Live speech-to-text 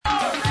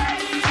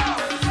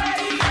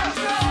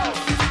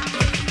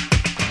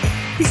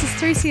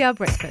3CR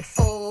Breakfast.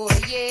 Oh,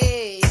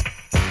 yeah.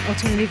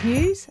 Alternative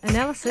news,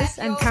 analysis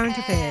and current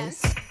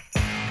affairs.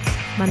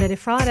 Monday to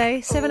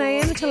Friday,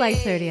 7am till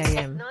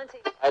 8:30am.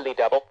 Only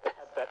double.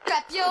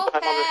 Clap your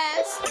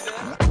hands.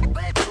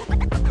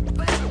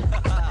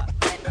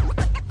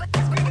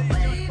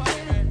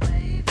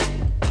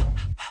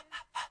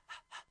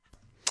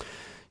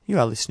 You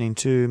are listening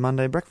to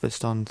Monday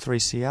Breakfast on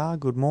 3CR.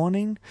 Good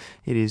morning.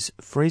 It is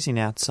freezing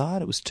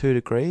outside. It was 2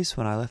 degrees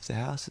when I left the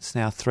house. It's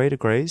now 3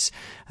 degrees.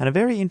 And a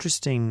very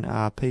interesting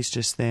piece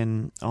just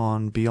then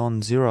on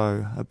Beyond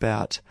Zero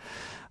about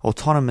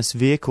autonomous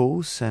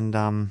vehicles, and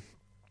I'm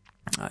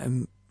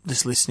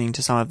just listening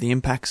to some of the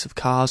impacts of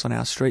cars on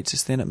our streets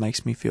just then. It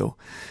makes me feel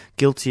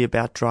guilty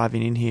about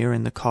driving in here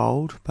in the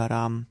cold. But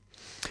I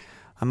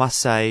must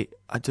say,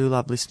 I do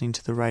love listening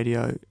to the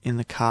radio in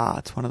the car.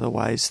 It's one of the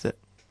ways that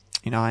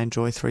I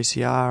enjoy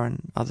 3CR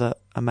and other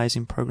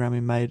amazing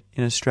programming made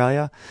in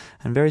Australia.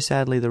 And very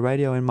sadly, the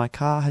radio in my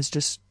car has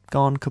just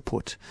gone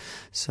kaput.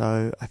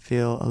 So I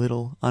feel a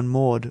little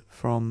unmoored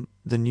from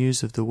the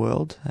news of the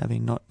world,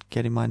 having not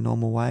getting my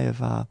normal way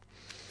of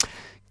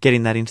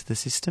getting that into the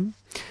system.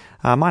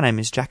 My name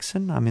is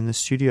Jackson. I'm in the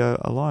studio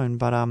alone,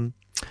 but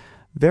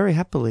very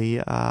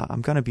happily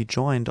I'm going to be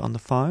joined on the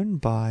phone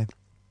by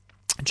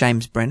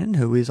James Brennan,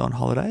 who is on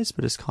holidays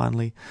but has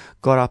kindly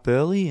got up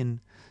early in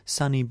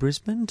sunny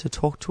Brisbane to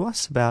talk to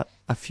us about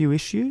a few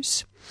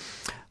issues.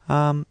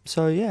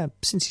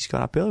 Since he's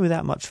got up early,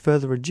 without much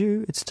further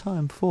ado, it's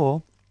time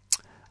for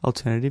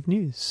Alternative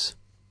News.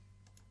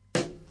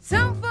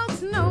 Some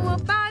folks know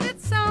about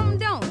it, some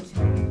don't.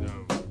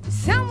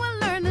 Some will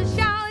learn to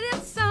shout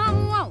it,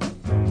 some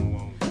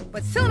won't.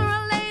 But sooner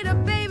or later,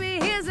 baby,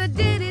 here's a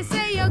ditty.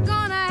 Say you're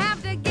gonna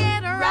have to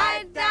get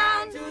right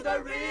down to the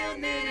real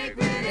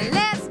nitty-gritty.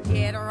 Let's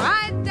get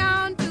right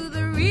down to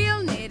the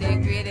real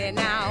nitty-gritty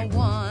now.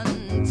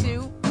 1,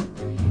 2,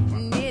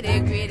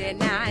 nitty-gritty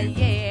now,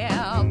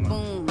 yeah,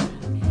 boom.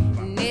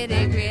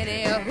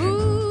 Nitty-gritty,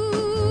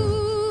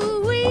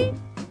 ooh-wee.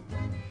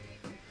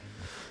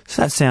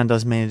 So that sound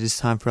does mean it is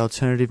time for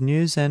Alternative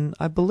News, and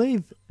I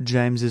believe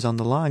James is on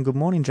the line. Good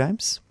morning,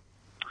 James.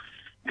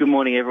 Good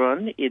morning,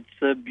 everyone. It's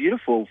a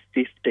beautiful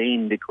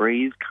 15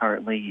 degrees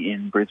currently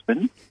in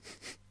Brisbane,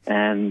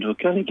 and we're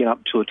going to get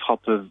up to a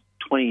top of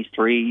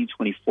 23,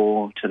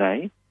 24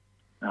 today.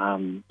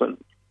 But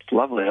it's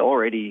lovely.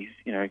 Already,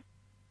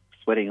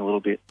 sweating a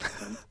little bit.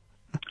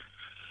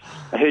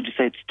 I heard you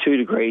say it's 2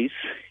 degrees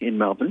in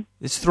Melbourne.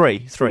 It's 3. A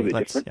little bit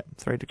Let's, different.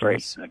 3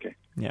 degrees. 3, okay.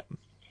 Yeah,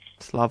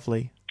 it's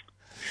lovely.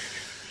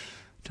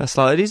 Just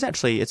like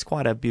it's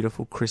quite a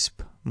beautiful,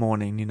 crisp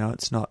morning.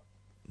 It's not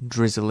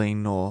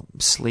drizzling or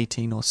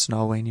sleeting or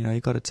snowing.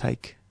 You've got to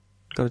take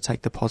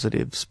the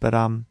positives. But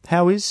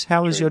how is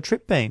your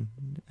trip been?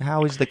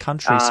 How is the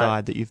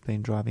countryside that you've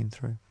been driving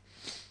through?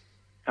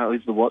 How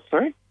is the what,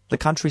 sorry? The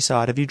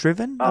countryside. Have you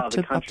driven up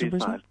to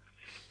Brisbane?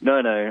 No,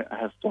 I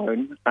have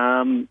flown.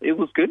 It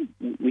was good.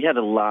 We had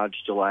a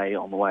large delay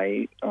on the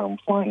way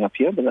flying up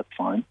here, but that's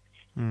fine.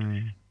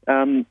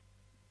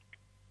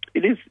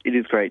 It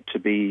is great to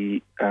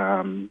be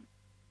to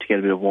get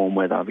a bit of warm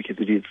weather, because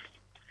it is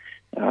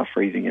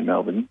freezing in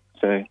Melbourne.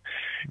 So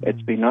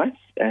it's been nice,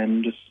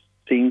 and just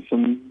seeing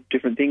some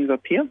different things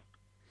up here.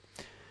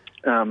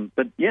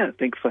 But yeah,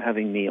 thanks for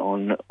having me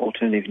on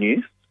Alternative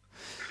News.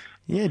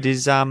 Yeah,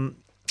 does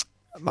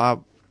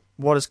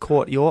what has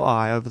caught your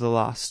eye over the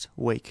last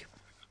week?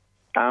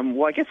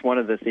 Well, I guess one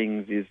of the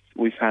things is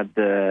we've had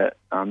the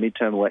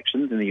midterm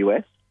elections in the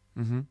US,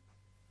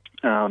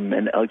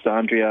 and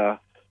Alexandria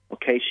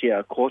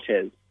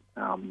Ocasio-Cortez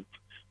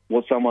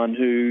was someone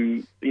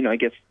who, I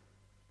guess,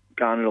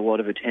 garnered a lot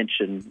of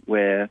attention,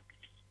 where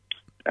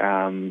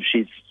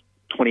she's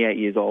 28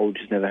 years old,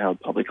 she's never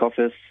held public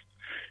office,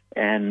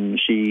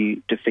 and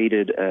she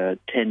defeated a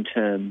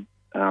 10-term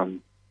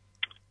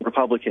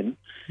Republican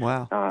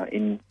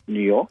in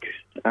New York.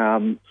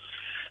 I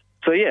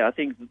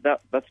think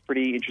that's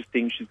pretty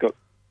interesting. She's got,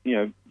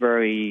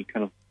 very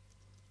kind of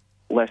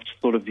left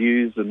sort of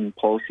views and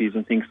policies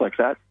and things like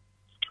that.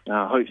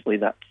 Hopefully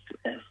that's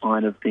a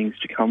sign of things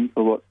to come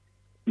for what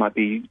might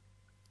be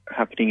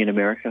happening in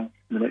America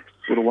in the next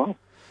little while.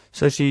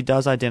 So she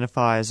does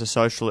identify as a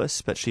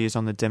socialist, but she is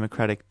on the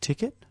Democratic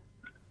ticket?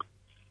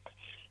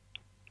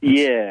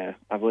 Yeah,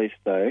 I believe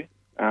so.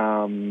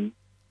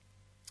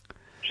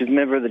 She's a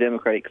member of the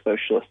Democratic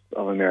Socialists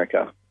of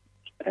America,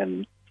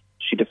 and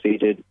she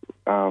defeated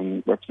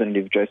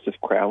Representative Joseph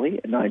Crowley,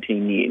 a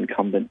 19-year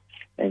incumbent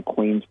and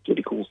Queen's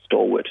political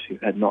stalwart who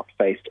had not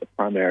faced a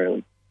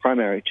primary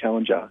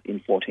challenger in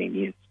 14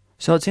 years.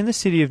 So it's in the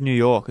city of New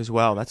York as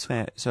well. That's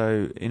fair.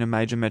 So in a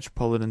major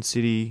metropolitan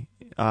city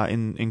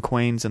in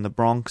Queens and the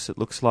Bronx, it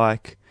looks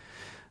like.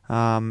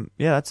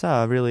 That's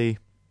really...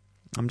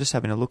 I'm just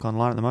having a look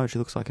online at the moment. She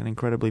looks like an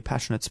incredibly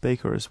passionate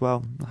speaker as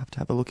well. I'll have to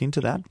have a look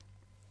into that.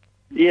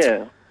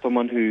 Yeah,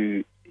 someone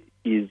who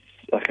is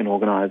like an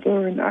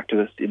organizer and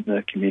activist in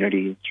the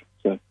community.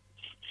 So,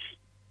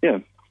 yeah.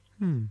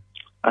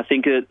 I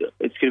think it's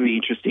going to be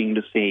interesting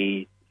to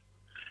see,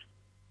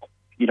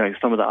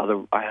 some of the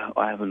other...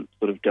 I haven't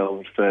sort of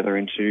delved further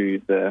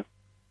into the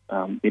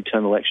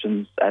midterm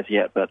elections as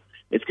yet, but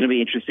it's going to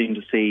be interesting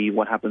to see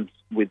what happens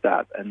with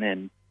that, and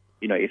then,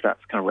 if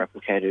that's kind of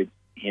replicated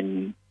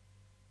in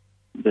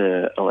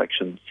the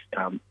elections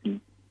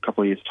in a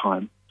couple of years'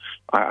 time.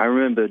 I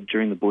remember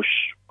during the Bush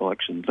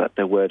elections that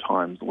there were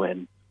times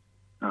when,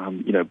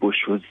 Bush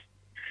was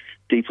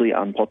deeply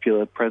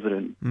unpopular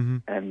president,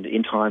 and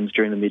in times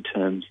during the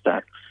midterms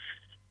that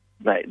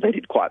they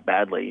did quite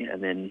badly,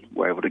 and then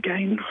were able to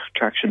gain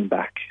traction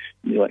back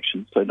in the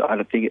election. So I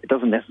don't think it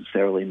doesn't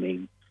necessarily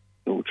mean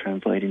it will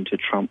translate into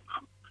Trump.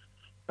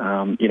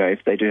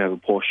 If they do have a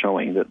poor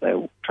showing,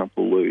 that Trump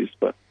will lose,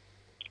 but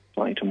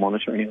something to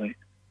monitor anyway.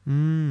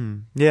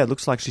 Yeah, it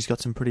looks like she's got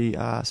some pretty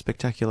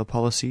spectacular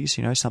policies.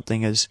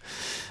 Something as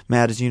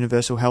mad as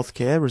universal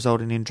healthcare,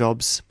 resulting in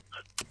jobs,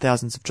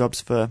 thousands of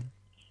jobs for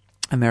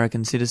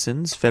American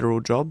citizens, federal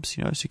jobs,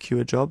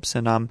 secure jobs,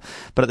 and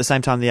but at the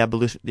same time, the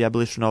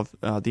abolition of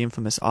the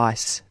infamous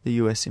ICE, the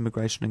U.S.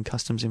 Immigration and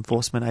Customs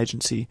Enforcement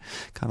Agency,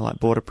 kind of like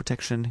border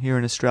protection here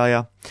in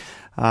Australia.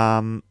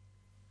 So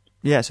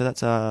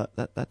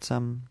that's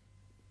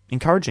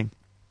encouraging.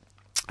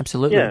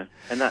 Absolutely. Yeah,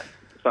 and that's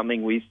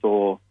something we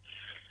saw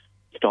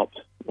stop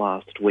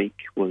last week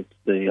was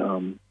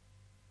the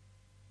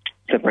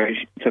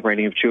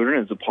separating of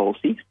children as a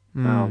policy.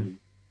 I'm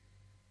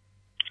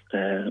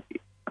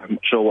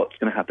not sure what's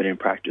going to happen in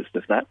practice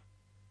with that,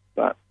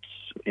 but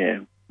yeah,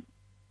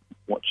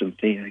 watch and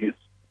see, I guess.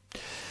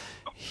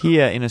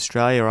 Here in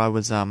Australia, I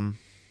was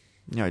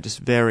just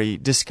very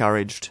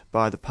discouraged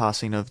by the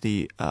passing of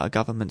the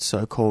government's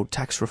so-called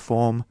tax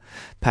reform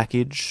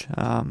package.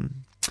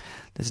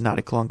 There's an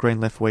article on Green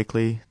Left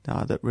Weekly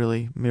that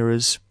really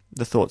mirrors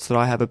the thoughts that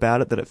I have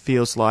about it, that it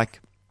feels like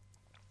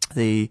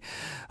the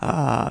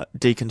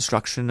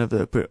deconstruction of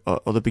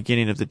or the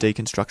beginning of the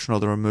deconstruction or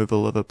the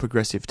removal of a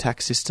progressive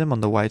tax system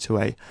on the way to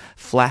a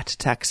flat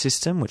tax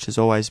system, which has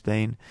always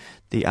been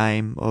the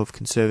aim of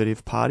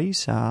conservative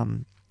parties,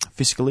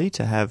 fiscally,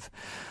 to have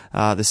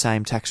the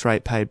same tax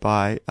rate paid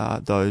by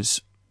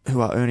those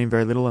who are earning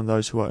very little and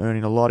those who are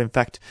earning a lot. In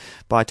fact,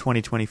 by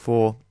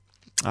 2024,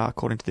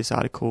 according to this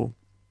article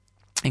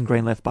in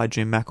Green Left by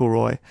Jim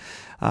McElroy,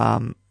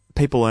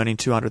 people earning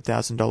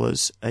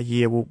 $200,000 a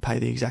year will pay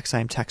the exact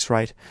same tax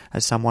rate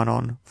as someone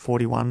on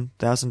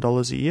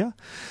 $41,000 a year.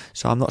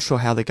 So I'm not sure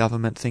how the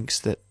government thinks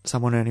that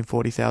someone earning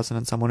 $40,000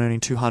 and someone earning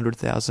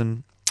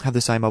 $200,000 have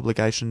the same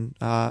obligation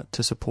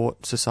to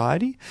support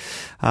society,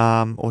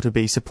 or to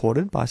be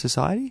supported by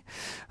society,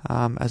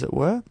 as it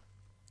were.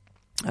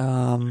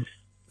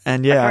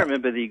 And yeah, I can't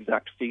remember the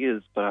exact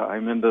figures, but I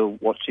remember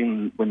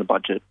watching when the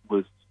budget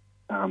was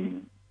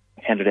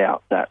handed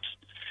out that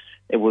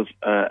it was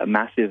a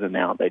massive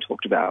amount they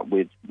talked about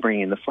with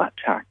bringing in the flat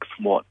tax,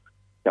 what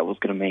that was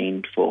going to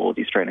mean for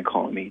the Australian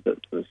economy, that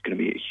there was going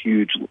to be a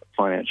huge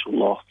financial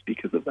loss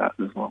because of that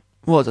as well.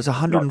 Well, it's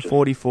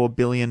 $144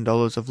 billion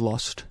of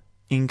lost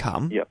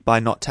income by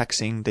not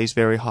taxing these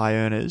very high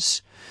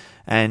earners.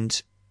 And,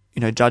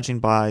 judging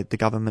by the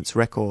government's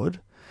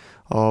record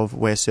of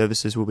where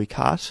services will be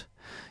cut,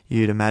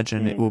 you'd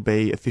imagine it will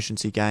be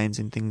efficiency gains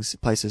in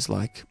places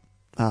like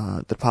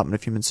the Department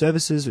of Human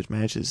Services, which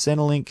manages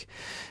Centrelink,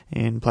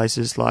 in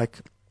places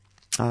like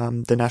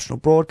the National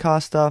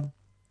Broadcaster,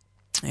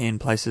 in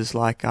places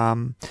like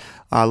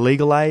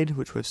legal aid,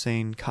 which we've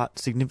seen cut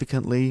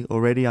significantly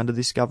already under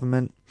this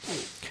government.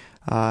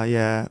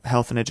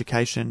 Health and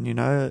education,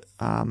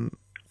 and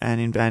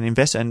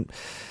invest. And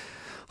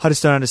I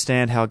just don't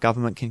understand how a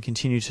government can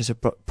continue to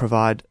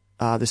provide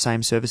the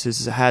same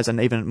services as it has,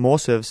 and even more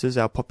services.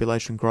 Our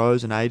population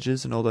grows and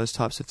ages and all those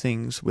types of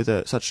things, with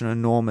such an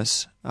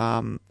enormous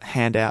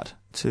handout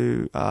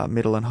to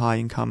middle and high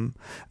income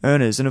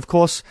earners. And of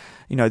course,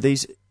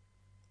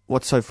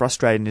 what's so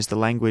frustrating is the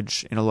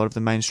language in a lot of the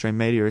mainstream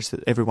media is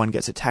that everyone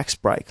gets a tax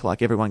break,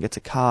 like everyone gets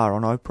a car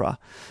on Oprah,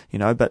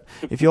 but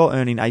if you're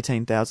earning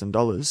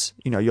 $18,000,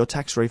 your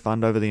tax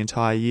refund over the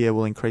entire year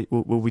will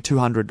be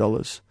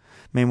 $200.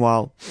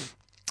 Meanwhile,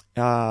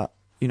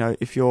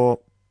 if you're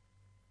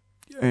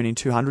earning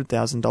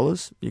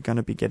 $200,000, you're going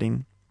to be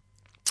getting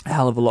a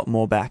hell of a lot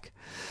more back.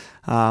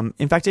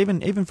 In fact,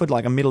 even for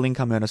like a middle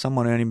income earner,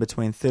 someone earning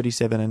between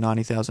 $37,000 and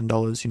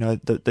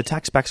 $90,000, the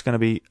tax back's going to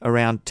be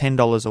around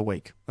 $10 a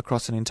week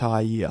across an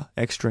entire year,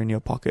 extra in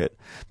your pocket.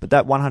 But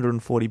that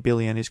 $140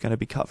 billion is going to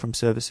be cut from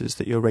services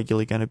that you're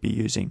regularly going to be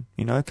using.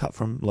 Cut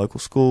from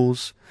local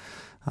schools,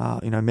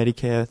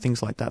 Medicare,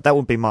 things like that. That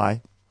would be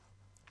my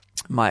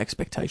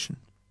expectation.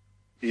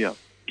 Yeah,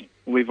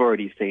 we've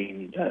already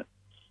seen that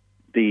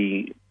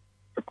the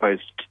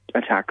proposed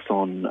attacks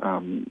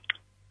on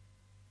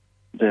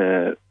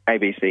the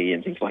ABC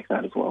and things like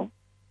that as well.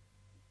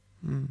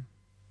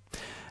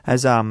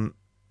 As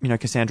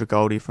Cassandra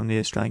Goldie from the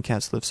Australian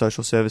Council of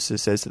Social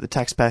Services says that the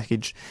tax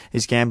package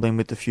is gambling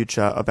with the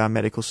future of our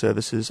medical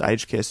services,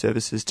 aged care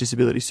services,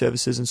 disability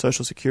services and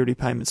social security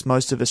payments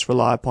most of us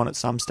rely upon at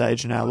some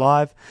stage in our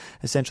life.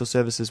 Essential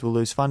services will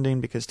lose funding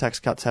because tax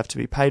cuts have to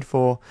be paid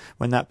for.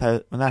 When that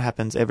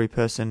happens, every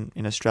person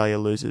in Australia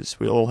loses.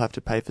 We all have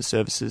to pay for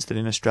services that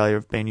in Australia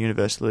have been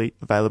universally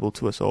available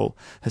to us all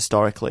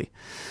historically.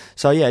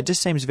 So yeah, it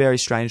just seems very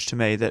strange to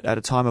me that at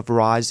a time of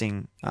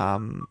rising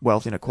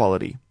wealth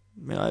inequality,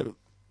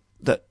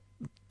 that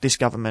this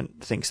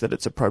government thinks that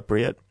it's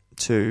appropriate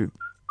to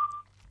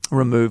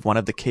remove one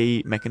of the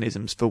key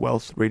mechanisms for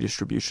wealth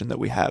redistribution that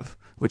we have,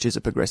 which is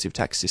a progressive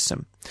tax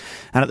system.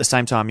 And at the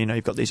same time,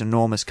 you've got these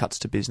enormous cuts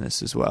to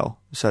business as well,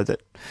 so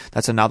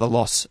that's another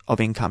loss of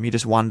income. You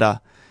just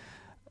wonder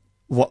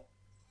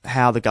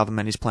how the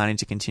government is planning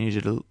to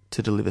continue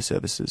to deliver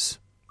services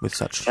with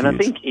such And I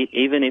think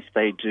even if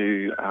they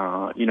do,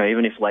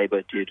 even if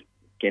Labor did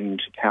get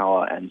into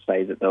power and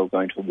say that they were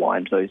going to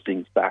wind those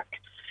things back,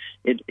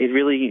 it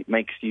really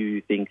makes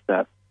you think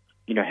that,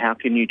 how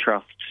can you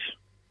trust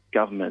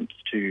governments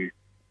to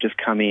just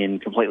come in,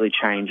 completely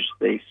change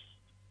these,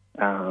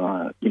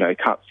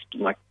 cuts,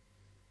 like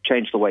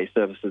change the way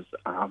services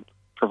are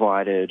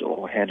provided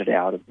or handed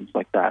out and things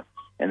like that,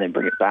 and then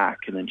bring it back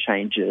and then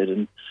change it.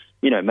 And,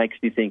 it makes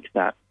me think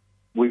that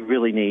we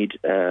really need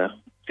a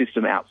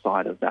system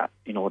outside of that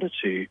in order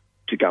to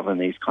govern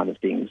these kind of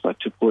things, like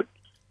to put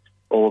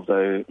all of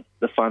the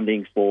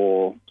funding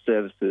for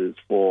services,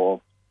 for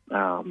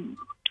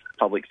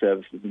public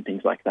services and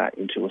things like that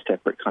into a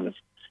separate kind of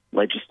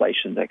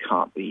legislation that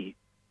can't be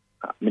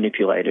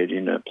manipulated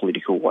in a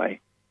political way.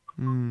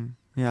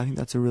 Yeah, I think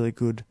that's a really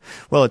good...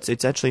 Well,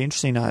 it's actually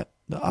interesting.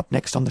 Up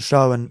next on the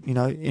show, and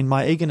in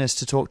my eagerness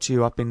to talk to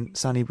you up in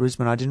sunny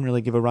Brisbane, I didn't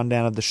really give a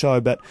rundown of the show,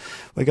 but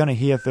we're going to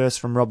hear first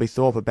from Robbie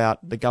Thorpe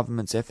about the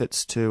government's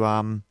efforts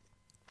to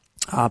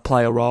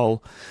play a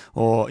role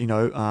or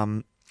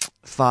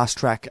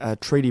fast-track a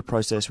treaty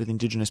process with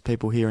Indigenous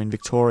people here in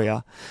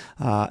Victoria,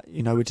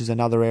 which is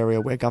another area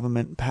where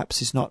government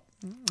perhaps is not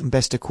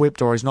best equipped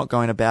or is not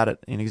going about it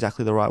in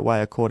exactly the right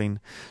way,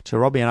 according to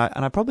Robbie.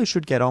 And I probably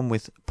should get on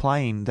with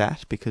playing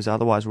that because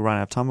otherwise we'll run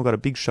out of time. We've got a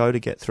big show to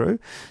get through.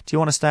 Do you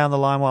want to stay on the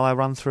line while I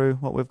run through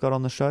what we've got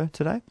on the show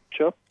today?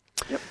 Sure.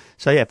 Yep.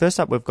 So yeah, first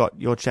up we've got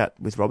your chat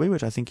with Robbie,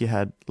 which I think you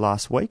had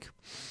last week.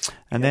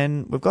 And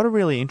then we've got a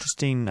really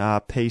interesting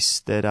piece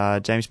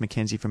that James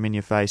McKenzie from In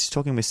Your Face is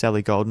talking with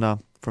Sally Goldner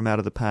from Out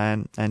of the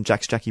Pan and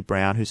Jackie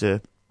Brown, who's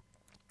a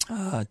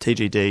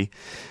TGD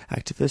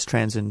activist,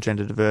 trans and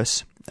gender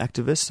diverse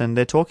activist, and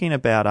they're talking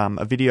about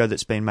a video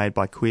that's been made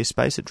by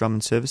Queerspace at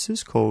Drummond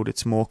Services called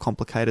It's More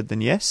Complicated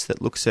Than Yes,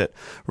 that looks at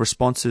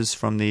responses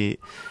from the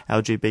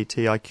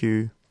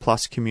LGBTIQ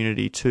plus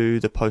community to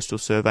the postal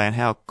survey and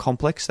how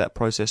complex that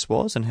process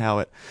was and how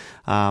it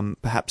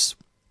perhaps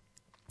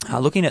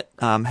looking at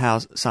how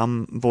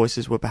some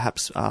voices were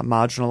perhaps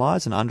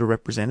marginalised and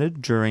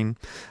underrepresented during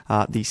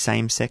the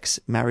same-sex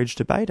marriage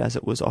debate, as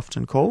it was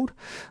often called.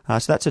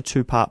 So that's a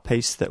two-part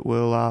piece that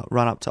will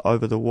run up to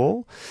Over the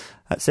Wall.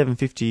 At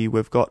 7:50,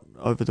 we've got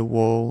Over the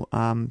Wall.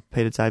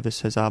 Peter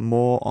Davis has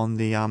more on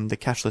the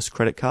cashless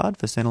credit card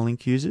for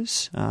Centrelink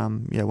users.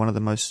 One of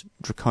the most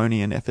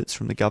draconian efforts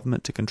from the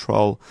government to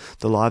control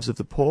the lives of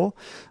the poor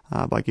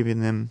by giving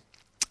them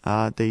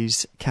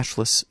these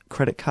cashless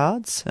credit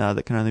cards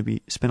that can only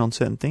be spent on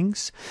certain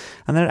things.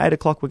 And then at 8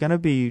 o'clock, we're going to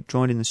be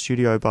joined in the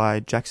studio by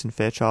Jackson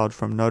Fairchild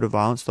from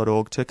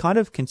notoviolence.org to kind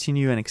of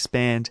continue and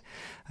expand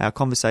our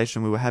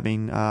conversation we were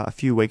having a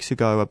few weeks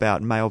ago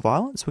about male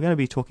violence. We're going to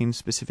be talking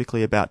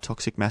specifically about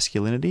toxic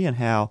masculinity and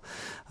how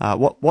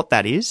what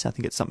that is. I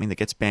think it's something that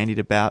gets bandied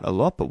about a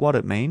lot, but what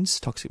it means,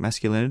 toxic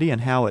masculinity,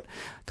 and how it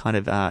kind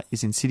of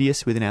is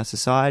insidious within our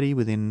society,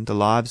 within the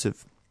lives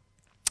of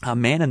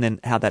men, and then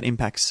how that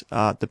impacts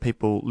the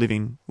people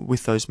living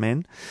with those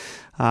men.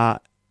 So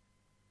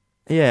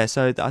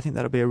I think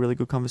that'll be a really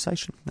good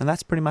conversation. And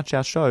that's pretty much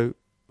our show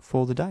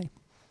for the day.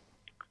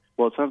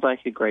 Well, it sounds like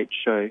a great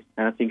show,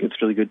 and I think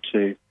it's really good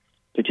to,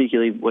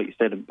 particularly what you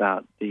said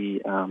about the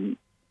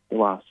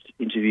last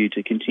interview,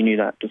 to continue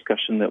that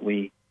discussion that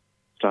we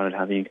started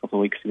having a couple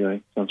of weeks ago.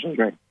 Sounds really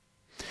great.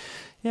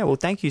 Yeah, well,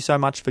 thank you so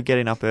much for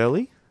getting up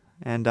early,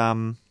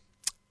 and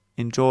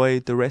enjoy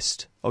the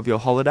rest of your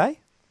holiday.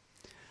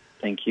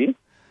 Thank you.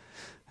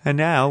 And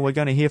now we're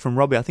going to hear from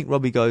Robbie. I think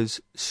Robbie goes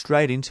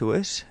straight into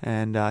it,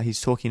 and he's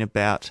talking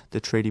about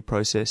the treaty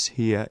process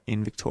here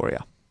in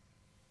Victoria.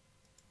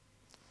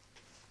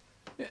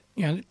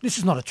 This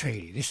is not a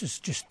treaty. This is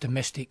just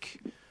domestic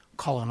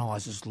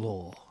colonisers'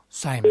 law,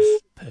 same as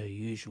per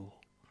usual.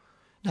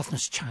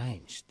 Nothing's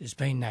changed. There's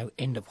been no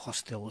end of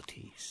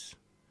hostilities.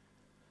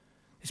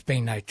 There's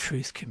been no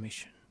truth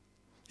commission.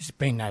 There's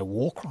been no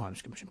war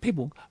crimes commission.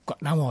 People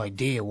got no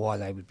idea why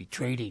they would be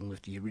treating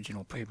with the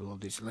original people of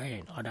this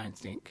land, I don't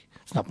think.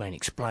 It's not been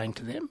explained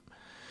to them.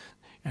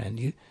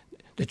 And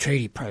the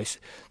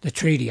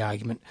treaty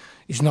argument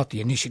is not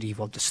the initiative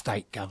of the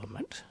state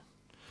government.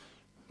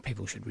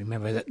 people should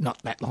remember that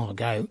not that long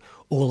ago,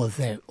 all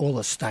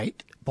the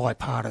state,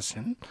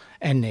 bipartisan,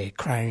 and their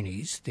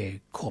cronies, their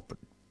corporate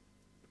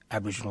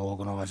Aboriginal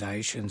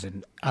organisations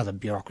and other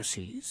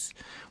bureaucracies,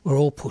 were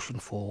all pushing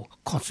for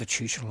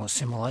constitutional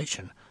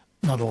assimilation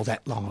not all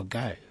that long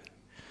ago.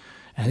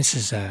 And this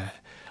is a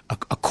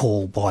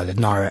call by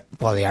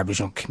the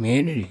Aboriginal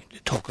community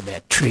to talk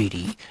about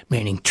treaty,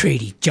 meaning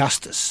treaty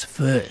justice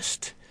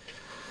first.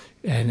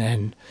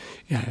 And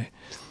you know,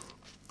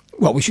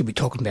 what we should be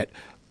talking about,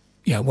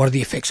 you know, what are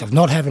the effects of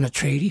not having a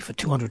treaty for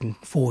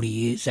 240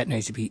 years? That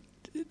needs to be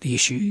the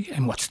issue,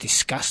 and what's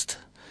discussed,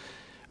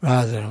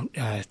 rather than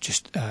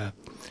just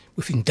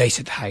with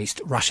indecent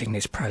haste rushing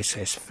this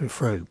process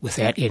through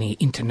without any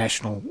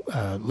international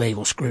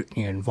legal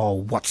scrutiny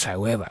involved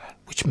whatsoever,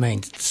 which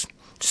means it's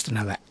just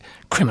another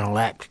criminal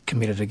act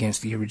committed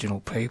against the original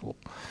people.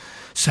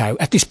 So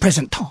at this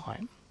present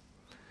time,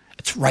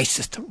 it's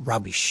racist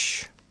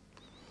rubbish.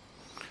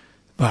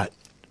 But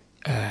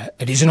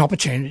it is an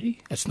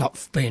opportunity. It's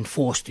not being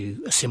forced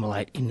to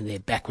assimilate into their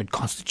backward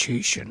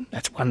constitution.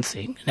 That's one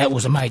thing. And that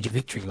was a major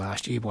victory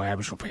last year by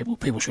Aboriginal people.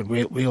 People should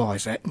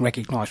realise that and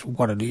recognise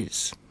what it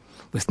is.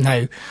 With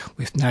no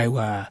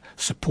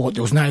support,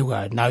 there was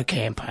no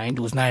campaign,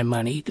 there was no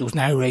money, there was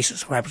no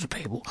resources for Aboriginal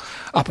people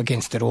up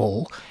against it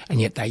all,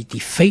 and yet they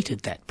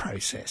defeated that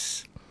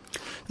process.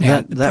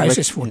 Now, the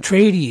process for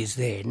treaty is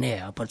there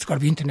now, but it's got to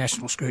be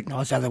international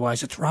scrutinised,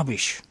 otherwise it's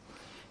rubbish.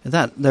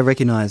 That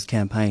recognised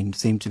campaign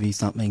seemed to be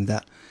something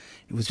that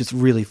it was just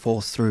really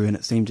forced through, and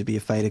it seemed to be a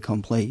fait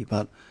accompli,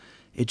 but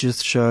it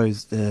just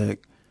shows the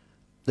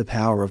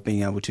power of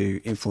being able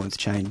to influence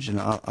change. And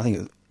I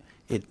think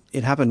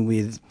it happened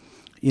with,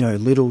 you know,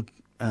 little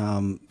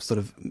sort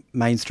of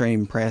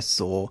mainstream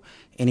press or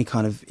any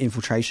kind of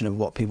infiltration of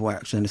what people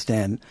actually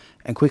understand,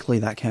 and quickly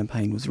that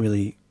campaign was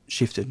really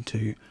shifted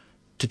to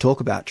talk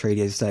about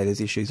treaty. As you say,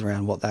 there's issues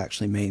around what that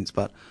actually means,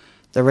 but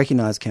the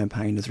recognised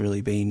campaign has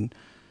really been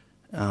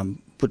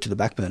put to the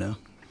back burner.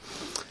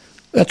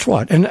 That's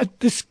right, and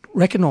this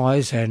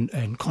recognised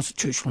and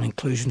constitutional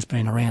inclusion's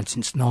been around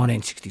since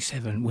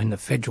 1967, when the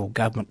federal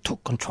government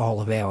took control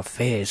of our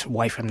affairs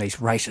away from these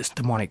racist,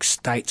 demonic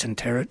states and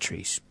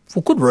territories,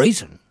 for good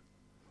reason.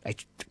 They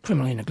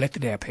criminally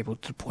neglected our people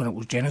to the point it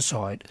was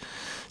genocide,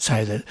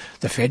 so that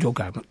the federal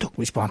government took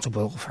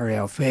responsibility for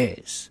our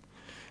affairs.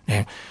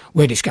 Now,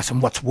 we're discussing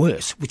what's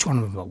worse, which one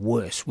of them are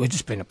worse. We're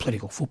just been a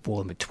political football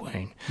in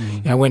between.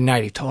 Mm. You know, when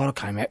native title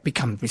came out, it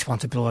became the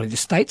responsibility of the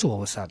states all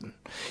of a sudden.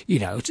 You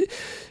know,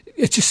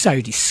 it's just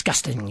so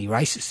disgustingly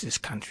racist, this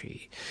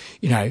country.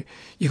 You know,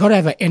 you've got to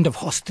have an end of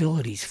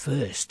hostilities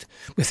first.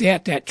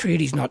 Without that,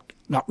 treaty's not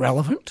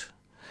relevant.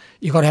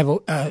 You've got to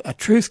have a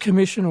truth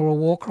commission or a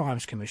war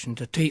crimes commission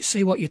to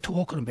see what you're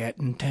talking about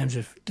in terms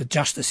of the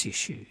justice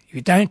issue. If you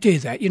don't do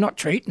that, you're not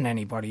treating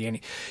anybody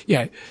you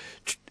know,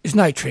 there's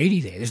no treaty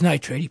there. There's no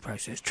treaty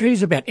process.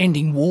 Treaty's about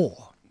ending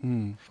war,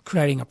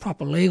 creating a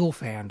proper legal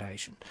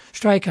foundation.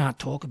 Australia can't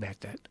talk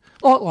about that,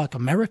 like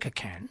America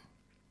can.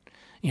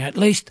 You know, at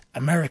least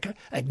America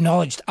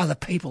acknowledged other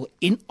people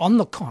on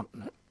the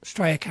continent.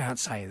 Australia can't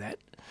say that.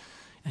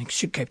 And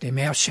should keep their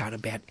mouths shut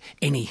about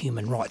any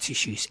human rights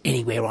issues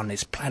anywhere on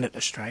this planet,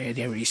 Australia.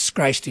 They're a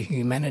disgrace to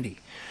humanity.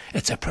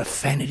 It's a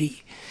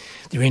profanity.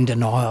 They're in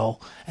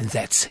denial, and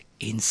that's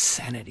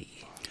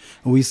insanity.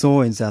 We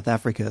saw in South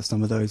Africa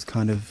some of those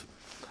kind of...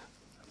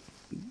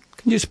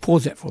 Can you just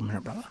pause that for a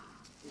minute, brother?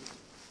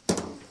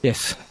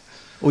 Yes.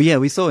 Well, yeah,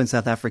 we saw in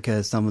South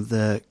Africa some of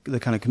the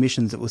kind of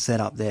commissions that were set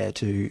up there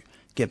to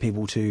get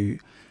people to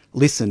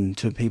listen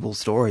to people's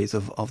stories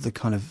of the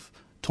kind of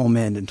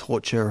torment and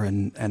torture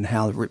and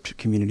how it ripped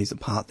communities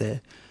apart there.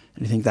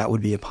 And I think that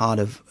would be a part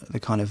of the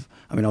kind of...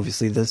 I mean,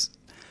 obviously,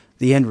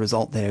 the end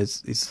result there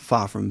is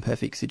far from a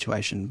perfect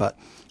situation, but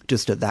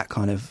just at that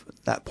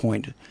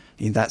point,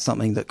 that's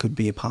something that could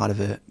be a part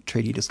of a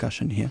treaty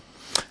discussion here.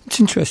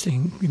 It's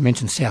interesting you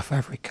mentioned South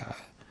Africa,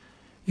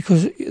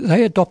 because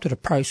they adopted a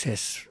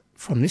process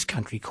from this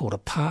country called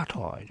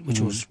apartheid, which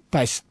was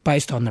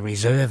based on the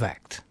Reserve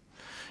Act.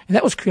 And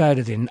that was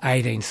created in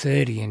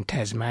 1830 in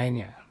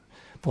Tasmania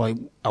by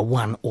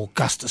one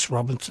Augustus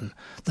Robinson,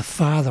 the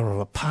father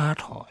of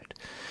apartheid.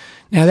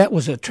 Now, that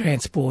was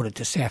transported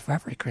to South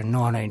Africa in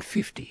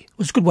 1950. It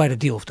was a good way to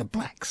deal with the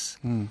blacks.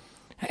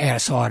 Out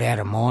of sight, out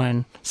of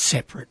mind,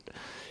 separate.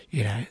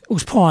 You know, it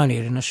was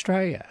pioneered in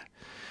Australia.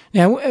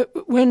 Now,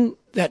 when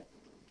that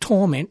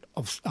torment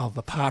of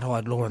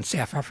apartheid law in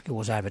South Africa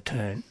was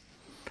overturned,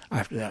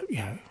 after that, you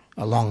know,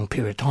 a long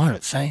period of time,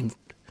 it seemed,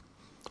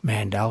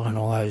 Mandela and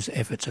all those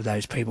efforts of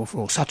those people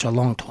for such a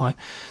long time,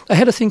 they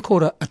had a thing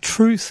called a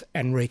truth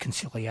and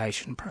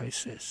reconciliation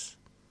process.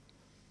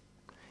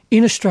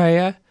 In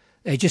Australia,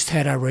 they just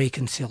had a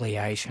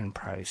reconciliation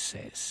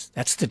process.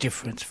 That's the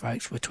difference,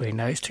 folks, between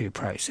those two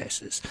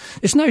processes.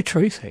 There's no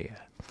truth here.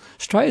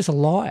 Australia's a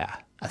liar,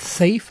 a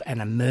thief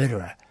and a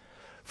murderer.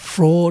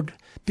 Fraud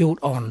built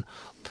on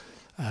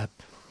an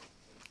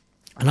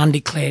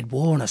undeclared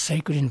war and a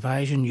secret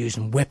invasion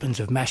using weapons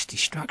of mass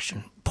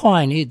destruction.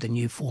 Pioneered the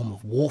new form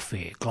of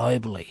warfare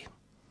globally.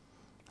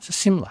 It's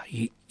similar.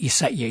 You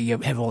say you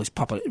have all this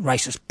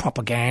racist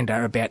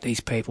propaganda about these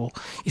people.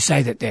 You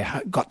say that they've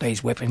got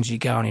these weapons. You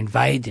go and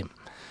invade them,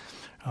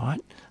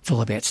 right? It's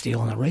all about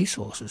stealing the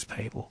resources,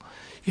 people.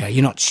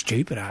 You're not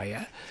stupid, are you?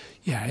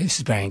 This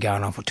has been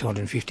going on for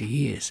 250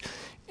 years.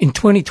 In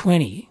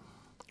 2020,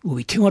 will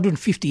be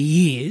 250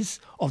 years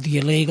of the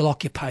illegal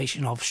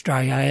occupation of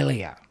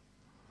Australia,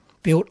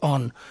 built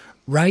on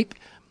rape,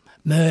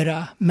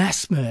 murder,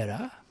 mass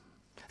murder,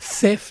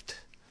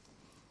 theft,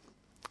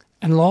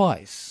 and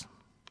lies.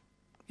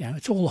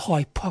 It's all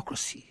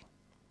hypocrisy.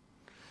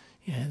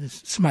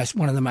 It's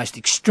one of the most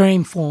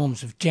extreme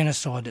forms of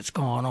genocide that's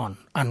gone on,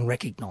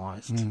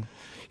 unrecognised.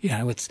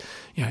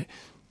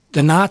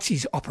 The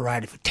Nazis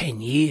operated for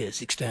 10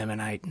 years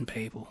exterminating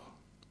people.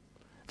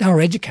 They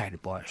were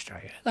educated by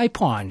Australia. They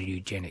pioneered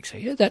eugenics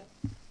here. That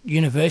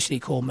university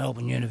called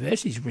Melbourne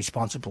University is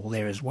responsible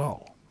there as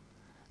well.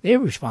 They're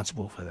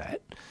responsible for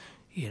that.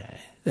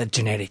 They're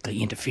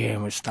genetically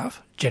interfering with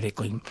stuff,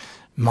 genetically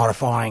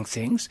modifying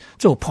things.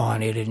 It's all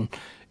pioneered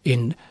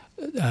in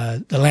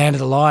the land of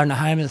the liar and the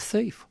home of the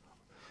thief,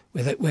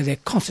 where their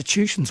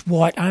constitution's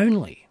white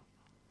only.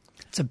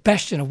 It's a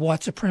bastion of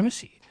white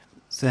supremacy.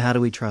 So how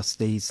do we trust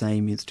these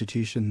same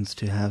institutions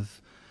to have...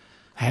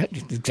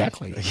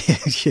 Exactly.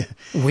 Yeah.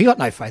 We got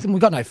no faith, and we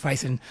got no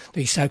faith in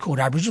these so-called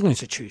Aboriginal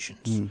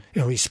institutions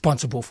who are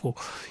responsible for,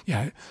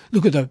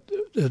 look at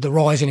the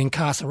rise in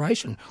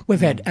incarceration.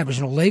 We've had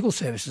Aboriginal legal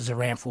services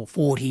around for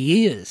 40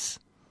 years.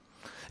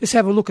 Let's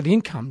have a look at the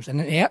incomes and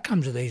the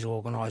outcomes of these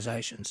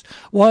organisations.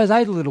 Why are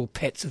they the little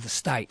pets of the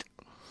state?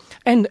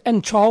 And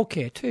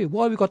childcare too.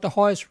 Why have we got the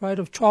highest rate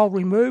of child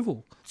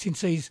removal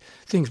since these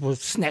things were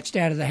snatched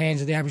out of the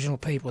hands of the Aboriginal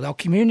people? They were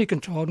community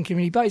controlled and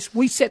community based.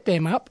 We set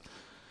them up.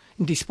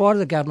 And despite of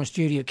the government's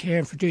duty of care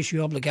and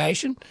fiduciary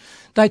obligation,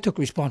 they took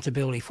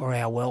responsibility for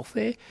our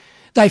welfare.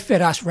 They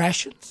fed us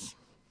rations.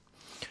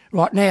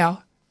 Right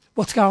now,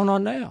 what's going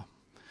on now?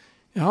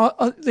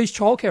 These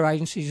childcare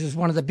agencies is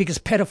one of the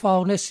biggest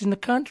pedophile nests in the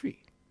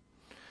country.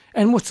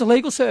 And what's the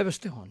legal service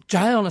doing?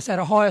 Jailing us at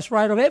a highest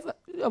rate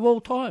of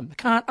all time.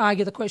 Can't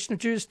argue the question of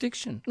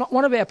jurisdiction. Not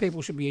one of our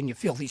people should be in your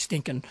filthy,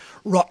 stinking,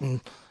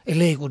 rotten,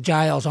 illegal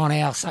jails on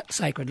our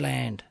sacred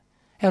land.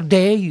 How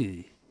dare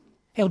you?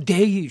 How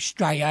dare you,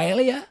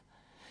 Australia?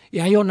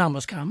 Your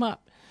numbers come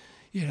up.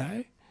 You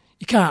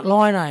can't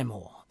lie no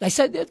more. They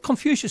say that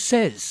Confucius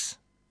says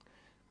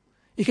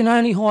you can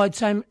only hide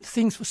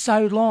things for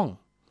so long,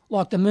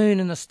 like the moon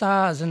and the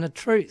stars and the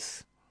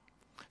truth.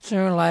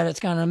 Sooner or later it's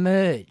going to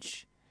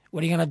emerge.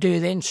 What are you going to do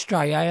then,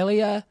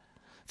 Australia?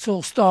 It's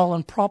all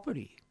stolen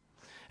property.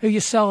 Who are you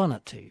selling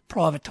it to?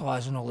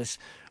 Privatising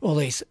all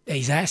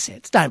these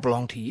assets. Don't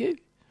belong to you.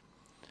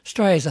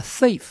 Australia's a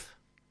thief,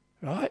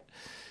 right?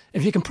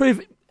 If you can prove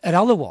it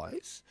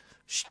otherwise,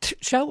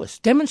 show us,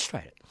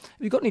 demonstrate it. Have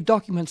you got any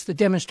documents to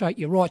demonstrate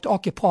your right to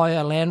occupy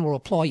our land or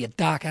apply your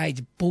dark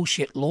age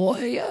bullshit law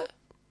here?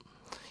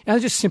 They're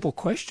just simple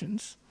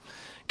questions.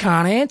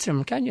 Can't answer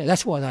them, can you?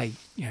 That's why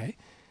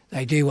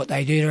they do what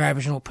they do to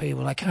Aboriginal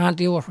people. They can't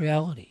deal with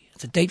reality.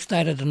 It's a deep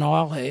state of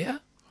denial here.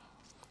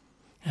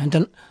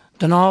 And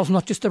denial's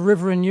not just a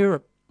river in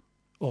Europe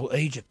or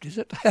Egypt, is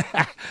it?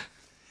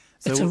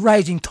 It's a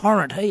raging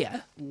torrent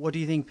here. What do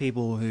you think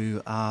people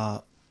who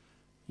are,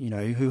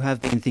 who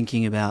have been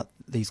thinking about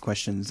these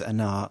questions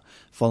and are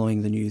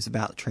following the news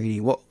about the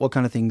treaty, what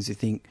kind of things do you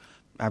think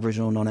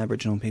Aboriginal,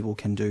 non-Aboriginal people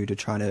can do to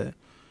try to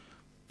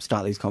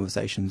start these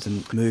conversations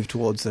and move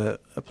towards a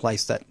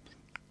place that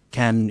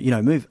can,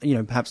 move,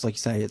 perhaps like you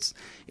say,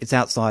 it's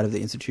outside of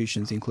the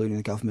institutions, including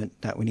the government,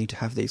 that we need to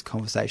have these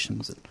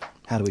conversations.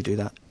 How do we do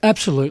that?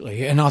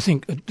 Absolutely. And I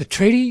think the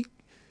treaty,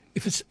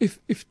 if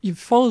you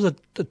follow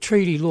the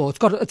treaty law,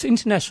 it's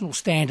international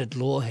standard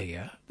law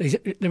here.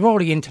 They're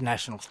already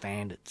international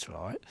standards,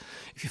 right?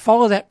 If you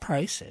follow that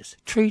process,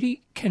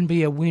 treaty can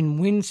be a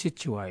win-win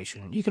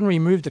situation. You can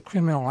remove the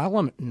criminal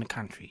element in the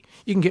country.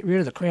 You can get rid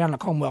of the Crown, the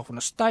Commonwealth and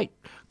the state.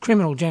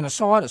 Criminal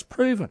genocide is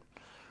proven,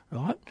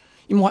 right?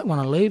 You might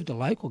want to leave the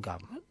local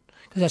government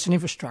because that's an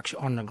infrastructure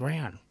on the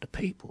ground, the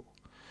people.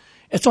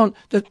 It's on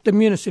the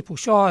municipal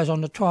shires on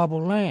the tribal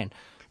land.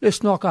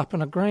 Let's knock up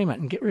an agreement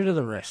and get rid of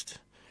the rest.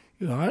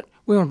 Right?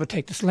 We want to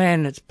protect this land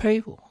and its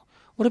people.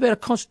 What about a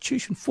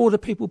constitution for the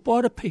people,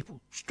 by the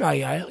people,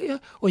 Australia?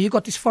 Or you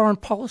got this foreign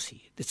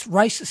policy that's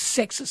racist,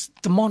 sexist,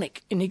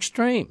 demonic in the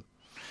extreme.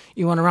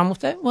 You want to run with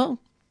that? Well,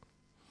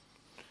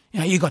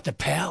 you got the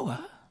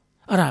power.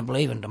 I don't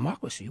believe in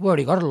democracy. We've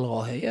already got a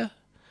law here.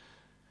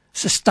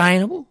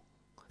 Sustainable,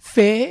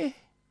 fair.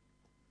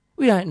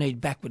 We don't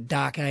need backward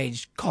dark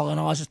age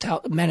colonisers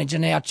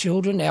managing our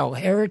children, our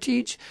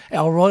heritage,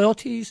 our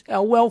royalties,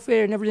 our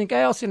welfare and everything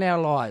else in our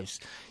lives.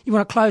 You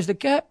want to close the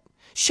gap?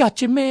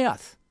 Shut your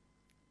mouth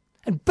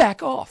and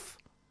back off.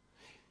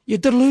 You're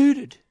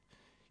deluded.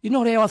 You're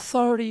not our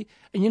authority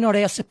and you're not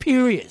our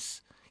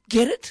superiors.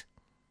 Get it?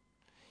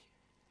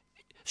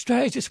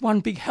 Australia's just one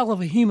big hell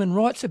of a human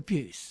rights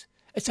abuse.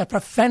 It's a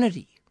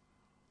profanity.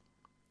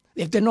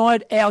 They've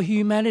denied our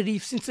humanity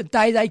since the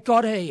day they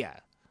got here.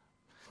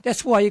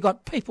 That's why you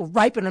got people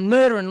raping and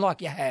murdering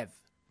like you have.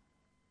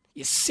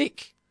 You're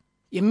sick.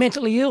 You're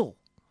mentally ill.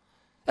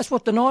 That's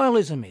what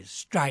denialism is,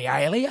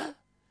 Australia.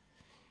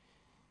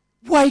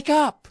 Wake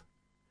up.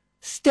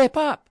 Step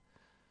up.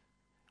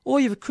 All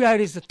you've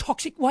created is a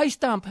toxic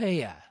waste dump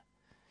here.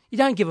 You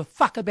don't give a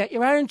fuck about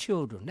your own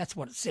children. That's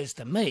what it says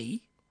to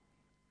me.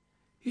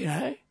 You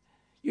know,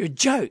 you're a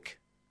joke.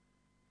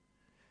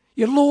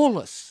 You're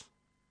lawless.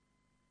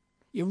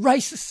 You're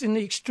racist in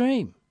the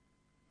extreme.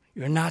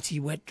 You're a Nazi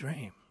wet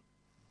dream.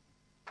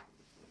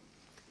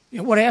 You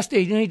know, what else do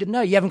you need to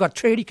know? You haven't got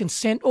treaty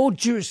consent or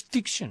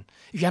jurisdiction.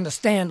 If you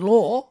understand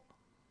law,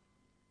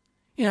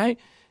 you know,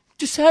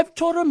 just try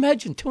to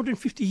imagine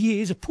 250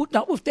 years of putting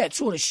up with that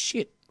sort of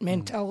shit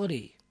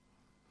mentality.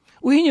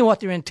 We knew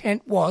what their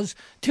intent was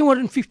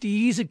 250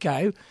 years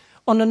ago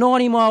on the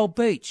 90-mile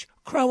beach,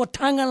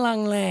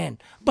 Crowatungalung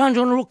land.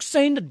 Bunjil and Rook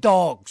seen the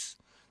dogs.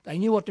 They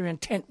knew what their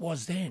intent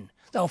was then.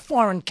 They were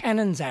firing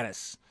cannons at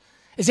us.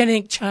 Has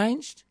anything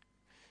changed?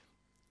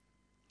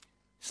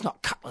 It's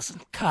not cutlass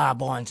and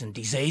carbines and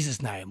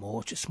diseases no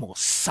more, just more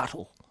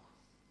subtle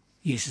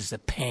uses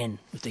of pen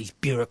with these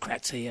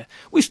bureaucrats here.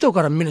 We've still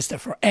got a minister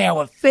for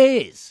our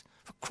affairs,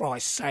 for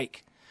Christ's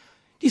sake.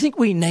 Do you think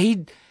we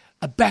need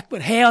a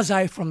backward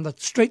houser from the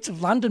streets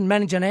of London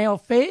managing our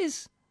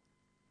affairs?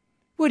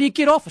 Where do you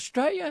get off,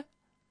 Australia?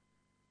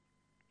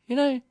 You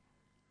know,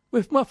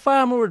 we're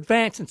far more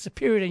advanced and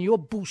superior than your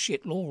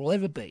bullshit law will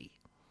ever be.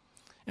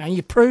 And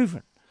you're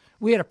proven.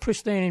 We had a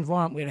pristine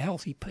environment, we had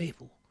healthy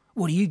people.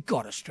 What do you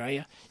got,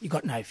 Australia? You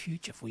got no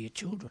future for your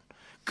children.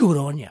 Good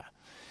on you.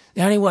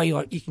 The only way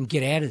you can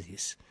get out of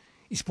this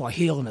is by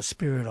healing the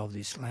spirit of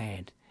this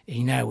land. And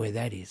you know where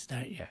that is,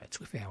 don't you? It's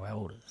with our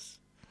elders.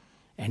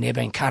 And they've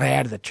been cut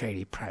out of the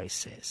treaty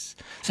process.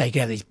 So you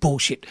can have these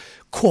bullshit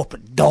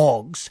corporate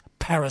dogs,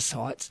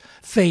 parasites,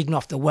 feeding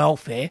off the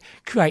welfare,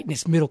 creating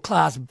this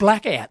middle-class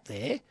blackout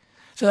there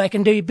so they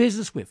can do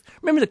business with.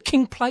 Remember the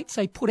king plates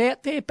they put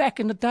out there back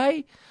in the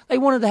day? They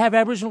wanted to have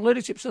Aboriginal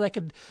leadership so they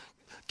could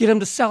get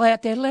them to sell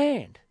out their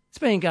land. It's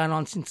been going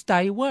on since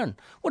day one.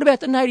 What about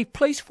the native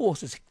police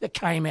forces that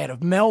came out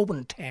of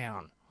Melbourne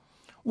town,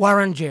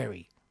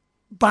 Wurundjeri,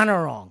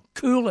 Bunurong,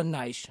 Kulin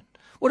Nation?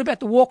 What about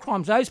the war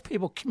crimes those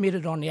people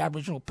committed on the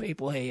Aboriginal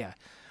people here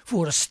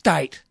for the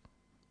state?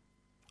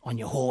 On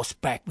your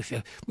horseback with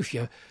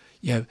your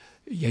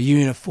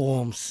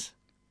uniforms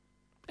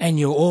and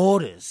your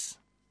orders.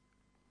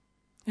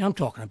 Now I'm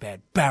talking about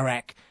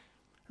Barak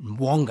and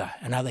Wonga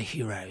and other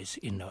heroes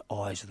in the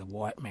eyes of the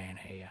white man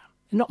here.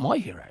 They're not my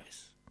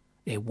heroes.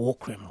 They're war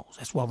criminals.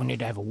 That's why we need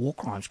to have a war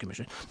crimes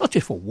commission. Not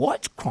just for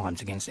white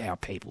crimes against our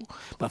people,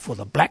 but for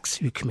the blacks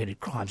who committed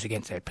crimes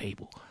against our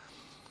people.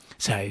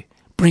 So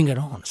bring it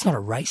on. It's not a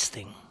race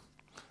thing.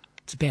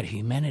 It's about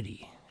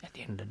humanity at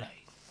the end of the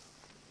day.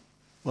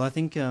 Well, I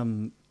think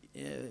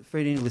for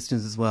any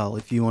listeners as well,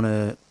 if you want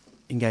to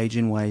engage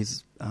in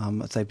ways,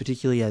 I'd say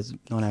particularly as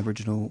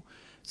non-Aboriginal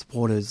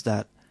supporters,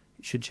 that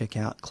you should check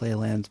out Claire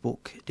Land's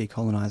book,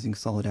 Decolonising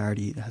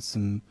Solidarity. It has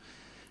some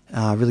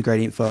really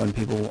great info on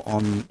people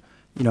on,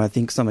 you know, I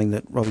think something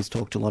that Robbie's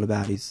talked a lot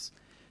about is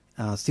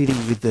sitting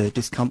with the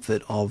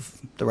discomfort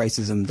of the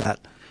racism that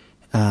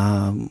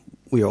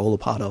we are all a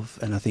part of.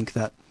 And I think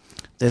that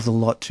there's a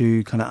lot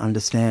to kind of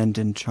understand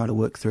and try to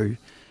work through.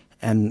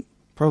 And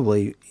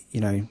probably,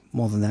 you know,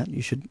 more than that,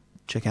 you should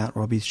check out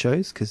Robbie's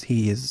shows, because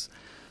he is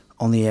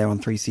on the air on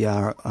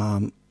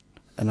 3CR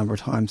a number of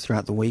times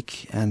throughout the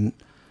week, and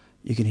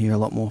you can hear a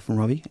lot more from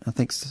Robbie.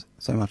 Thanks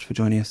so much for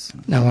joining us.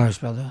 No worries,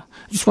 brother.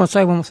 I just want to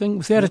say one more thing.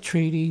 Without a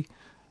treaty,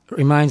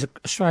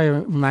 Australia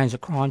remains a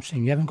crime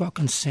scene. You haven't got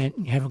consent,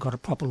 and you haven't got a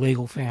proper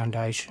legal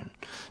foundation.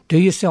 Do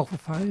yourself a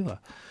favour.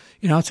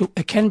 You know,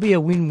 it can be a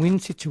win-win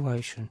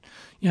situation.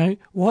 You know,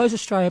 why is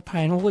Australia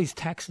paying all these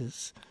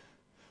taxes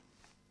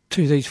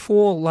to these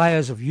 4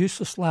 layers of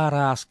useless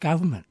lard-ass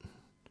government?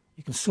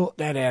 You can sort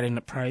that out in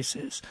the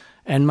process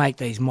and make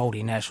these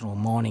multinational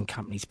mining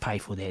companies pay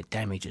for their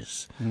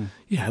damages.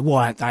 You know,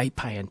 why aren't they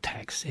paying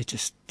tax? They're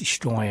just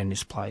destroying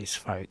this place,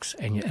 folks.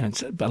 And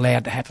it's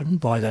allowed to happen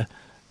by the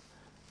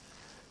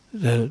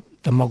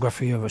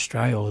demography of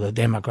Australia, or the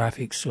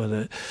demographics,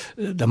 or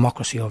the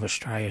democracy of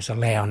Australia is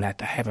allowing that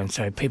to happen.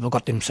 So people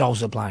got themselves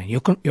to blame.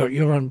 You're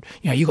on,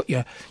 you know, you got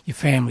your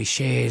family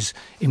shares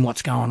in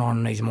what's going on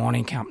in these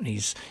mining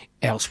companies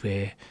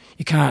elsewhere.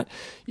 You can't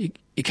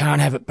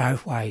have it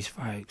both ways,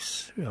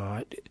 folks.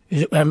 Right?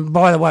 And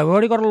by the way, we've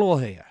already got a law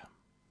here,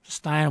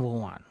 sustainable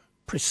one,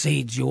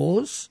 precedes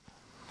yours.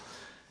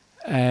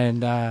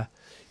 And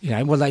you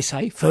know what they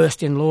say: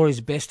 first in law is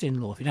best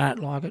in law. If you don't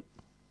like it,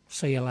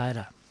 see you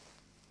later.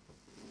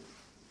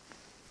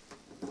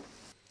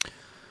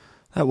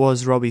 That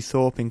was Robbie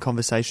Thorpe in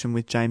conversation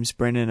with James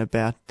Brennan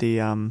about the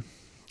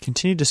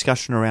continued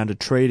discussion around a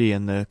treaty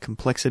and the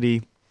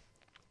complexity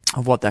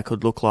of what that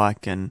could look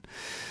like. And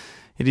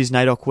it is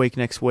NAIDOC week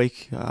next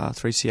week.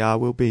 3CR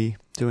will be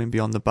doing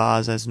Beyond the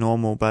Bars as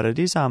normal, but it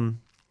is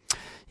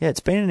it's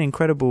been an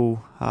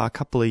incredible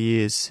couple of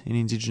years in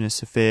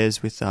Indigenous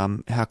affairs with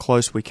how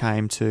close we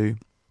came to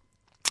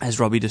as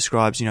Robbie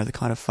describes, the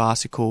kind of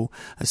farcical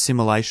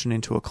assimilation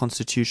into a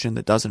constitution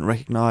that doesn't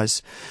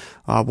recognise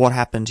what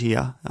happened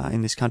here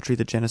in this country,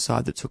 the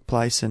genocide that took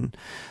place, and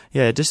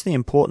just the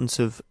importance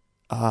of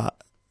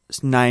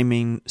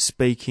naming,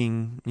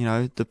 speaking,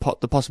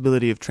 the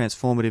possibility of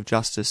transformative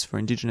justice for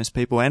Indigenous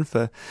people and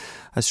for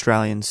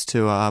Australians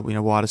to,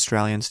 white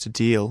Australians to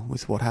deal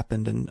with what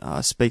happened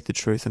and speak the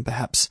truth and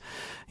perhaps,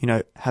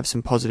 have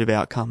some positive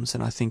outcomes.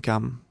 And I think,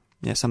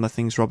 some of the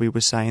things Robbie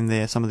was saying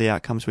there, some of the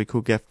outcomes we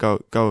could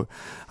go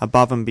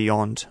above and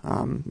beyond,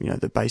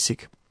 the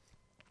basic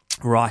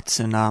rights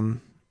and,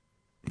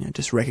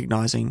 just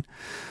recognising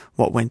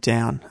what went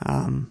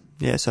down.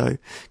 So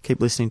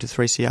keep listening to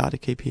 3CR to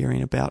keep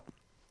hearing about,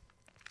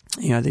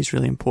 these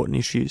really important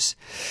issues.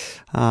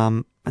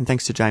 And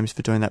thanks to James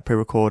for doing that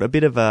pre-record. A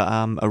bit of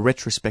a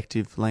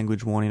retrospective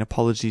language warning.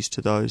 Apologies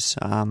to those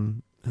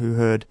who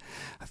heard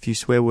a few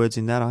swear words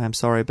in that. I am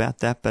sorry about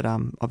that, but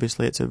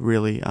obviously it's a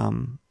really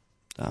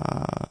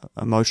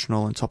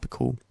emotional and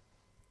topical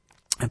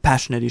and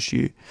passionate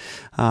issue.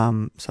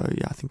 I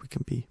think we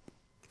can be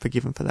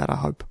forgiven for that, I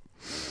hope.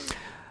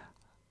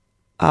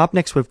 Up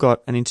next, we've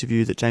got an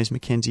interview that James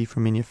McKenzie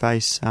from In Your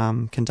Face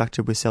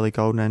conducted with Sally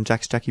Goldner and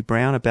Jackie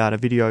Brown about a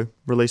video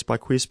released by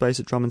Queerspace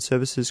at Drummond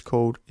Services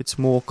called It's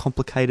More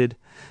Complicated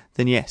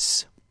Than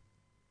Yes.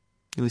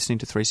 You're listening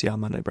to 3CR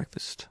Monday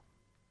Breakfast.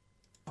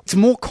 It's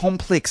More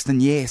Complex Than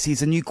Yes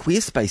is a new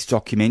Queerspace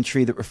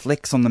documentary that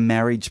reflects on the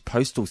marriage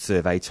postal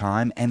survey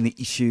time and the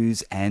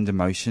issues and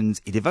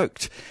emotions it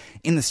evoked.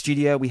 In the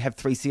studio, we have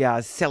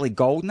 3CR's Sally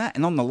Goldner,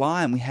 and on the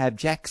line we have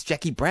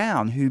Jackie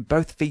Brown, who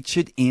both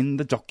featured in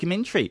the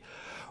documentary.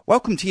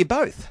 Welcome to you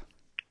both.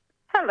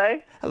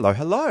 Hello.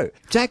 Hello.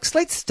 Jax,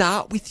 let's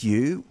start with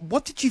you.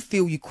 What did you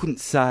feel you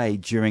couldn't say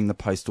during the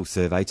postal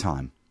survey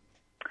time?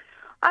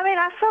 I mean,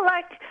 I felt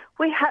like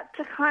we had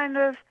to kind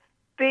of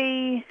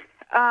be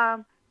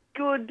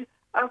good,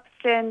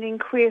 upstanding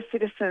queer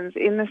citizens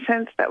in the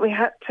sense that we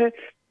had to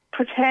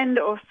pretend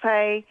or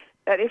say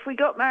that if we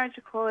got marriage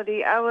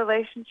equality, our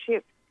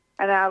relationship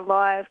and our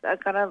lives are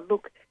going to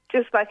look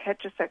just like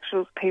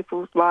heterosexual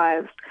people's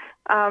lives.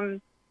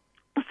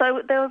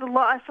 So there was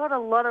I felt a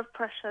lot of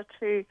pressure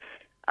to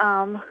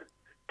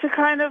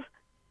kind of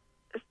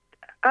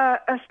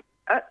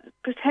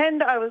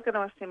pretend I was going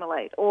to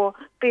assimilate or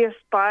be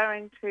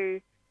aspiring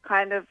to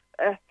kind of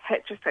a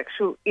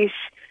heterosexual-ish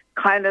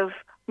kind of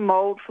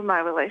mould for my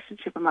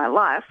relationship and my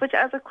life, which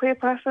as a queer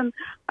person,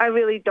 I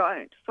really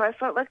don't. So I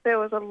felt like there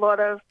was a lot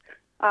of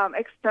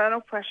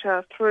external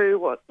pressure through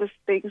what was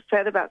being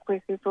said about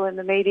queer people in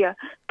the media,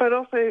 but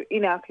also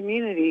in our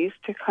communities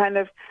to kind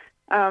of,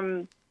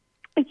 to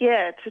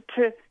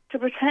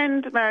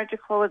pretend marriage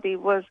equality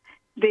was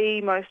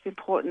the most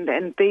important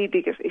and the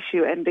biggest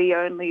issue and the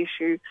only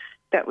issue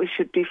that we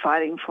should be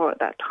fighting for at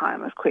that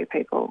time as queer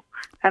people.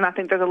 And I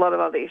think there's a lot of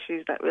other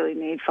issues that really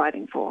need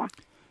fighting for.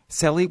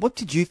 Sally, what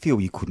did you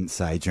feel you couldn't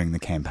say during the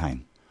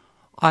campaign?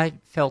 I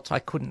felt I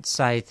couldn't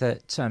say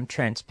that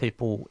trans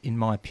people, in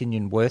my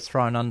opinion, were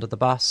thrown under the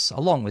bus,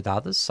 along with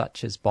others,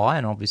 such as bi,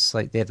 and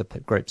obviously they're the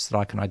groups that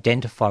I can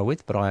identify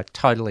with, but I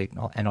totally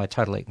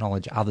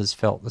acknowledge others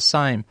felt the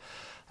same.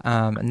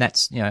 And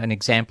that's, an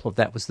example of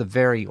that was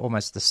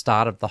almost the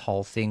start of the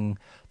whole thing,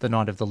 the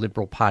night of the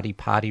Liberal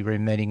Party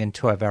room meeting, and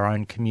two of our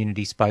own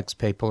community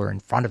spokespeople are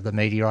in front of the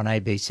media on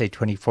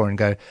ABC24 and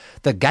go,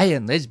 the gay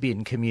and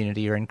lesbian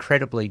community are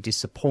incredibly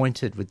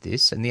disappointed with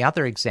this. And the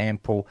other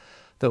example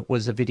that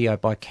was a video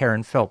by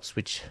Karen Phelps,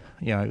 which,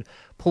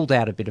 pulled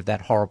out a bit of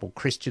that horrible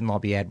Christian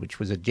lobby ad, which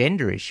was a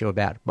gender issue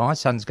about my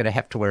son's going to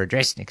have to wear a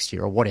dress next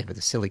year or whatever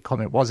the silly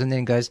comment was, and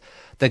then goes,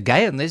 the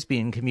gay and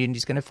lesbian community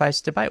is going to face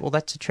debate. Well,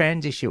 that's a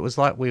trans issue. It was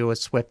like we were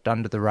swept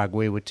under the rug.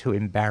 We were too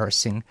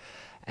embarrassing,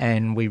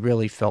 and we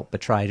really felt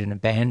betrayed and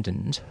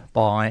abandoned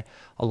by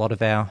a lot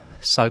of our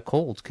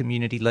so-called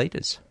community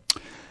leaders.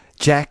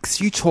 Jax,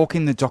 you talk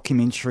in the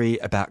documentary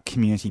about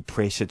community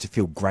pressure to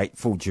feel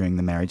grateful during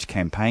the marriage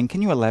campaign.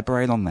 Can you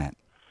elaborate on that?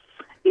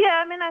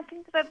 Yeah, I mean, I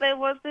think that there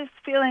was this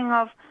feeling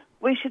of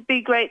we should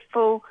be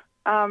grateful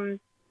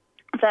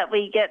that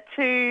we get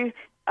to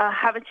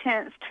have a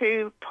chance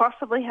to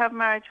possibly have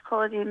marriage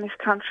equality in this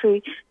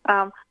country.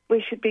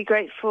 We should be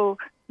grateful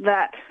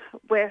that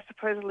we're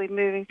supposedly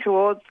moving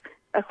towards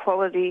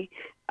equality.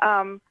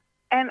 And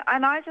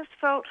I just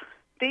felt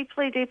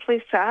deeply,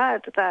 deeply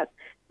sad that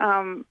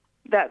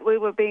that we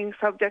were being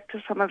subject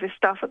to some of this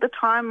stuff. At the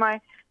time, my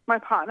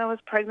partner was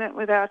pregnant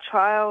with our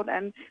child,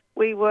 and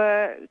we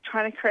were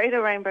trying to create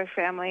a rainbow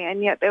family,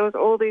 and yet there was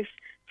all this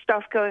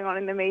stuff going on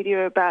in the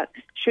media about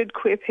should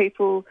queer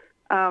people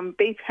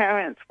be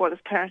parents, what does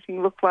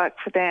parenting look like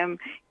for them,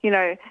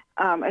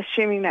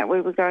 assuming that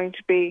we were going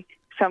to be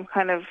some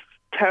kind of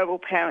terrible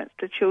parents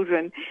to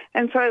children.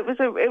 And so it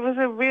was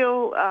a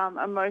real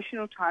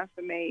emotional time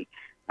for me,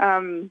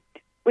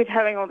 with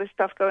having all this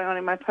stuff going on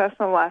in my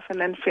personal life and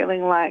then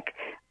feeling like,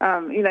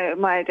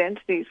 my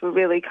identities were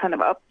really kind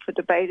of up for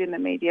debate in the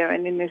media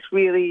and in this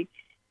really,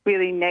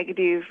 really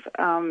negative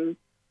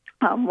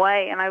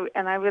way. And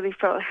I really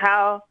felt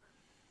how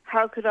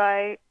could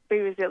I be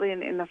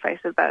resilient in the face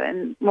of that?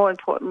 And more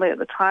importantly at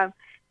the time,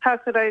 how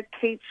could I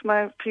teach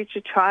my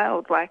future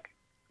child, like,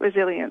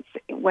 resilience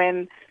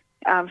when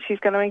she's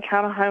going to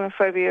encounter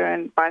homophobia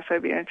and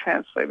biphobia and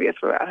transphobia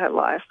throughout her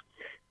life.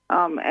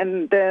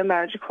 And the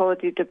marriage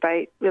equality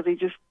debate really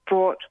just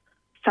brought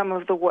some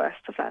of the worst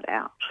of that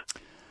out.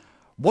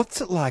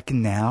 What's it like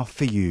now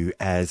for you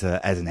as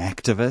an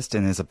activist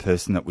and as a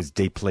person that was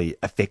deeply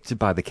affected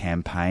by the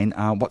campaign?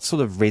 What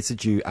sort of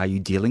residue are you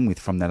dealing with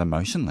from that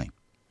emotionally?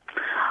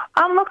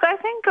 Look, I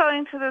think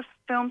going to this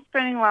film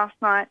screening last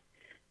night,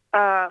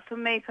 for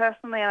me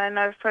personally, and I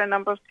know for a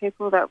number of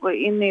people that were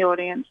in the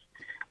audience,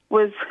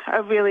 was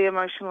a really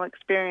emotional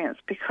experience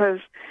because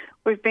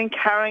we've been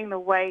carrying the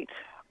weight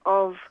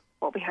of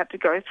what we had to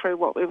go through,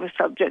 what we were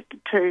subjected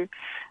to,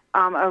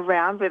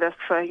 around with us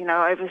for,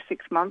 over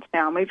 6 months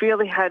now. And we've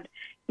really had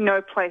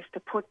no place to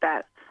put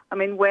that. I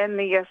mean, when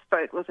the yes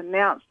vote was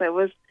announced, there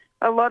was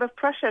a lot of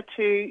pressure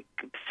to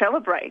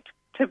celebrate,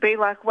 to be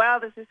like, wow,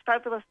 there's this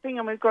fabulous thing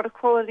and we've got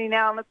equality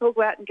now and let's all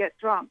go out and get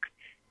drunk.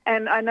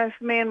 And I know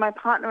for me and my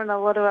partner and a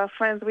lot of our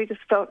friends, we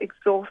just felt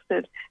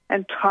exhausted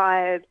and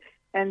tired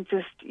and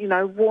just,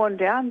 worn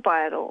down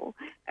by it all.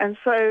 And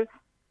so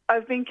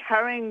I've been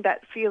carrying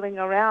that feeling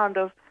around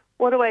of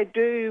what do I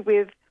do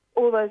with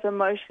all those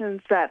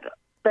emotions that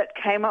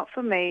came up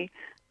for me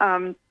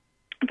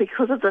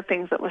because of the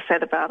things that were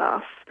said about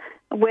us.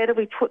 Where do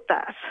we put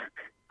that?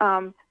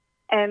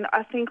 And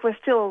I think we're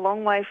still a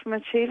long way from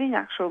achieving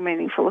actual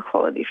meaningful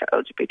equality for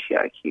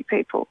LGBTIQ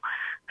people.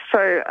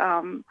 So,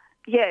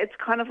 it's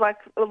kind of like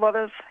a lot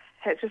of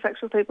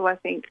heterosexual people, I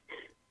think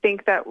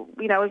that,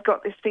 we've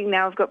got this thing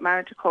now, we've got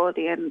marriage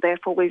equality and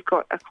therefore we've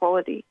got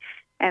equality.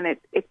 And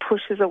it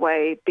pushes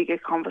away bigger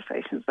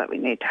conversations that we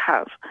need to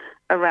have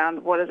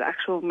around what does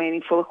actual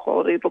meaningful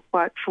equality look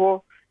like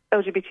for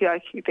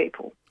LGBTIQ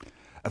people.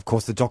 Of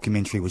course, the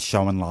documentary was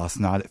shown last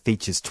night. It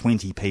features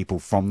 20 people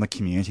from the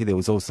community. There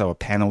was also a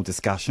panel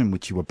discussion,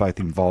 which you were both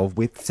involved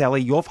with.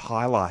 Sally, you've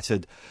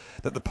highlighted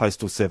that the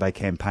postal survey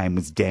campaign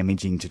was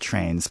damaging to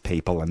trans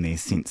people and their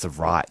sense of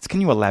rights.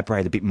 Can you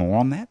elaborate a bit more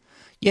on that?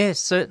 Yes,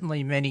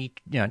 certainly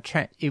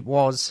it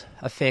was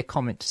a fair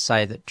comment to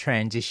say that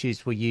trans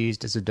issues were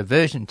used as a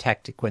diversion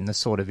tactic when the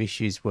sort of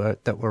issues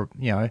that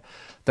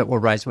were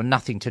raised were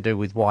nothing to do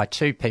with why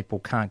two people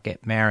can't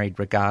get married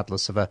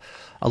regardless of a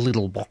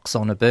little box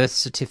on a birth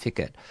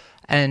certificate.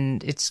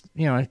 And it's,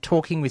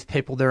 talking with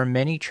people, there are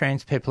many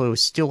trans people who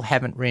still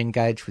haven't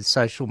re-engaged with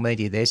social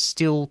media. They're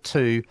still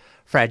too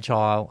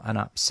fragile and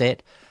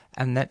upset.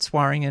 And that's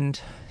worrying.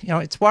 And,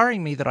 it's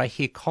worrying me that I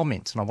hear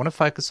comments, and I want to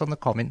focus on the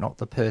comment, not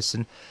the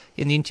person.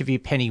 In the interview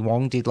Penny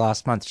Wong did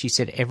last month, she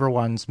said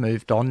everyone's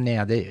moved on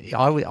now.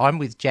 I'm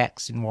with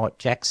Jax in what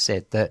Jax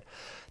said, that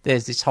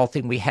there's this whole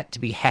thing we had to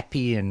be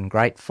happy and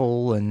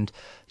grateful and,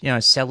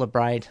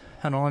 celebrate.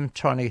 And I'm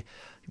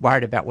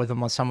worried about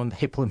whether some of the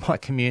people in my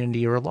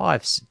community are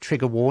alive.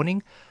 Trigger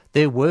warning,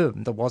 there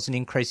was an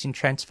increase in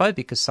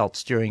transphobic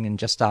assaults during and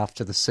just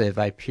after the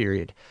survey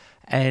period.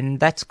 And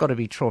that's got to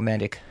be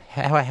traumatic.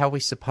 How are we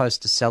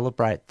supposed to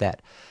celebrate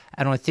that?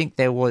 And I think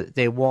there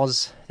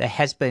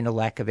has been a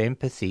lack of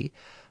empathy.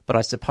 But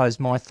I suppose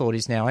my thought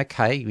is now,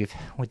 okay, we've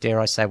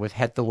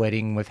had the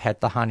wedding, we've had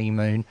the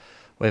honeymoon,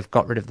 we've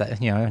got rid of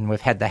that, and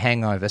we've had the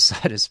hangover, so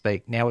to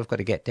speak. Now we've got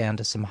to get down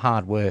to some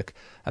hard work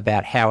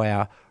about how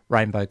our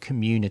rainbow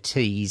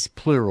communities,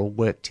 plural,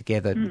 work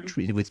together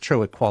with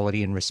true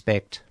equality and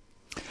respect.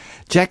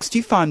 Jax, do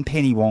you find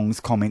Penny Wong's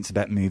comments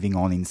about moving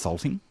on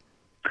insulting?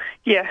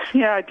 Yeah,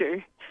 I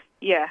do.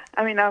 Yeah.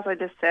 I mean, as I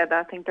just said,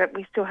 I think that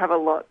we still have a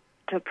lot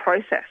to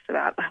process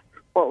about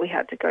what we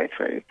had to go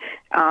through.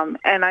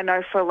 And I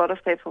know for a lot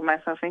of people,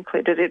 myself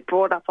included, it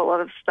brought up a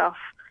lot of stuff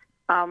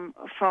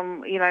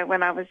from,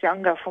 when I was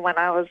younger, from when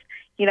I was,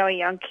 a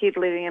young kid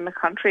living in the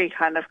country,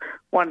 kind of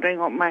wondering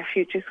what my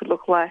future could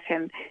look like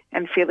and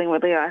feeling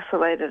really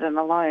isolated and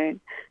alone.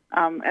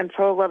 And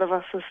so a lot of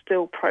us are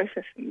still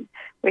processing.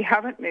 We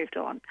haven't moved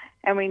on,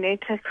 and we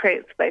need to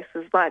create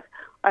spaces like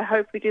I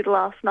hope we did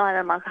last night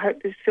and like I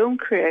hope this film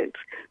creates,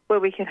 where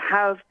we can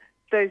have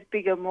those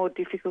bigger, more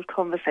difficult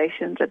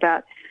conversations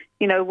about,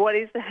 what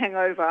is the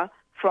hangover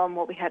from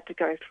what we had to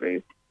go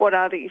through? What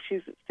are the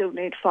issues that still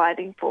need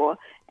fighting for?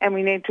 And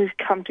we need to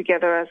come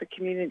together as a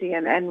community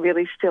and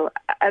really still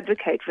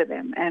advocate for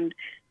them. And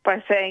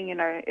by saying,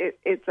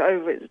 it's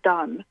over, it's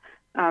done,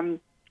 kind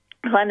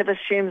of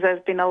assumes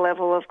there's been a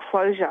level of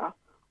closure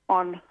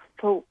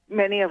for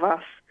many of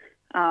us.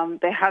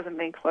 There hasn't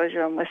been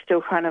closure, and we're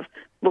still kind of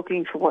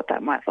looking for what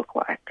that might look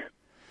like.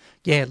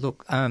 Yeah,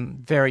 look,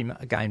 very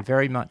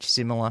much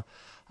similar.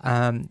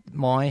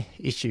 My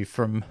issue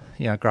from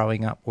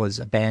growing up was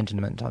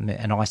abandonment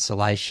and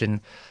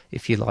isolation.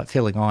 If you like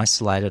feeling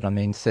isolated,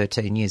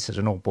 13 years at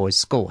an all-boys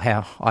school,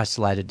 how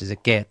isolated does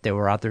it get? There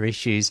were other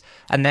issues,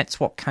 and that's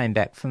what came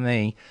back for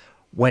me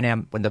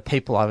when the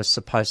people I was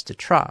supposed to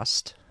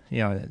trust,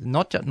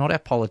 not our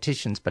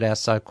politicians, but our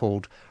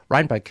so-called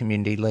rainbow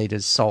community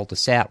leaders sold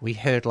us out. We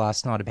heard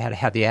last night about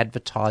how the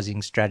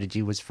advertising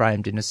strategy was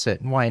framed in a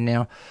certain way.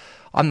 Now,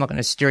 I'm not going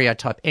to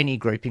stereotype any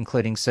group,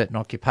 including certain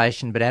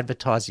occupation, but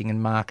advertising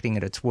and marketing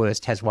at its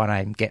worst has one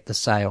aim: get the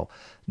sale.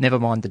 Never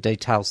mind the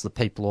details, the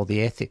people or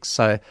the ethics.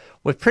 So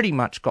we've pretty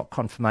much got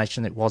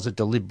confirmation that it was a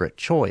deliberate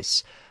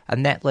choice.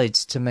 And that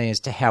leads to me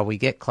as to how we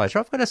get closure.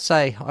 I've got to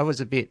say I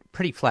was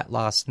pretty flat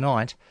last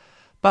night,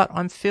 but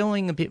I'm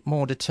feeling a bit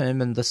more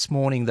determined this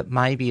morning that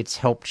maybe it's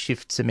helped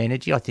shift some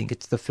energy. I think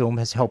the film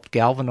has helped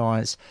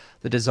galvanise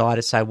the desire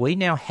to say we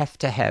now have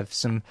to have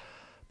some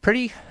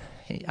pretty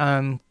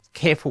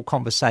careful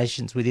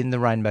conversations within the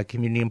rainbow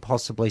community, and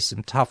possibly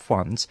some tough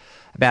ones,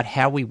 about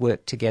how we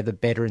work together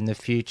better in the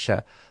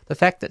future. The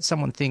fact that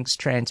someone thinks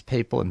trans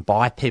people and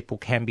bi people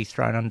can be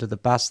thrown under the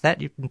bus,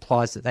 that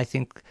implies that they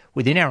think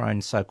within our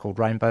own so-called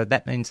rainbow,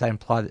 that means it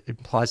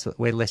implies that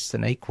we're less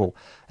than equal.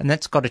 And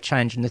that's got to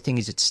change, and the thing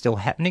is it's still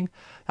happening.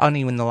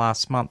 Only in the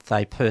last month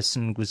a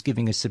person was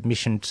giving a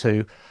submission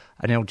to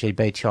an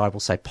LGBTI, we'll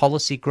say,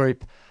 policy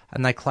group,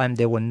 and they claimed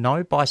there were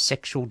no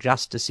bisexual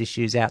justice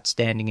issues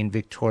outstanding in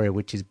Victoria,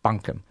 which is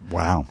bunkum.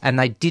 Wow. And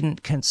they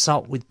didn't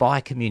consult with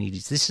bi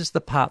communities. This is the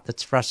part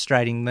that's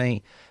frustrating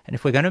me. And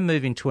if we're going to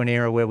move into an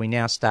era where we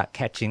now start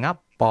catching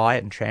up, bi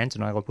and trans,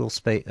 and I will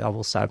say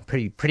I'm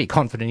pretty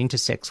confident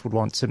intersex would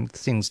want some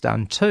things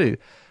done too,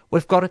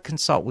 we've got to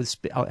consult with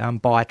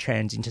bi,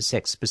 trans,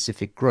 intersex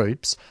specific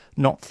groups,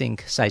 not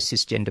think, say,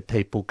 cisgender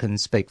people can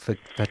speak for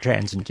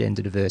trans and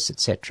gender diverse,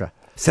 etc.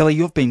 Sally,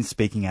 you've been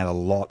speaking out a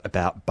lot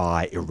about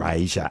bi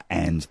erasure,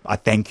 and I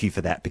thank you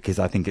for that because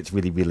I think it's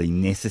really, really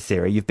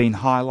necessary. You've been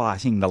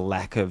highlighting the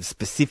lack of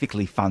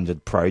specifically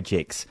funded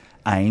projects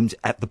aimed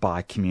at the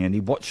bi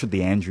community. What should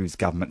the Andrews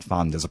government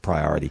fund as a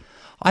priority?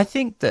 I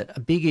think that a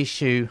big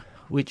issue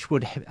which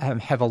would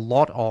have a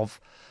lot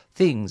of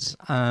things,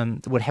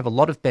 would have a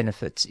lot of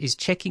benefits, is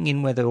checking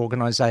in whether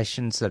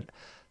organisations that,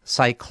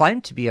 say,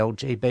 claim to be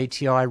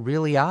LGBTI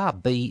really are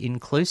be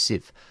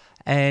inclusive.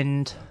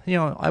 And,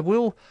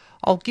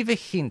 I'll give a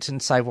hint and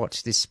say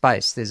watch this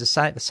space. There's a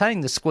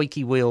saying the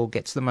squeaky wheel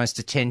gets the most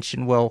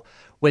attention. Well,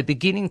 we're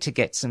beginning to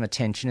get some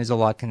attention is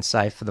all I can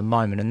say for the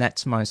moment, and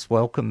that's most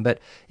welcome. But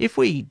if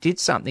we did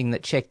something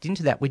that checked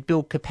into that, we'd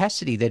build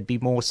capacity. There'd be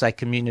more, say,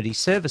 community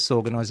service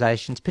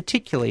organisations,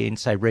 particularly in,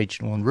 say,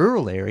 regional and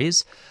rural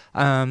areas,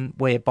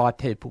 whereby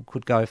people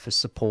could go for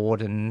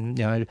support and,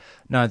 know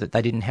that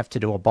they didn't have to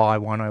do a Bi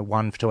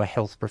 101 to a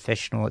health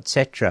professional,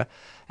 etc.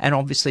 And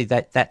obviously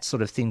that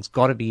sort of thing's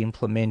got to be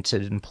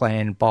implemented and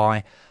planned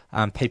by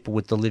people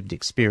with the lived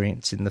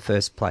experience in the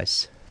first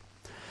place.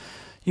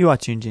 You are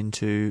tuned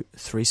into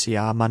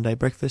 3CR Monday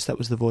Breakfast. That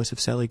was the voice of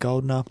Sally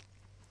Goldner,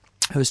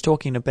 who was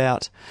talking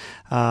about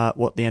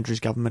what the Andrews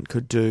government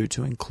could do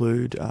to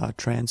include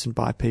trans and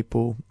bi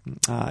people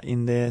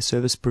in their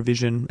service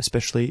provision,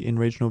 especially in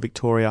regional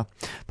Victoria.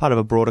 Part of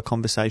a broader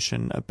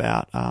conversation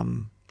about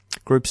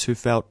groups who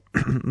felt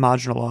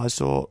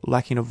marginalised or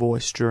lacking a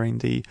voice during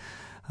the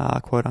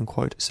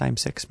quote-unquote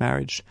same-sex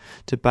marriage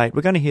debate.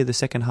 We're going to hear the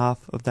second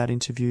half of that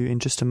interview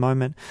in just a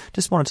moment.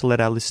 Just wanted to let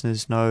our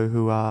listeners know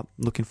who are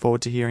looking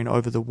forward to hearing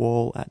Over the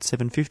Wall at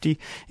 7:50.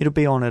 It'll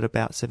be on at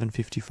about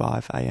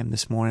 7:55am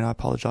this morning. I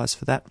apologise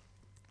for that.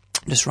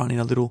 Just running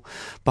a little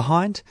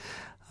behind.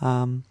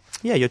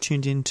 You're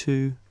tuned in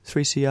to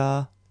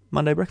 3CR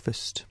Monday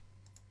Breakfast.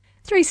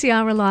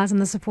 3CR relies on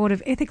the support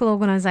of ethical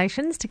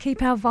organisations to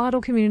keep our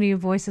vital community of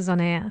voices on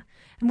air.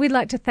 And we'd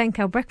like to thank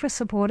our breakfast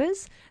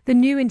supporters, the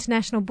new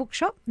international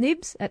bookshop,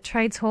 Nibs, at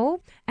Trades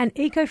Hall, and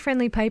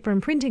eco-friendly paper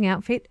and printing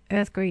outfit,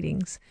 Earth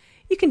Greetings.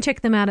 You can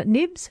check them out at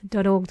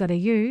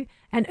nibs.org.au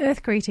and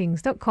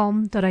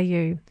earthgreetings.com.au.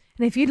 And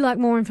if you'd like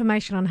more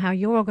information on how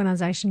your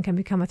organisation can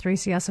become a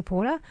 3CR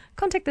supporter,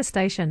 contact the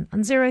station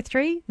on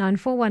 03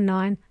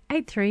 9419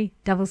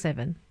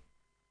 8377.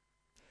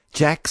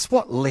 Jax,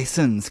 what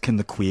lessons can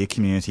the queer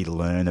community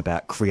learn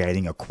about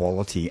creating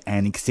equality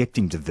and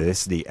accepting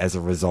diversity as a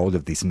result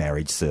of this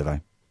marriage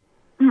survey?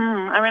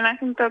 I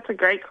think that's a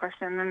great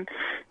question, and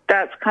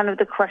that's kind of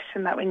the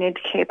question that we need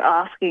to keep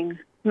asking,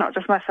 not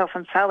just myself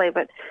and Sally,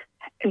 but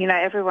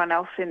everyone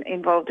else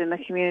involved in the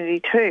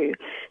community too.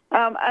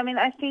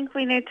 I think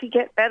we need to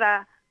get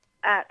better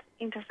at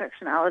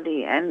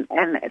intersectionality and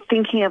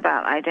thinking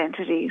about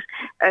identities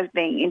as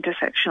being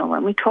intersectional.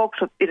 And we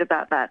talked a bit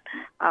about that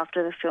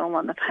after the film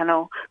on the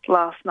panel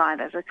last night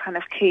as a kind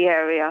of key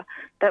area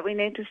that we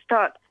need to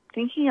start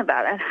thinking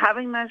about and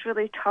having those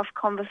really tough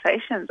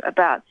conversations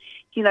about,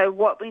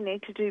 what we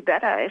need to do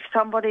better. If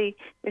somebody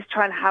is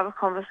trying to have a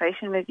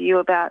conversation with you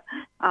about,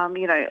 I'm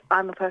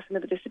a person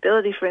with a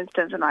disability, for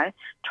instance, and I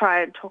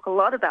try and talk a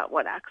lot about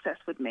what access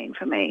would mean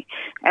for me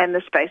and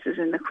the spaces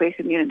in the queer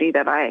community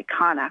that I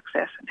can't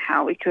access and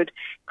how we could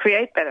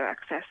create better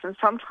access. And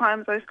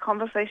sometimes those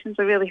conversations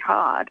are really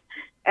hard,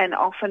 and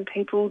often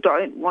people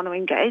don't want to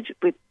engage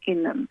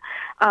in them.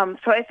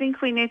 So I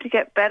think we need to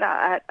get better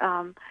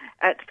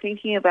at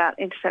thinking about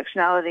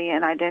intersectionality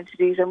and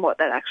identities and what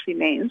that actually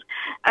means,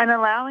 and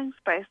allowing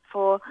space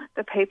for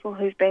the people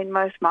who've been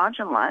most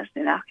marginalised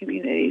in our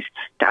communities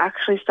to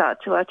actually start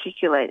to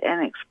articulate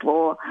and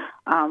explore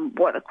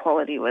what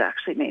equality would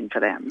actually mean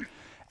for them.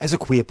 As a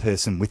queer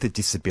person with a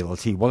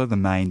disability, what are the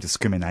main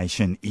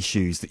discrimination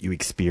issues that you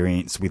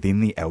experience within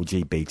the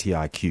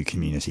LGBTIQ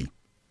community?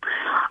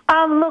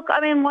 Look,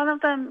 I mean, one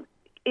of them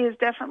is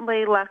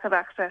definitely lack of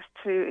access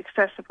to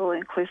accessible,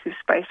 inclusive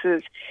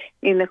spaces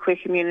in the queer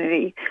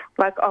community.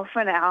 Like,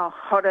 often our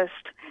hottest,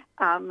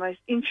 most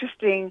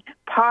interesting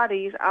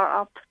parties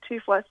are up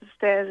 2 flights of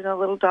stairs in a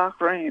little dark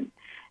room.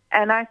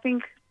 And I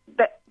think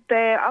that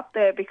they're up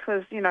there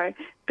because, you know,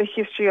 the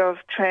history of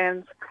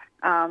trans,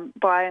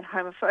 bi and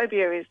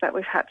homophobia is that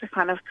we've had to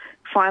kind of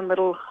find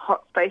little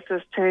hot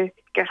spaces to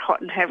get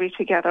hot and heavy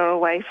together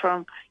away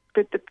from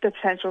the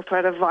potential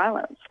threat of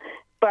violence.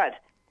 But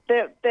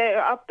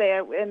they're up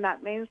there, and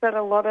that means that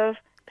a lot of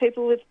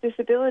people with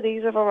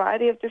disabilities, a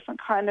variety of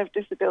different kind of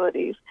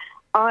disabilities,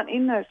 aren't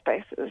in those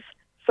spaces,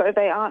 so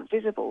they aren't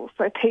visible.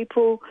 So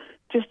people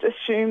just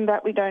assume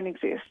that we don't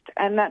exist,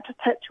 and that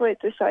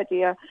perpetuates this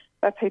idea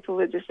that people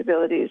with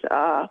disabilities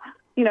are,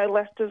 you know,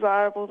 less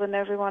desirable than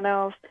everyone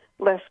else,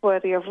 less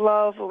worthy of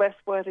love, less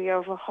worthy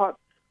of a hot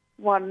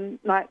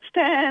one-night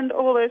stand,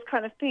 all those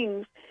kind of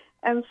things.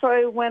 And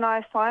so when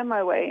I find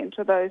my way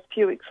into those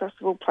few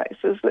accessible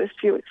places, those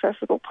few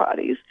accessible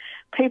parties,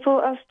 people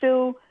are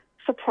still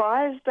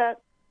surprised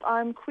that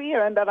I'm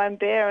queer and that I'm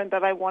there and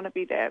that I want to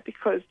be there,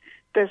 because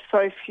there's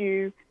so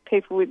few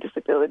people with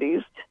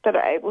disabilities that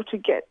are able to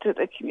get to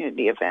the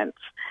community events.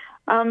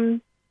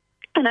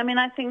 And I mean,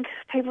 I think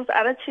people's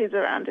attitudes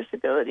around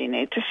disability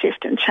need to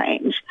shift and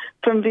change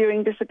from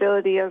viewing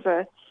disability as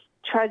a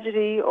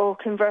tragedy or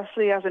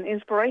conversely as an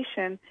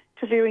inspiration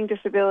to viewing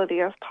disability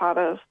as part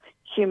of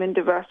human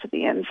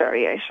diversity and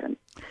variation.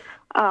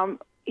 So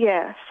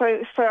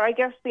I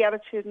guess the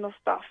attitudinal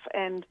stuff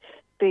and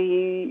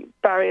the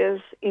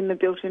barriers in the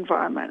built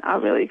environment are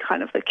really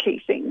kind of the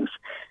key things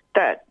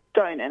that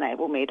don't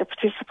enable me to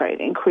participate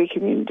in queer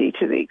community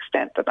to the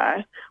extent that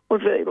I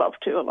would really love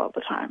to a lot of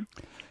the time.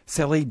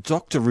 Sally,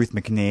 Dr. Ruth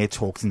McNair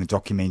talks in the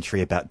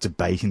documentary about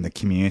debate in the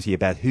community,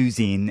 about who's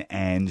in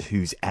and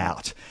who's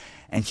out.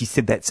 And she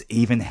said that's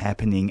even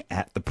happening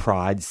at the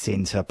Pride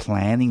Centre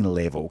planning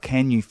level.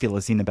 Can you fill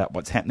us in about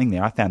what's happening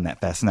there? I found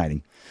that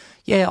fascinating.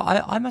 Yeah,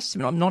 I must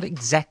admit, I'm not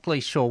exactly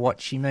sure what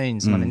she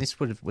means. I mean, this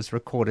was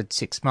recorded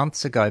 6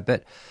 months ago,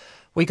 but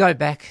we go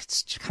back,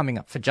 it's coming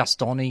up for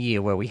just on a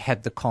year, where we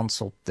had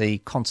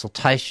the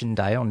consultation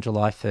day on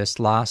July 1st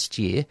last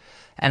year,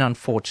 and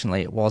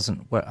unfortunately it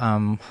wasn't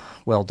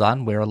well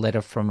done, where a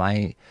letter from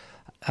a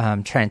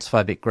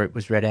transphobic group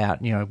was read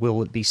out, you know,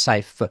 will it be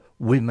safe for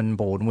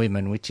women-born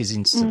women, which is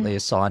instantly a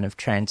sign of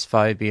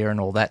transphobia and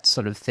all that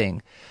sort of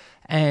thing.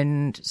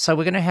 And so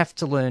we're going to have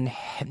to learn,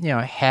 you know,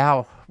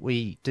 how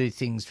we do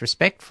things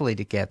respectfully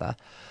together.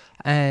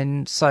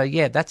 And so,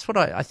 yeah, that's what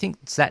I think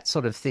it's that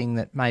sort of thing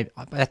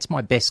that's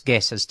my best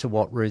guess as to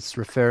what Ruth's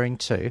referring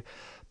to.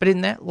 But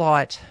in that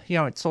light, you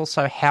know, it's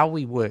also how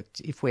we work.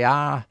 If we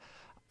are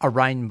a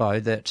rainbow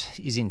that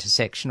is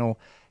intersectional,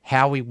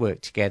 how we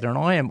work together. And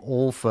I am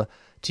all for,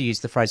 to use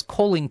the phrase,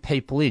 calling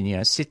people in, you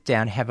know, sit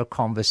down, have a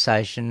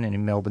conversation, and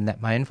in Melbourne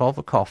that may involve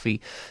a coffee,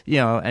 you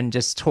know, and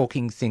just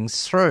talking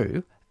things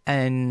through.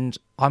 And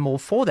I'm all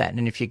for that.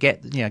 And if you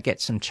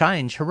get some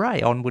change,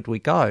 hooray, onward we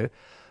go.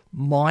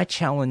 My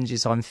challenge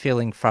is I'm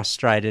feeling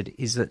frustrated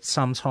is that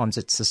sometimes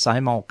it's the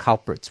same old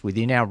culprits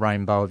within our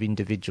rainbow of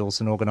individuals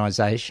and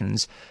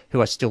organisations who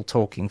are still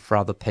talking for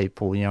other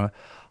people, you know.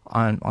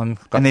 And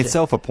they're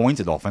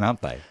self-appointed often,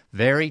 aren't they?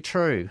 Very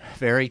true,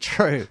 very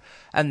true.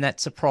 And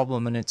that's a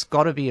problem, and it's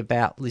got to be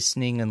about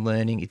listening and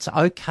learning. It's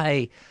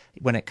okay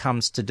when it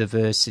comes to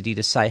diversity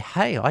to say,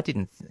 hey, I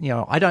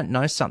don't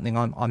know something,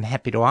 I'm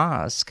happy to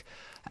ask.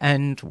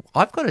 And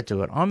I've got to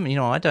do it.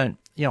 I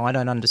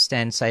don't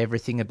understand, say,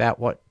 everything about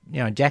what,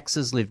 you know,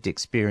 Jax's lived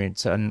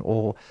experience,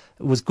 or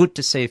it was good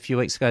to see a few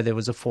weeks ago there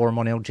was a forum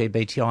on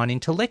LGBTI and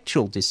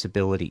intellectual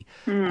disability.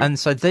 And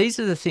so these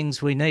are the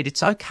things we need.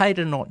 It's okay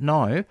to not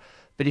know,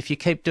 but if you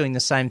keep doing the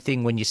same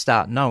thing when you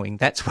start knowing,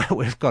 that's where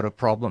we've got a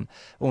problem.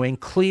 When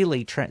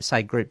clearly,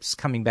 say, groups,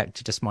 coming back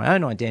to just my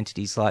own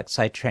identities, like,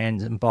 say,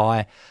 trans and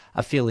bi,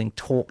 are feeling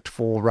talked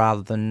for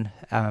rather than,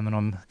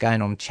 and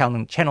I'm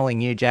channeling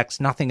you, Jax,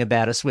 nothing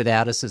about us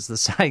without us, as the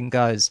saying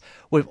goes.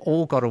 We've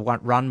all got to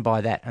run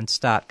by that and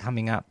start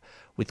coming up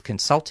with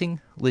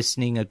consulting,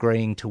 listening,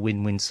 agreeing to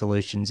win-win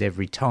solutions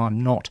every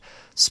time, not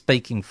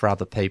speaking for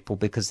other people,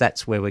 because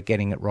that's where we're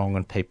getting it wrong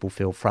and people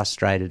feel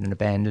frustrated and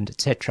abandoned,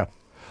 etc.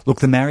 Look,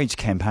 the marriage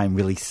campaign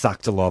really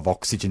sucked a lot of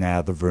oxygen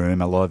out of the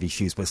room. A lot of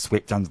issues were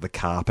swept under the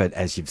carpet.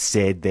 As you've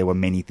said, there were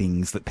many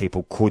things that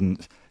people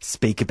couldn't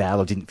speak about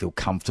or didn't feel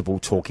comfortable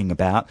talking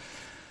about.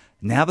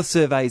 Now the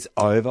survey's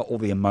over, all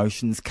the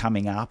emotions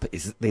coming up,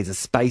 there's a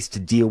space to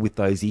deal with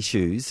those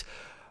issues.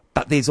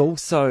 But there's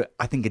also,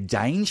 I think, a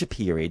danger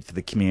period for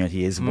the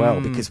community as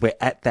well, because we're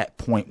at that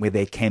point where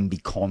there can be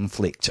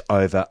conflict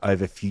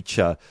over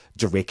future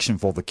direction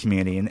for the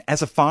community. And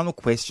as a final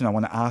question, I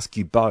want to ask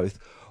you both,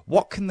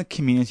 what can the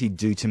community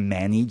do to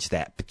manage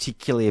that,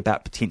 particularly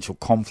about potential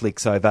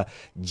conflicts over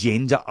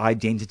gender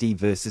identity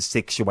versus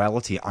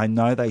sexuality? I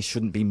know they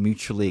shouldn't be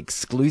mutually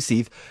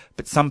exclusive,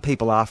 but some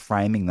people are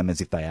framing them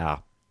as if they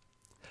are.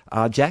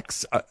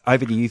 Jax,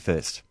 over to you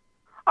first.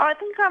 I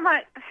think I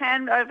might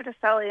hand over to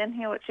Sally and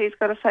hear what she's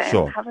got to say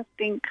Sure. and have a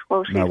think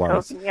while she's No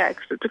worries. talking. Yeah,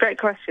 'cause it's a great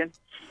question.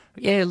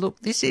 Yeah, look,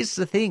 this is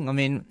the thing. I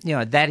mean,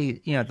 that is,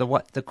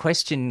 the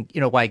question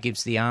in a way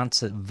gives the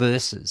answer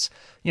versus.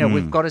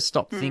 We've got to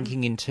stop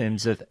thinking in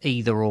terms of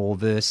either or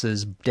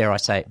versus, dare I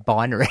say it,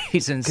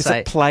 binaries and Because say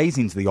it plays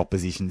into the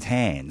opposition's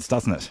hands,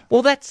 doesn't it?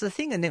 Well, that's the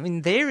thing. And I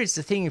mean, there is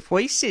the thing. If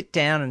we sit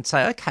down and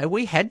say, okay,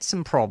 we had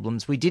some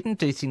problems, we didn't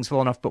do things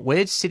well enough, but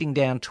we're sitting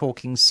down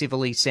talking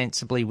civilly,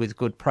 sensibly with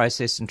good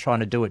process and trying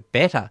to do it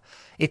better,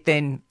 it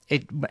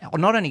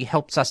not only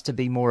helps us to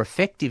be more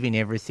effective in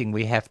everything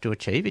we have to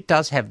achieve, it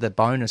does have the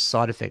bonus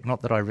side effect,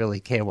 not that I really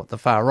care what the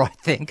far right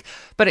think,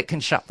 but it can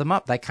shut them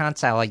up. They can't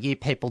say, oh, yeah,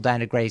 people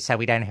don't agree, so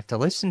we don't have to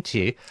listen to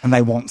you. And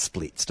they want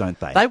splits, don't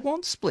they? They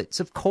want splits,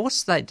 of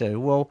course they do.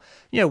 Well,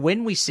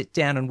 when we sit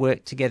down and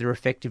work together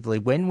effectively,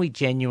 when we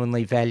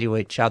genuinely value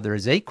each other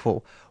as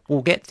equal,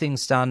 we'll get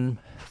things done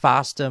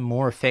faster,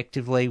 more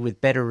effectively,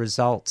 with better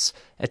results,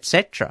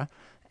 etc.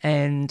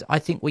 And I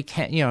think we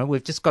can,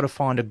 we've just got to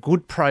find a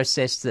good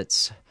process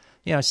that's,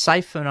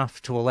 safe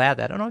enough to allow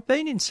that. And I've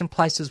been in some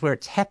places where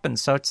it's happened,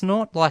 so it's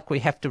not like we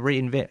have to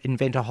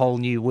invent a whole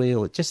new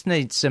wheel. It just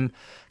needs some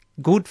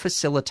good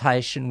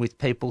facilitation with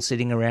people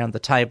sitting around the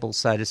table,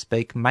 so to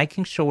speak,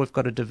 making sure we've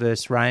got a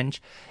diverse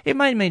range. It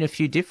may mean a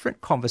few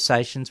different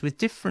conversations with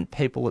different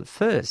people at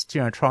first,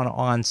 trying to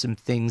iron some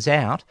things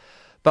out,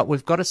 but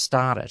we've got to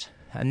start it.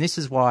 And this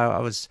is why I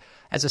was,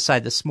 as I say,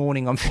 this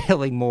morning I'm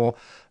feeling more,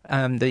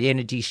 the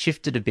energy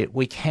shifted a bit.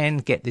 We can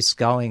get this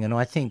going, and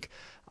I think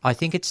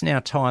it's now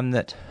time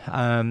that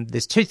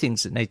there's two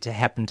things that need to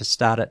happen to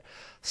start it.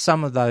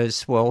 Some of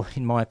those, well,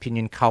 in my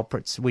opinion,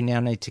 culprits, we now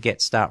need to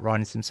start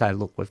writing them and say,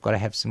 look, we've got to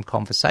have some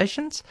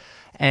conversations.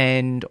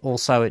 And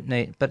also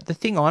but the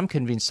thing I'm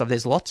convinced of,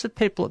 there's lots of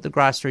people at the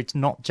grassroots,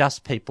 not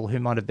just people who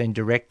might have been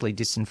directly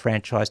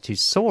disenfranchised who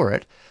saw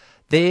it.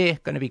 They're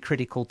going to be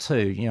critical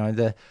too.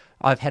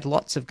 I've had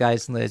lots of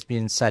gays and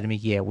lesbians say to me,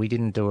 yeah, we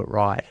didn't do it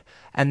right.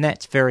 And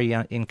that's very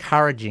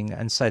encouraging.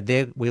 And so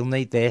we'll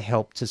need their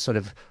help to sort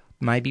of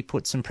maybe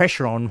put some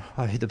pressure on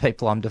the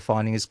people I'm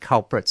defining as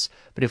culprits.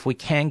 But if we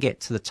can get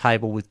to the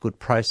table with good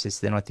process,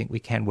 then I think we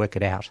can work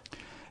it out.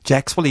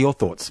 Jax, what are your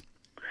thoughts?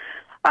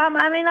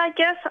 I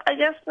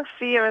guess the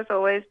fear has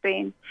always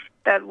been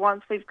that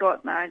once we've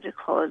got marriage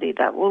equality,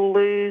 that we'll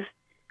lose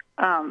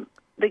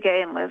the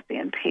gay and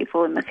lesbian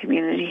people in the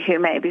community who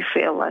maybe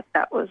feel like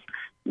that was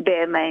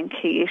their main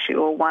key issue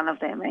or one of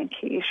their main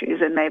key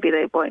issues, and maybe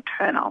they won't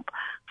turn up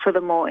for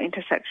the more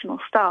intersectional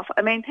stuff.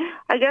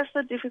 I guess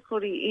the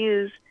difficulty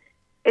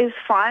is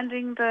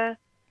finding the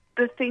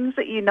things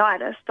that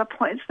unite us, the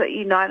points that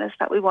unite us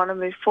that we want to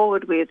move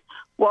forward with,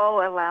 while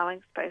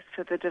allowing space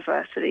for the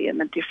diversity and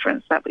the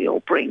difference that we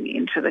all bring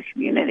into the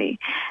community.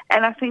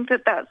 And I think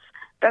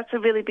that's a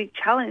really big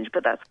challenge,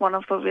 but that's one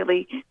of the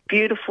really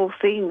beautiful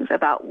things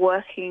about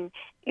working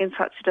in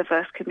such a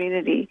diverse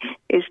community,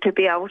 is to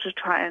be able to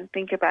try and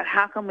think about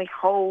how can we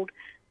hold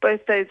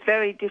both those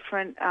very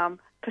different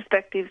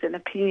perspectives and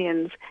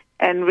opinions,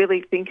 and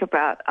really think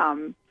about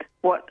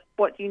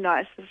what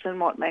unites us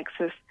and what makes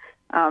us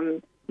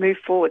move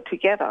forward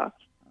together.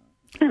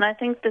 And I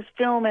think this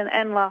film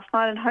and last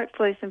night, and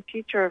hopefully some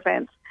future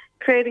events,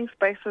 creating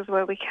spaces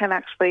where we can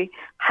actually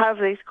have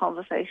these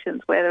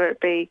conversations, whether it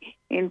be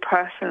in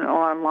person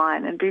or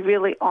online, and be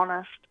really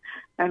honest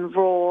and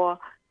raw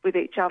with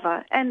each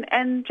other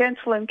and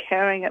gentle and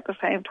caring at the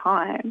same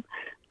time,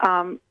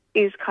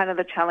 is kind of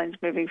the challenge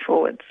moving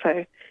forward.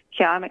 So,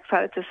 yeah, I'm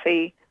excited to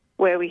see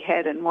where we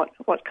head and what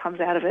comes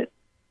out of it.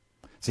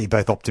 So you're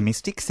both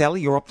optimistic.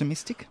 Sally, you're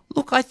optimistic?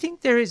 Look, I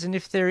think there is, and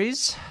if there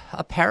is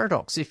a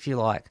paradox, if you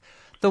like,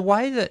 the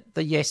way that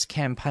the Yes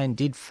campaign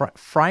did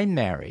frame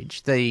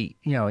marriage, the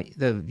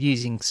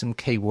using some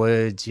key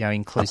words,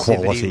 inclusivity,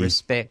 equality,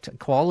 respect,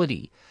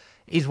 equality,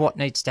 is what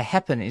needs to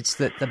happen. It's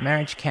that the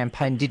marriage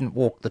campaign didn't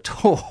walk the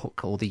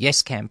talk, or the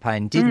Yes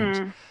campaign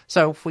didn't.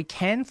 So if we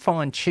can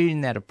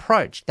fine-tune that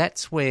approach,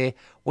 that's where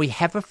we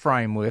have a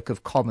framework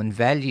of common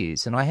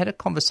values. And I had a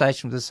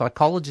conversation with a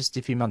psychologist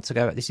a few months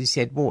ago about this. Who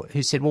said,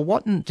 well,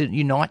 what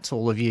unites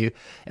all of you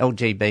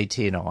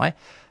LGBT and I?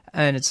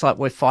 And it's like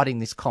we're fighting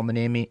this common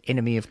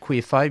enemy of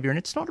queerphobia, and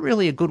it's not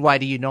really a good way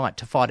to unite,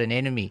 to fight an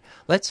enemy.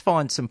 Let's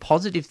find some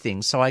positive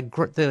things. So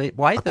the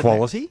way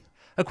that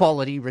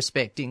equality,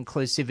 respect,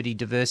 inclusivity,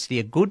 diversity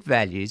are good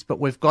values, but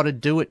we've got to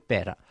do it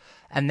better.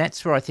 And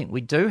that's where I think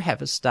we do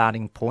have a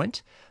starting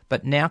point.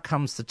 But now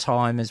comes the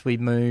time, as we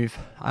move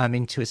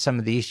into some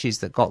of the issues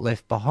that got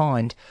left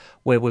behind,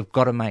 where we've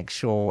got to make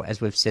sure,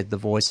 as we've said, the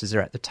voices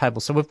are at the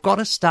table. So we've got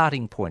a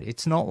starting point.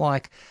 It's not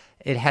like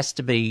it has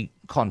to be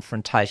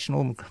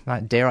confrontational.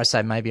 Dare I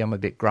say, maybe I'm a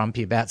bit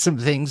grumpy about some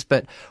things,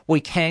 but we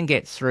can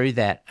get through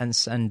that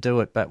and do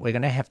it. But we're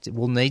going to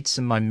we'll need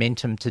some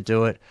momentum to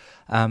do it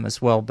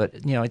as well. But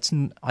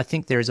I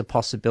think there is a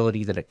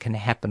possibility that it can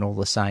happen all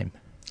the same.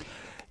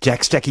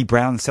 Jax, Jackie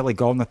Brown, and Sally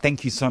Goldner,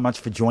 thank you so much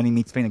for joining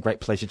me. It's been a great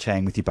pleasure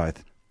chatting with you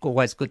both.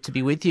 Always good to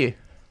be with you.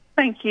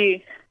 Thank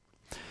you.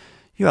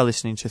 You are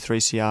listening to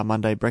 3CR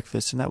Monday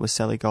Breakfast, and that was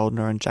Sally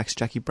Goldner and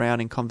Jackie Brown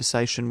in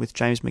conversation with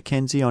James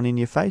McKenzie on In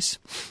Your Face,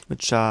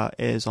 which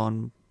airs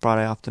on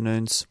Friday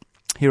afternoons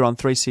here on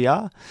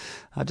 3CR.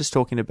 Just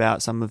talking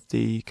about some of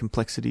the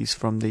complexities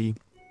from the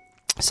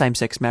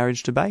same-sex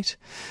marriage debate.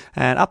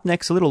 And up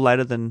next, a little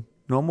later than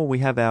normal, we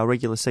have our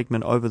regular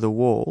segment Over the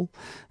Wall.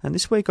 And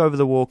this week, Over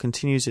the Wall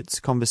continues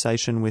its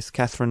conversation with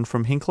Catherine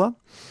from Hinkler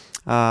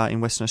in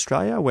Western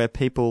Australia, where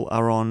people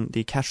are on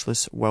the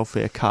cashless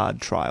welfare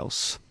card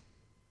trials.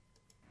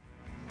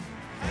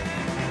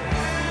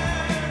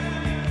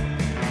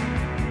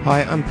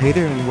 Hi, I'm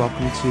Peter and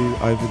welcome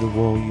to Over the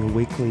Wall, your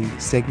weekly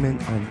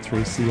segment on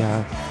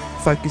 3CR,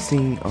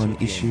 focusing on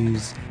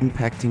issues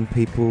impacting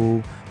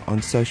people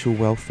on social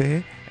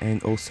welfare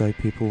and also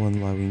people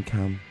on low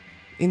income.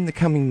 In the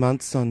coming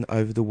months on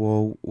Over the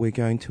Wall, we're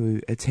going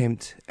to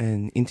attempt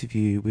an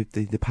interview with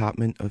the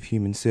Department of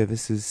Human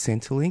Services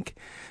Centrelink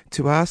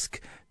to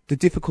ask the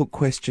difficult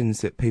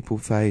questions that people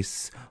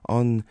face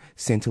on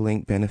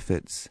Centrelink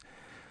benefits.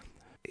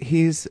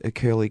 Here's a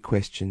curly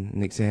question,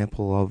 an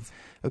example of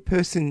a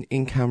person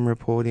income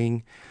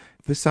reporting.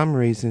 For some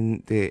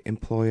reason, their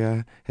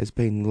employer has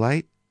been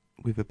late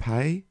with a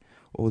pay,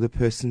 or the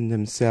person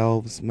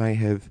themselves may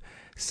have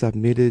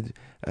submitted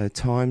a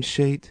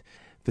timesheet.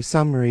 For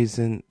some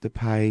reason, the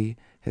pay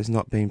has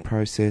not been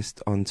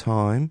processed on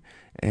time,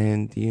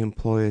 and the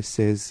employer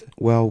says,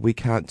 well, we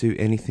can't do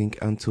anything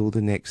until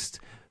the next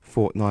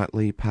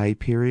fortnightly pay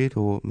period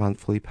or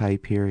monthly pay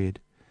period.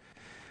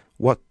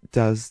 What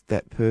does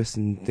that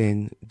person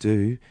then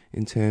do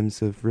in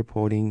terms of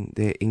reporting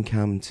their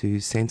income to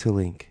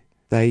Centrelink?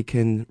 They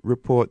can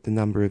report the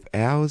number of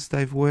hours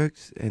they've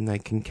worked, and they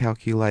can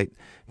calculate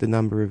the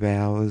number of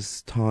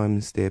hours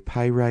times their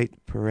pay rate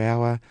per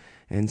hour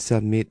and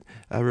submit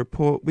a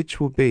report which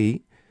will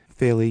be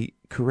fairly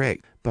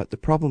correct. But the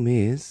problem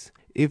is,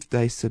 if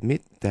they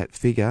submit that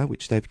figure,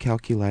 which they've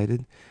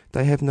calculated,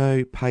 they have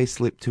no pay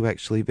slip to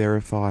actually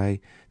verify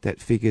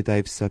that figure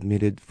they've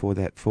submitted for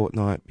that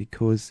fortnight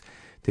because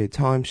their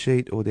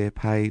timesheet or their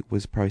pay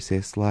was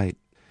processed late.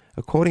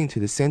 According to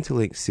the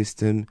Centrelink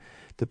system,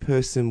 the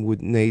person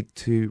would need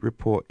to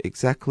report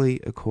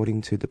exactly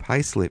according to the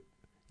pay slip.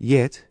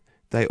 Yet,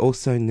 they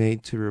also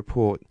need to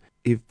report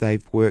if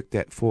they've worked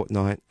that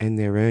fortnight and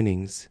their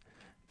earnings.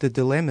 The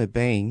dilemma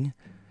being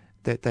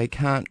that they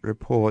can't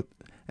report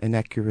an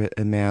accurate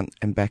amount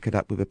and back it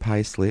up with a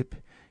pay slip,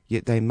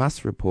 yet they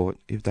must report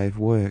if they've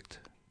worked.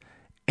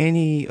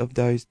 Any of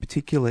those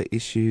particular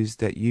issues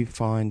that you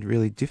find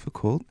really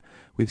difficult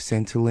with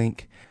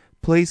Centrelink,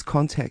 please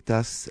contact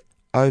us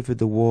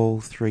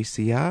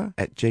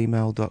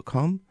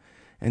overthewall3cr@gmail.com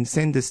and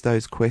send us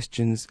those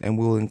questions, and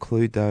we'll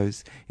include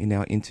those in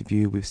our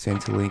interview with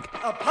Centrelink.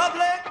 A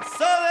public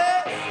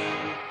service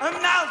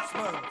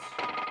announcement.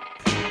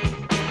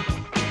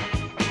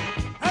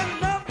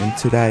 And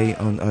today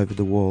on Over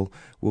the Wall,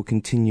 we'll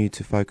continue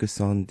to focus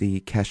on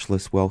the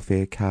cashless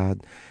welfare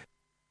card.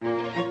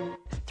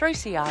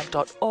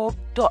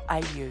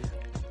 3cr.org.au.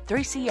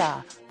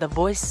 3CR, the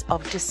voice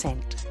of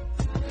dissent.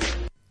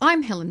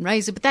 I'm Helen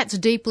Razor, but that's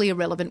deeply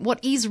irrelevant. What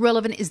is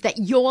relevant is that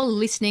you're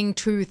listening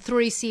to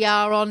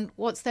 3CR on,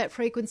 what's that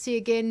frequency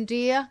again,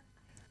 dear?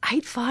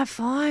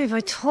 855. I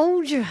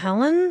told you,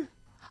 Helen.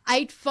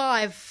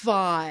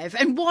 855.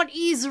 And what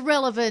is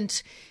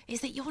relevant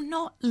is that you're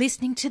not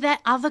listening to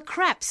that other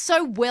crap.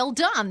 So well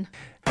done.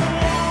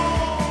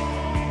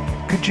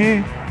 Could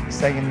you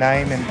say your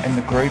name and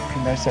the group,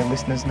 so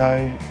listeners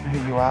know who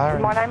you are?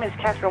 My name is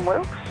Catherine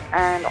Wilkes,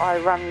 and I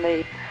run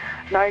the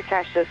No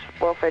Cashless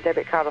Welfare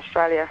Debit Card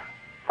Australia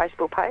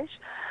Facebook page,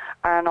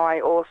 and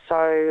I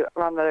also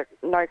run the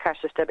No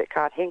Cashless Debit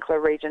Card Hinkler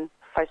region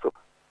Facebook.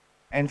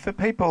 And for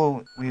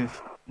people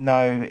with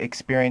no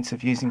experience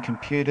of using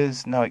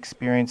computers, no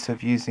experience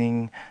of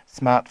using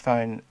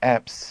smartphone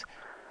apps,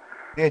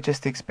 they're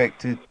just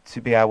expected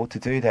to be able to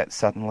do that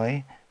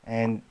suddenly,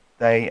 and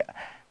they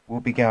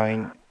will be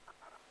going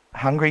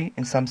hungry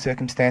in some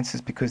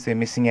circumstances because they're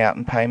missing out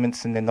on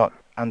payments and they're not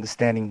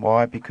understanding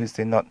why, because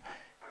they're not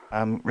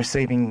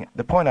receiving,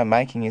 the point I'm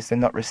making is they're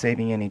not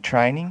receiving any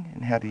training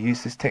in how to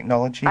use this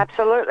technology.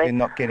 Absolutely. They're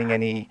not getting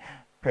any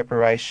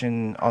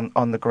preparation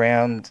on the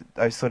ground,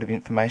 those sort of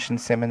information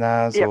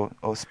seminars. Yep.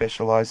 or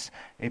specialised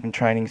even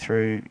training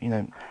through,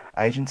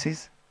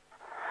 agencies.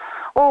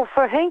 Well,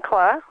 for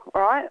Hinkler,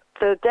 right,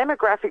 the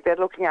demographic they're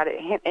looking at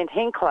in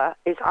Hinkler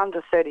is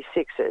under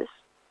 36s,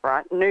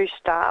 right, new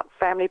start,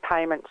 family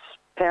payments,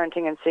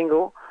 parenting and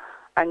single,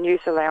 and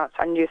youth allowance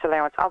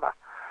other.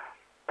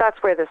 That's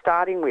where they're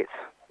starting with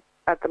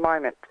at the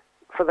moment.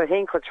 For the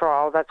Hinkler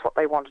trial, that's what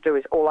they want to do,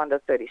 is all under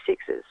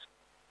 36s.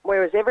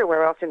 Whereas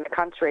everywhere else in the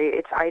country,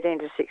 it's 18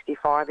 to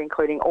 65,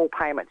 including all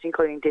payments,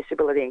 including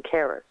disability and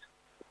carers.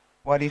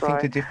 Why do you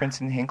think the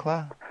difference in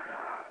Hinkler?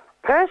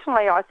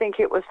 Personally, I think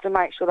it was to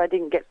make sure they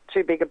didn't get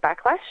too big a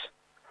backlash,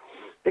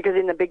 because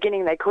in the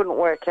beginning they couldn't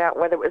work out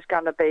whether it was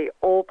going to be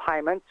all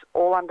payments,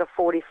 all under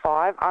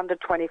 45, under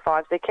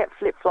 25. They kept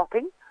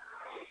flip-flopping.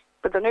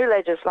 But the new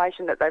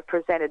legislation that they've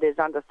presented is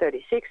under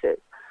 36s.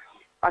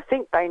 I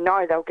think they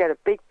know they'll get a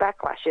big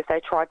backlash if they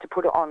tried to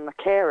put it on the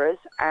carers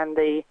and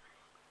the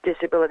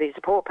disability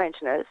support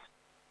pensioners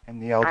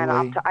and the elderly. And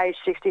up to age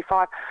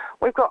 65.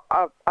 We've got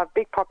a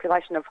big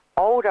population of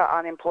older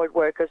unemployed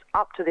workers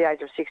up to the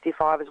age of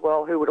 65 as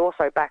well who would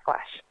also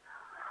backlash.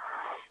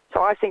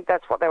 So I think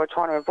that's what they were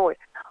trying to avoid.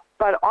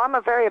 But I'm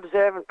a very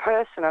observant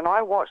person, and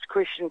I watched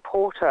Christian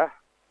Porter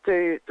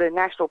do the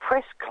National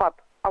Press Club.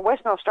 A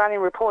Western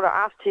Australian reporter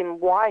asked him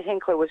why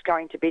Hinkler was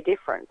going to be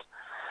different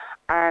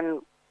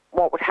and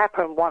what would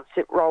happen once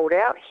it rolled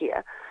out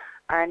here.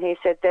 And he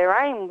said their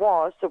aim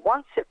was that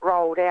once it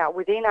rolled out,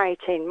 within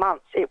 18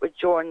 months, it would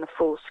join the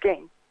full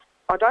scheme.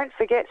 I don't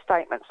forget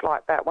statements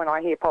like that when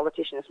I hear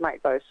politicians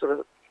make those sort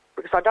of,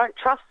 because I don't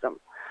trust them.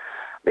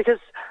 Because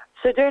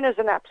Ceduna is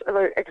an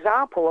absolute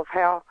example of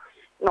how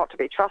not to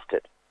be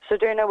trusted.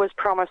 Ceduna was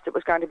promised it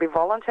was going to be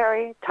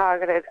voluntary,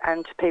 targeted,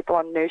 and to people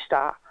on New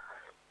Star.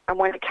 And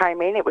when it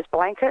came in, it was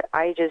blanket,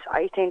 ages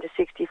 18 to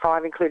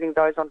 65, including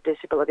those on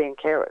disability and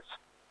carers.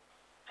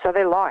 So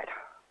they lied.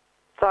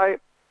 So,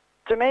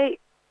 to me,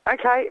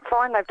 okay,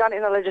 fine, they've done it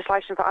in the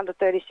legislation for under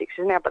 36s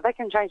now, but they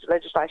can change the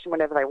legislation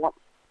whenever they want.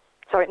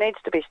 So it needs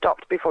to be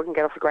stopped before it can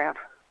get off the ground.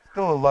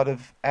 Still a lot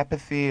of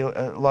apathy,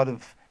 a lot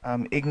of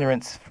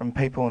ignorance from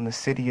people in the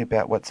city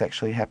about what's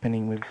actually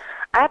happening with...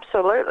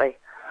 Absolutely.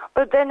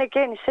 But then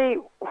again, see,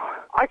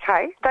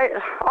 okay,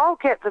 I'll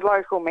get the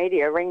local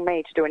media ring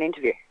me to do an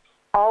interview.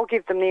 I'll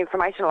give them the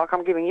information like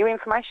I'm giving you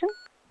information,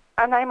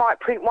 and they might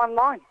print one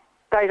line.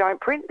 They don't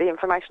print the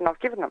information I've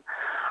given them.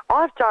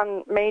 I've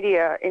done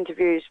media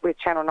interviews with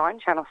Channel 9,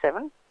 Channel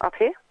 7 up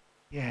here.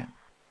 Yeah.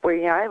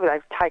 Where,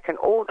 they've taken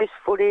all this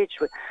footage,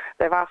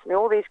 they've asked me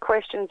all these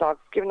questions, I've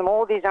given them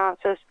all these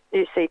answers.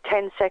 You see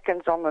 10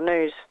 seconds on the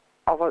news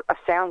of a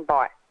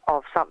soundbite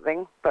of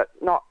something, but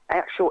not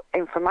actual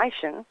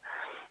information.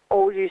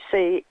 All you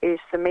see is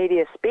the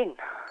media spin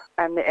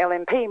and the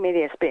LNP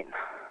media spin.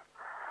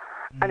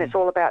 And it's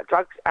all about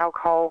drugs,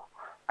 alcohol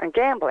and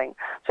gambling.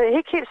 So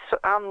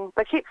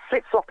they keep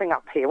flip-flopping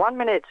up here. 1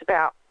 minute it's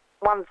about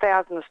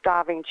 1,000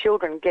 starving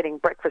children getting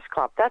Breakfast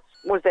Club. That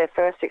was their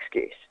first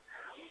excuse.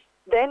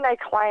 Then they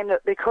claim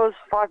that because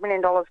 $5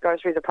 million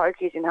goes through the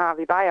pokies in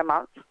Harvey Bay a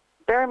month,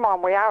 bear in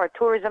mind we are a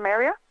tourism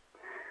area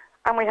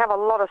and we have a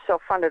lot of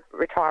self-funded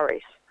retirees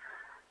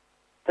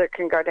that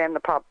can go down the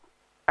pub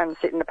and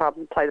sit in the pub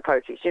and play the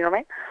pokies, you know what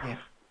I mean? Yeah.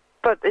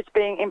 But it's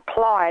being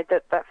implied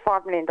that that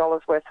 $5 million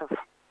worth of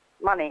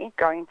money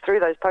going through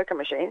those poker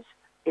machines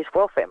is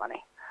welfare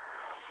money.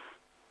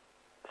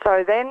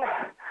 So then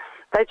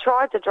they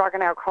tried the drug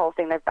and alcohol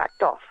thing, they've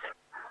backed off.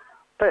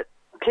 But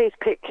Keith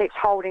Pitt keeps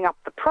holding up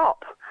the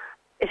prop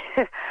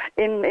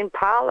in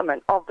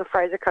Parliament of the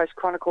Fraser Coast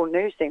Chronicle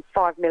news thing,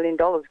 $5 million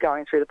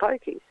going through the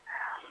pokies.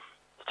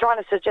 It's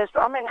trying to suggest,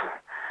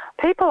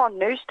 people on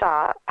New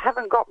Star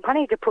haven't got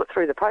money to put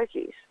through the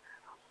pokies.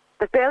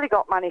 They've barely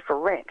got money for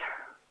rent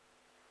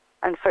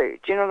and food.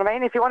 Do you know what I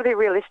mean? If you want to be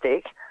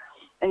realistic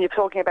and you're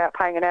talking about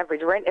paying an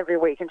average rent every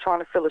week and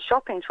trying to fill a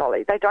shopping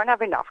trolley, they don't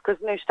have enough because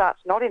New Star's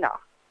not enough.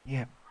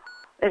 Yeah.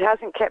 It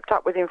hasn't kept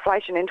up with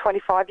inflation in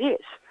 25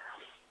 years.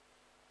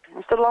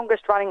 It's the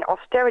longest running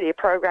austerity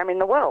program in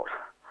the world.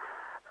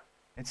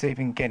 It's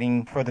even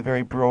getting, for the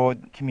very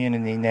broad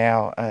community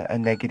now, a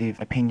negative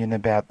opinion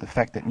about the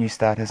fact that New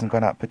Start hasn't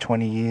gone up for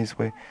 20 years.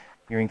 We're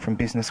hearing from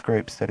business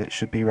groups that it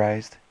should be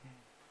raised.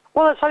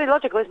 Well, it's only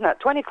logical, isn't it?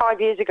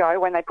 25 years ago,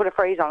 when they put a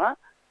freeze on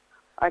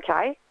it,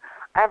 okay,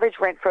 average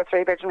rent for a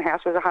three-bedroom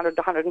house was $100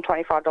 to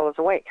 $125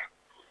 a week.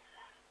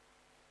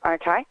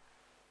 Okay?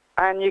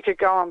 And you could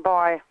go and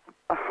buy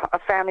a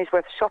family's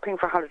worth of shopping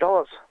for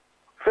 $100,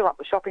 fill up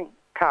the shopping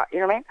cart, you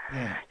know what I mean?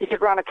 Yeah. You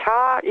could run a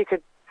car,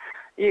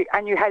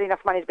 and you had enough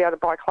money to be able to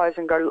buy clothes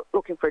and go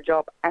looking for a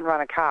job and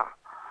run a car,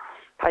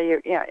 pay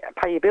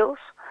your bills.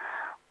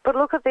 But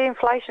look at the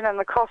inflation and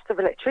the cost of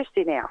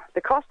electricity now,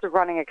 the cost of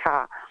running a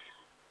car,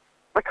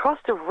 the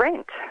cost of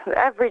rent. The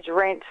average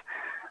rent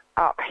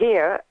up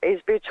here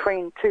is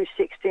between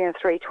 $260 and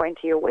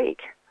 $320 a week.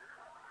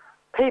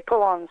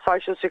 People on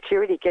Social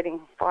Security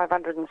getting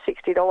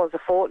 $560 a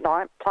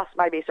fortnight, plus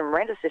maybe some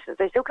rent assistance,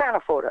 they still can't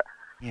afford it.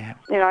 Yeah.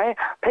 You know,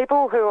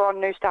 people who are on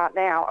New Start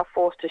now are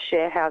forced to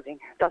share housing.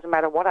 Doesn't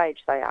matter what age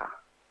they are.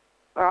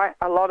 All right?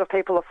 A lot of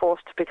people are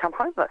forced to become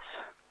homeless.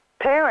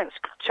 Parents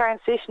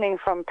transitioning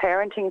from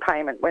parenting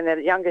payment when their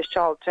youngest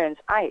child turns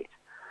 8.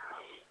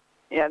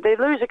 You know, they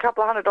lose a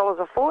couple of $100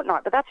 a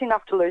fortnight, but that's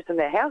enough to lose them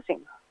their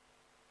housing.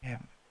 Yeah.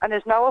 And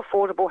there's no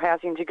affordable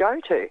housing to go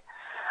to.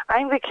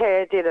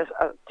 Anglicare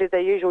did their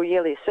usual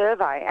yearly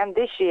survey, and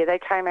this year they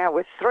came out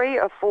with 3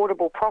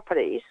 affordable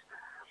properties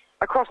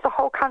across the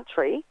whole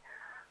country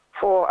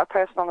for a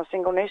person on a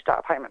single New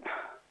Start payment.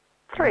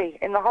 3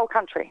 in the whole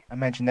country. I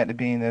imagine that to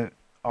be in an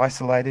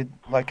isolated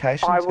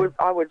location.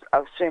 I would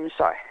assume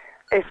so.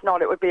 If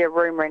not, it would be a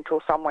room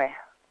rental somewhere.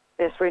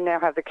 Yes, we now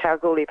have the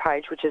Kalgoorlie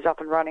page, which is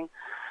up and running,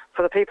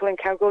 for the people in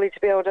Kalgoorlie to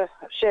be able to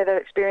share their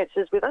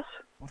experiences with us.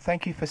 Well,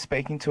 thank you for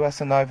speaking to us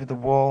on Over the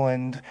Wall,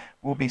 and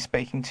we'll be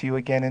speaking to you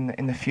again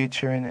in the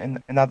future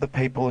and other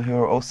people who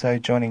are also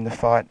joining the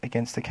fight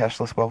against the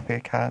cashless welfare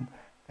card.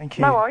 Thank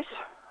you. No worries.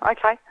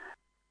 Okay.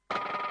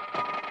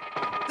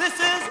 This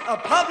is a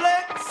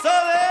public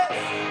service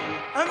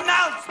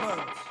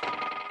announcement.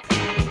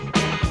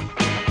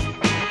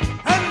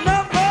 And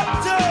number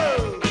 2,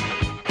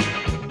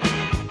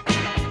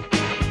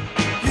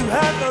 you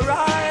have the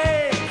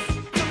right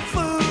to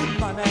food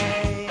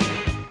money,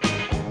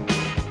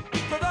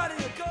 providing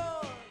a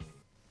good.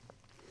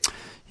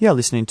 You're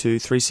listening to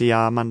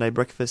 3CR Monday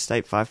Breakfast,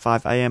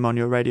 855 AM on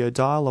your radio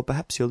dial, or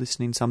perhaps you're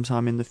listening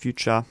sometime in the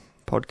future,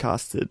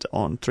 podcasted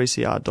on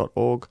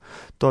 3cr.org.au.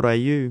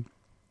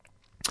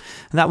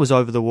 And that was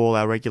Over the Wall,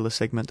 our regular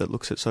segment that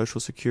looks at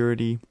social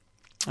security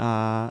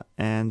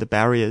and the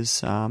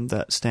barriers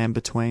that stand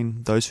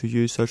between those who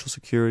use social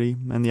security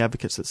and the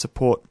advocates that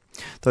support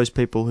those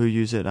people who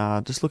use it.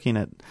 Just looking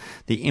at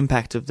the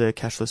impact of the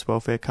cashless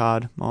welfare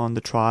card on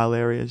the trial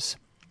areas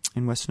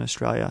in Western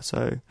Australia.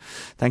 So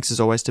thanks as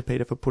always to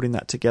Peter for putting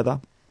that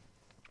together.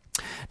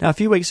 Now, a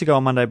few weeks ago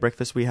on Monday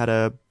Breakfast, we had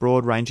a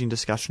broad-ranging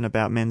discussion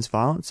about men's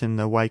violence in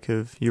the wake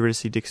of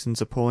Eurydice Dixon's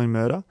appalling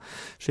murder.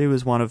 She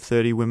was one of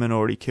 30 women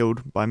already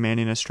killed by men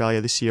in Australia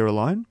this year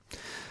alone.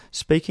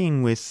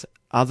 Speaking with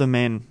other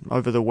men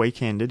over the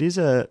weekend, it is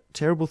a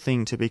terrible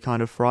thing to be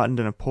kind of frightened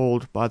and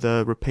appalled by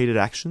the repeated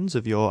actions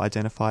of your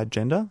identified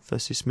gender for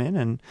cis men,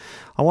 and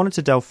I wanted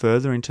to delve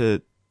further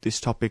into this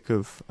topic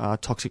of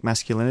toxic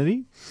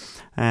masculinity.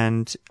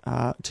 And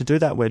to do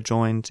that, we're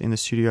joined in the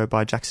studio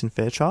by Jackson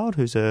Fairchild,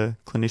 who's a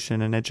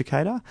clinician and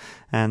educator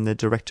and the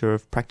Director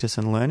of Practice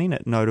and Learning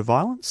at No to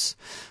Violence.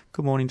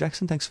 Good morning,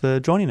 Jackson. Thanks for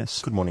joining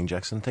us. Good morning,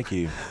 Jackson. Thank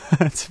you.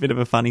 It's a bit of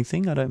a funny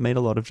thing. I don't meet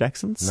a lot of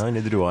Jacksons. No,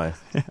 neither do I.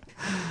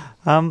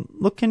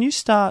 Look, can you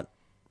start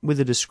with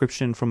a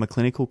description from a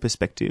clinical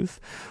perspective?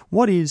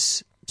 What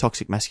is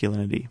toxic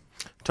masculinity?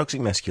 Toxic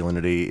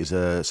masculinity is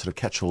a sort of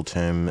catch-all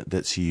term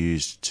that's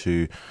used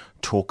to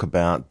talk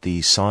about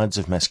the sides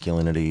of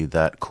masculinity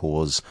that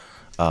cause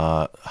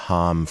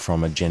harm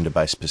from a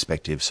gender-based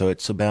perspective. So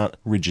it's about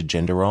rigid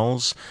gender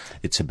roles.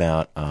 It's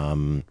about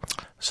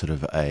sort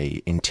of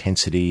a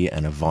intensity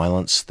and a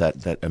violence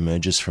that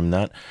emerges from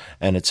that.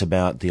 And it's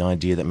about the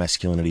idea that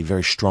masculinity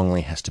very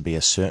strongly has to be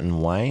a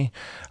certain way,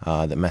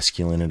 that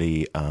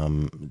masculinity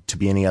to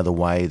be any other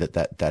way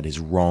that is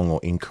wrong or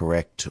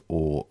incorrect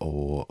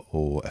or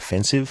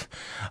offensive.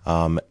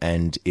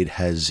 And it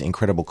has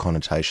incredible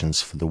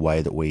connotations for the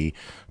way that we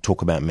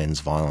talk about men's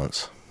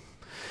violence.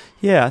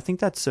 Yeah, I think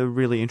that's a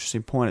really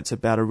interesting point. It's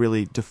about a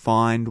really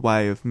defined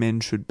way of men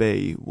should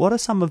be. What are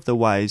some of the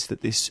ways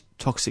that this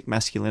toxic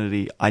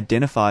masculinity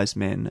identifies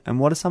men, and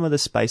what are some of the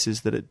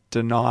spaces that it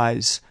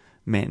denies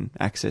men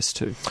access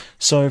to?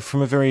 So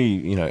from a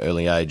very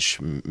early age,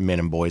 men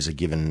and boys are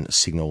given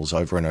signals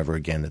over and over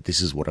again that this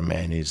is what a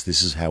man is.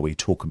 This is how we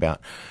talk about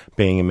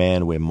being a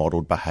man. We're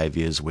modelled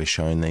behaviours. We're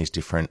shown these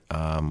different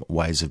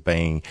ways of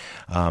being.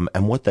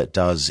 And what that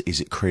does is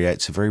it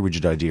creates a very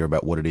rigid idea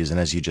about what it is. And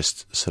as you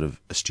just sort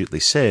of astutely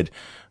said,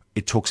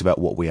 it talks about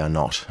what we are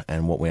not,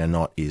 and what we are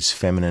not is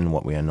feminine,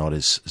 what we are not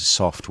is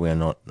soft, we are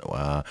not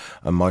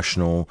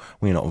emotional,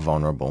 we are not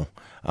vulnerable.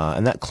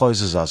 And that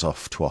closes us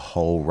off to a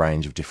whole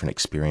range of different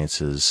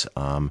experiences,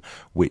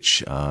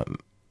 which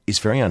is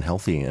very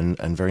unhealthy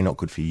and very not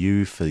good for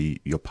you, for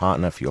your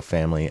partner, for your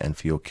family, and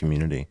for your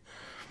community.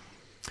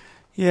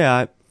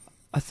 Yeah,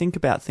 I think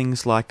about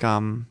things like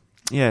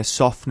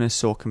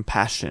softness or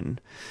compassion.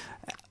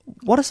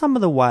 What are some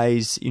of the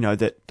ways,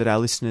 that our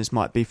listeners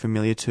might be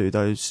familiar to,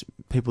 those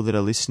people that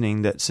are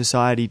listening, that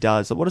society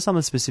does? What are some of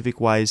the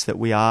specific ways that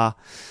we are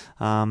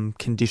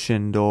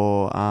conditioned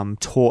or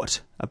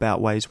taught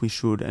about ways we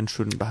should and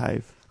shouldn't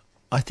behave?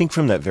 I think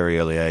from that very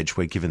early age,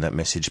 we're given that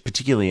message,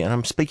 particularly, and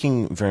I'm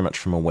speaking very much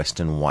from a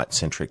Western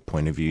white-centric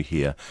point of view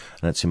here,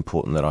 and it's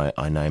important that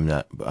I name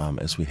that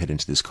as we head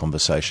into this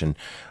conversation.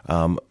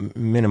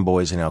 Men and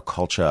boys in our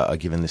culture are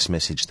given this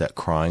message that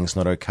crying's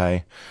not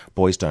okay.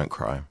 Boys don't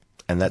cry.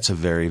 And that's a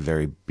very,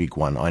 very big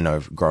one. I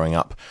know growing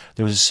up,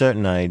 there was a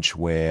certain age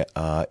where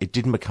it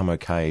didn't become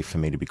okay for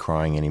me to be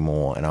crying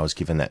anymore, and I was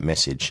given that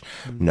message.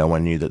 No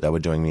one knew that they were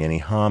doing me any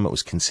harm. It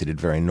was considered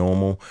very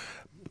normal.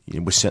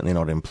 We're certainly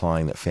not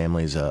implying that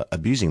families are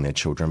abusing their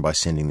children by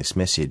sending this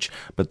message,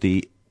 but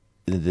the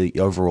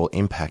overall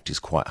impact is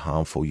quite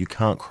harmful. You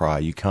can't cry.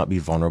 You can't be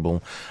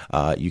vulnerable.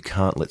 You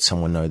can't let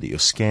someone know that you're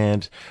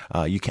scared.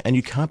 You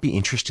can't be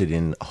interested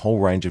in a whole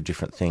range of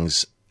different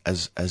things.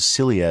 As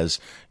silly as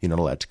you're not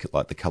allowed to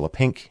like the colour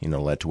pink, you're not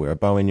allowed to wear a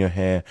bow in your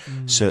hair,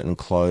 certain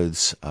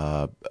clothes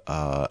are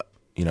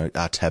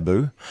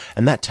taboo.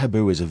 And that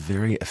taboo is a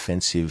very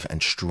offensive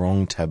and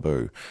strong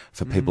taboo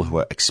for people who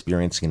are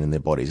experiencing it in their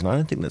bodies. And I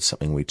don't think that's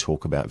something we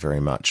talk about very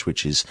much,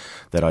 which is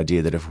that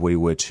idea that if we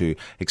were to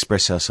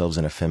express ourselves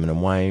in a feminine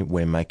way,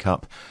 wear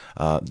makeup,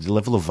 the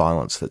level of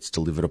violence that's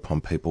delivered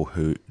upon people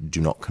who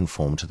do not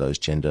conform to those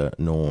gender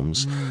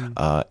norms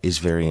is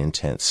very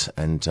intense.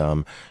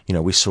 And,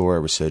 we saw a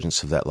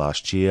resurgence of that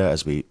last year,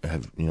 as we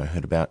have,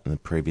 heard about in the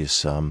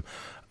previous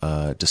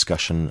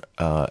discussion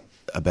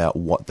about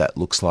what that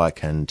looks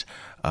like and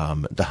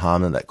the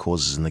harm that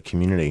causes in the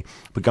community.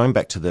 But going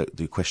back to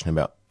the question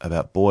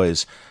about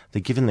boys,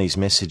 they're given these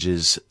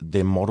messages,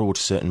 they're modelled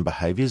certain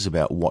behaviours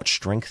about what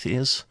strength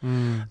is.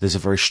 There's a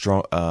very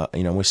strong,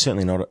 we're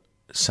certainly not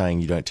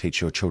saying you don't teach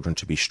your children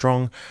to be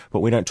strong, but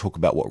we don't talk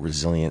about what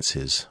resilience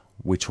is.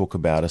 We talk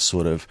about a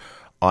sort of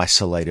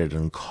isolated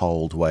and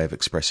cold way of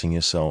expressing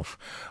yourself.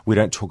 We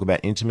don't talk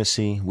about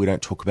intimacy. We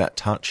don't talk about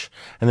touch.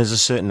 And there's a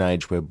certain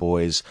age where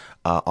boys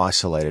are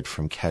isolated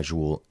from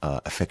casual,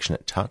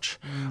 affectionate touch.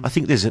 I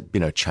think there's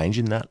been a change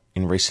in that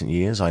in recent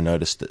years. I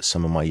noticed that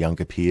some of my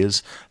younger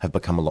peers have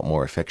become a lot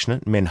more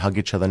affectionate. Men hug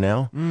each other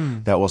now.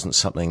 That wasn't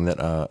something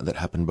that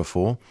happened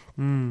before.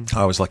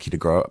 I was lucky to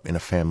grow up in a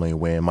family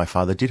where my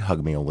father did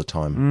hug me all the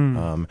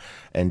time,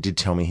 and did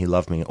tell me he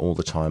loved me all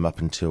the time up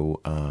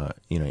until,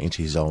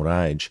 into his old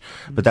age.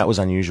 But that was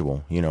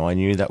unusual. I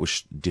knew that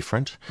was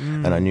different,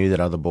 and I knew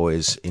that other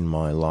boys in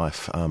my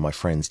life, my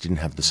friends, didn't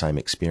have the same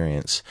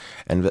experience.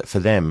 And that for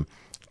them,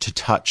 to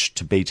touch,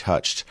 to be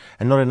touched,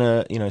 and not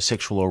in a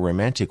sexual or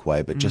romantic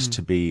way, but just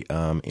to be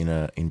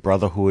in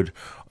brotherhood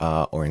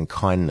or in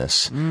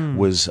kindness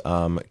was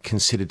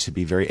considered to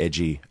be very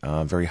edgy,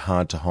 very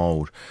hard to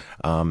hold.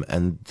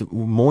 And the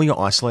more you're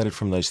isolated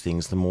from those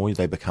things, the more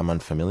they become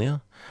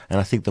unfamiliar, and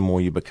I think the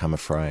more you become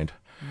afraid.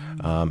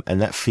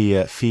 And that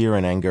fear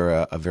and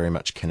anger are very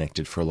much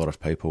connected for a lot of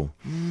people.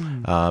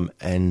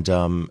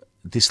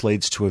 This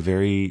leads to a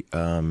very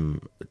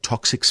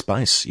toxic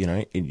space.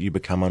 You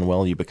become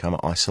unwell, you become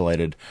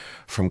isolated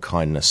from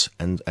kindness,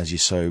 and as you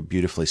so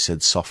beautifully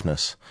said,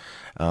 softness.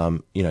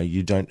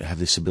 You don't have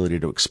this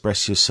ability to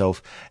express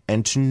yourself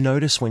and to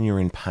notice when you're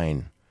in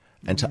pain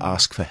and to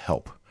ask for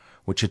help,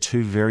 which are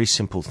two very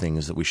simple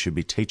things that we should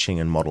be teaching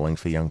and modelling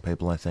for young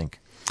people, I think.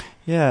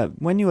 Yeah,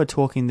 when you were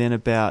talking then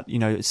about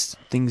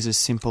things as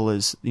simple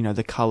as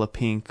the color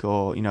pink,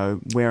 or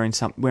wearing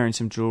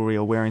some jewelry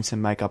or wearing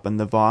some makeup, and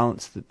the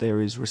violence that there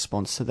is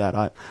response to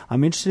that,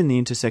 I'm interested in the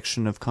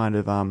intersection of kind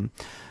of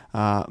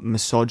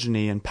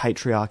misogyny and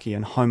patriarchy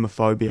and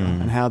homophobia,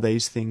 and how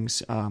these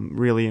things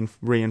really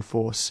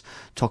reinforce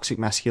toxic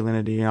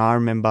masculinity. And I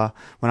remember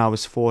when I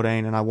was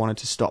 14 and I wanted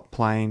to stop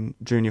playing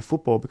junior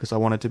football because I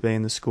wanted to be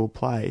in the school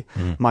play.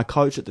 My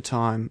coach at the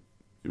time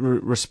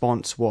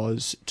response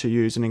was to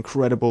use an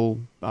incredible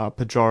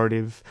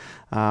pejorative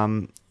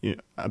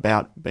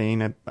about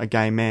being a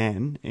gay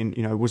man,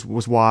 and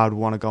was why I'd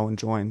want to go and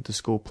join the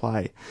school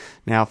play.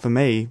 Now, for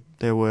me,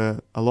 there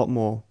were a lot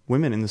more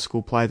women in the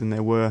school play than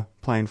there were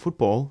playing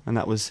football, and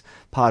that was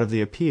part of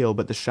the appeal.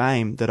 But the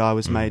shame that I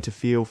was made to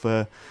feel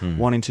for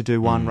wanting to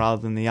do one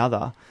rather than the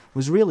other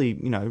was really,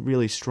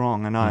 really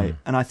strong. And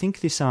I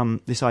think this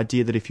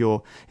idea that if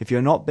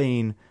you're not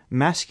being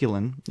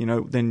masculine,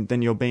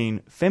 then you're being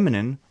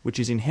feminine, which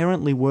is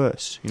inherently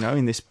worse,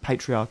 in this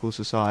patriarchal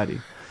society.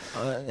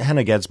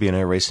 Hannah Gadsby in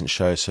her recent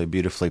show so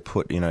beautifully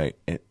put,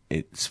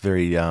 it's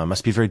very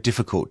must be very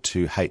difficult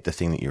to hate the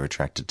thing that you're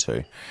attracted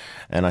to.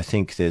 And I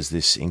think there's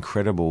this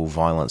incredible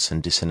violence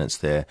and dissonance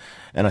there.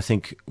 And I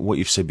think what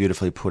you've so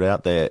beautifully put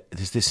out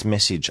there's this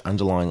message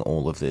underlying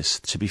all of this.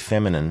 To be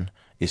feminine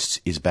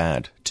is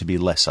bad, to be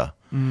lesser.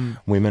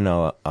 Women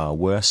are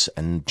worse,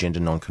 and gender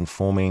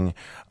non-conforming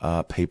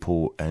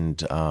people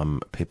and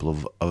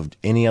people of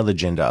any other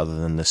gender other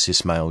than the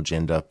cis male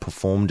gender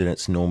performed in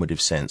its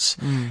normative sense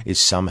is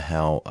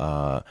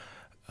somehow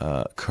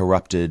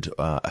corrupted,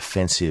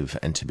 offensive,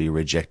 and to be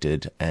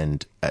rejected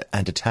and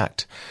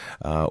attacked.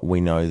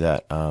 We know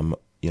that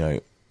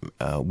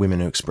women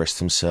who express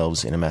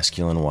themselves in a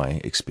masculine way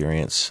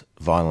experience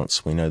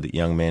violence. We know that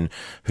young men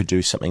who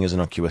do something as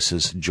innocuous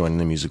as joining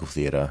the musical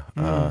theatre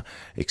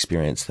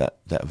experience that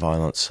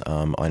violence.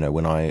 I know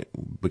when I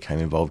became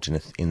involved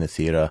in the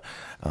theatre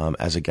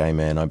as a gay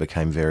man, I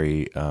became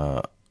very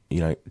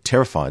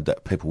terrified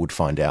that people would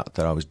find out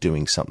that I was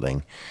doing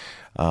something.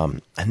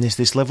 And there's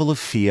this level of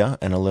fear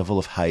and a level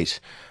of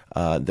hate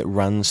that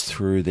runs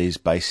through these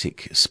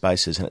basic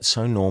spaces, and it's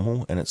so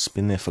normal, and it's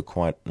been there for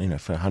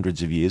for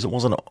hundreds of years. It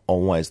wasn't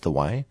always the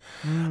way.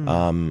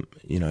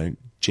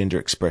 Gender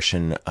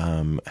expression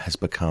has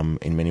become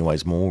in many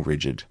ways more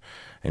rigid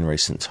in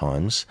recent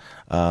times.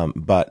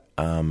 But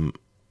I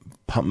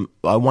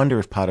wonder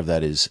if part of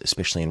that is,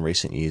 especially in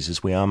recent years,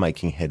 is we are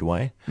making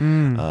headway.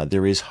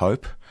 There is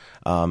hope.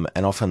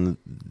 And often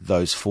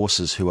those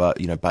forces who are,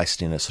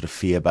 based in a sort of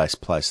fear-based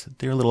place,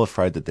 they're a little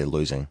afraid that they're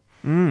losing.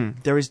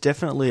 There is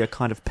definitely a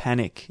kind of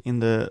panic in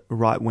the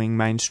right-wing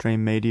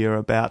mainstream media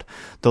about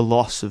the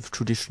loss of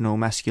traditional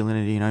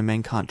masculinity.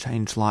 Men can't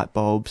change light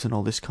bulbs and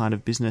all this kind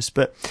of business.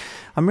 But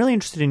I'm really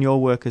interested in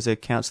your work as a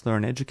counsellor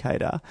and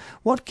educator.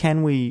 What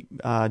can we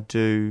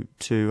do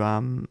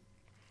to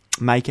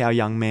make our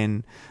young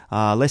men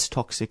less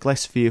toxic,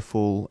 less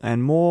fearful,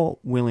 and more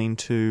willing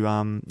to,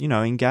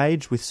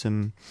 engage with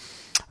some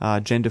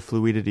gender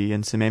fluidity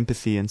and some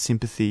empathy and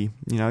sympathy,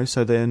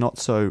 so they're not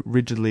so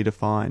rigidly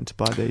defined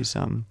by these.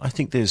 I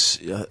think there's,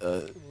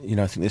 I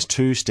think there's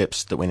two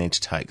steps that we need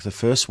to take. The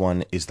first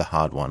one is the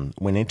hard one.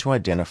 We need to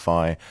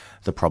identify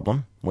the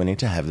problem. We need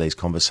to have these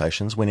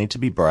conversations. We need to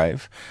be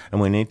brave,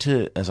 and we need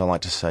to, as I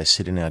like to say,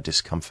 sit in our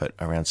discomfort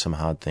around some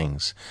hard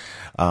things.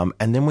 And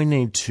then we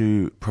need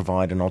to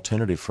provide an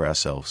alternative for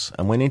ourselves,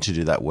 and we need to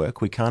do that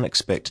work. We can't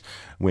expect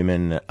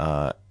women,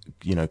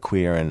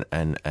 queer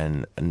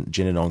and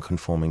gender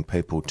non-conforming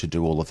people to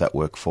do all of that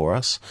work for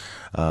us.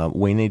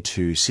 We need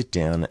to sit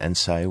down and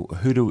say,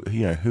 who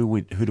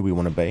do we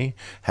want to be?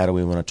 How do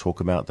we want to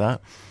talk about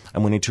that?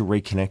 And we need to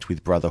reconnect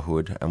with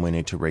brotherhood, and we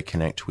need to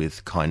reconnect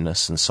with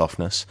kindness and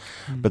softness.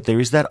 But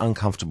there is that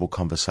uncomfortable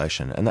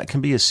conversation, and that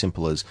can be as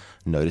simple as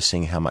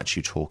noticing how much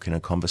you talk in a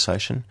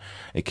conversation.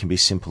 It can be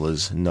simple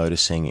as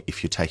noticing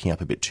if you're taking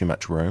up a bit too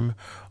much room,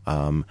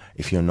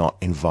 if you're not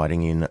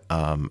inviting in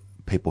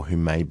people who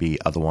may be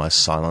otherwise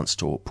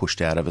silenced or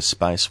pushed out of a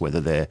space, whether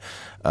they're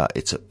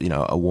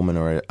a woman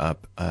or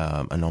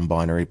a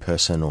non-binary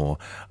person or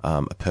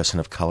a person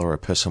of colour or a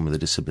person with a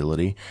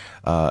disability.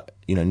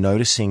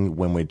 Noticing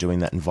when we're doing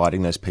that,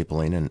 inviting those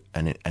people in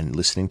and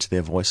listening to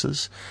their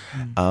voices.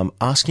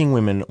 Asking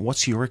women,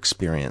 what's your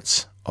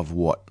experience of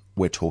what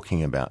we're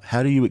talking about?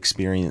 How do you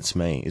experience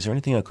me? Is there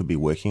anything I could be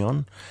working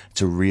on?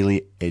 It's a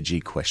really edgy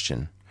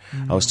question.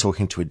 I was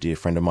talking to a dear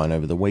friend of mine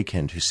over the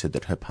weekend who said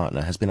that her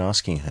partner has been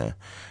asking her,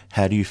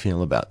 how do you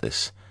feel about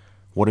this?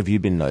 What have you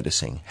been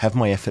noticing? Have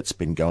my efforts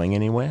been going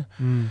anywhere?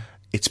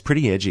 It's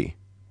pretty edgy,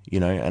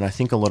 and I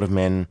think a lot of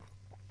men,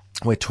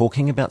 we're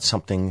talking about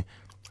something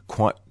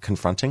quite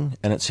confronting,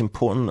 and it's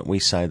important that we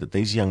say that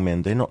these young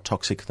men, they're not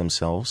toxic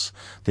themselves.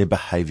 Their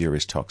behaviour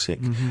is toxic,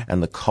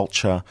 and the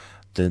culture,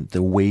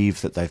 the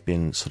weave that they've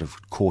been sort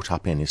of caught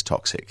up in is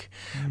toxic.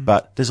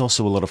 But there's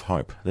also a lot of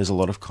hope. There's a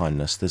lot of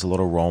kindness. There's a lot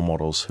of role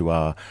models who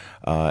are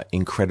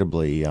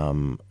incredibly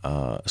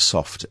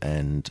soft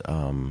and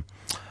kind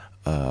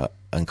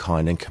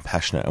and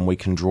compassionate, and we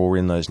can draw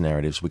in those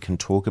narratives. We can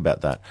talk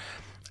about that.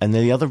 And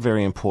the other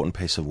very important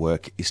piece of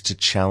work is to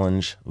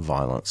challenge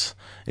violence.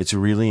 It's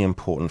really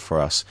important for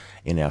us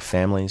in our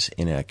families,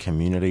 in our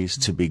communities,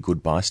 to be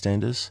good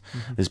bystanders.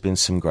 There's been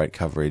some great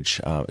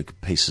coverage,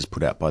 pieces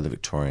put out by the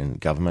Victorian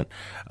government,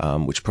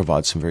 which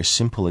provides some very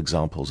simple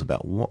examples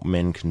about what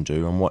men can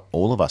do and what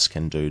all of us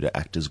can do to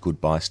act as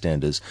good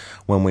bystanders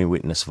when we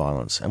witness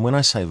violence. And when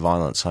I say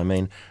violence, I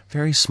mean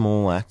very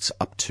small acts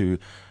up to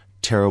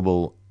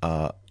terrible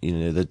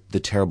the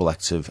terrible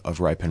acts of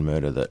rape and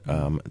murder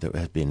that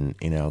have been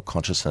in our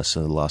consciousness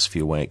in the last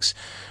few weeks.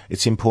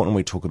 It's important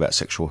we talk about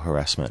sexual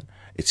harassment.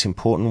 It's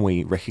important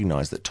we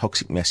recognise that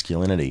toxic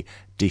masculinity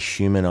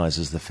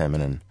dehumanises the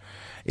feminine.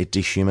 It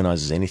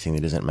dehumanises anything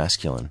that isn't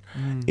masculine.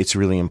 It's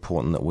really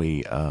important that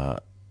we,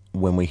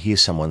 when we hear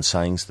someone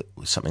saying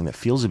something that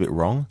feels a bit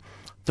wrong,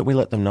 that we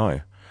let them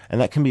know.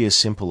 And that can be as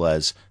simple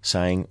as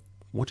saying,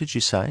 "What did you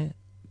say?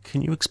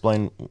 Can you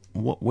explain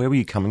where were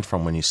you coming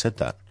from when you said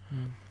that?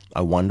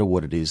 I wonder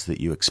what it is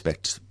that you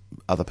expect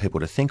other people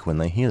to think when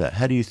they hear that.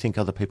 How do you think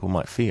other people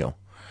might feel?"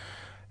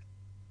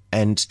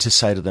 And to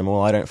say to them,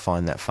 "Well, I don't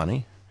find that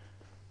funny.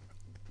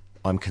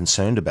 I'm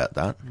concerned about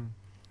that."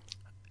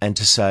 And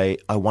to say,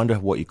 "I wonder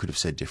what you could have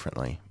said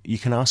differently." You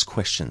can ask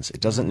questions. It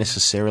doesn't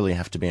necessarily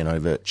have to be an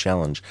overt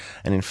challenge.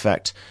 And in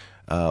fact,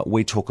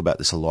 we talk about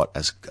this a lot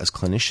as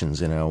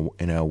clinicians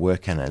in our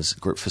work and as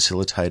group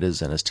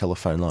facilitators and as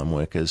telephone line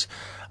workers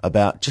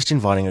about just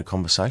inviting a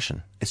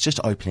conversation. It's just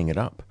opening it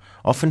up.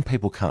 Often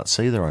people can't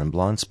see their own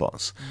blind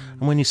spots.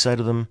 And when you say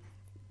to them,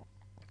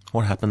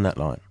 "What happened that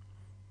night?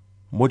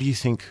 What do you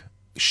think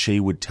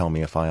she would tell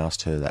me if I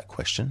asked her that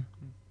question?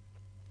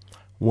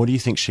 What do you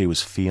think she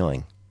was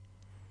feeling?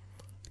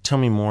 Tell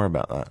me more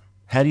about that.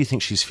 How do you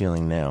think she's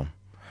feeling now?"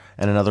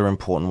 And another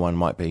important one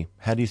might be,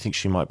 how do you think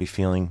she might be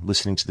feeling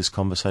listening to this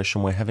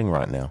conversation we're having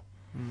right now?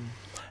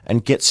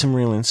 And get some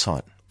real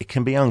insight. It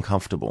can be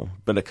uncomfortable,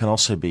 but it can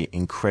also be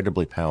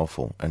incredibly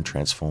powerful and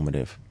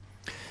transformative.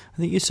 I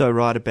think you're so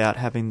right about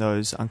having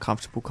those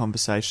uncomfortable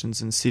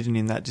conversations and sitting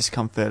in that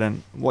discomfort,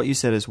 and what you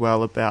said as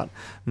well about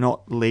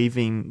not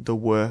leaving the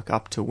work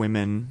up to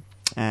women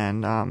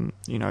and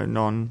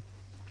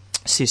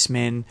non-cis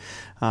men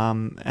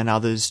and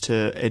others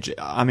to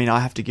I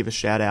have to give a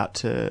shout out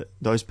to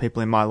those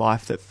people in my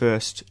life that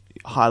first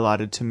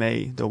highlighted to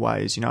me the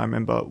ways, I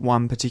remember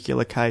one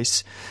particular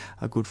case,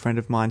 a good friend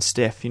of mine,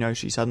 Steph,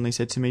 she suddenly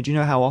said to me, "Do you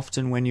know how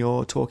often when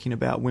you're talking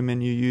about women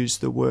you use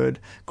the word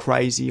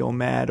crazy or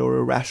mad or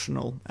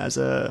irrational as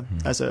a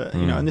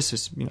and this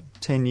was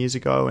 10 years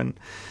ago, and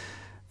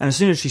as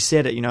soon as she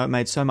said it, it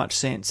made so much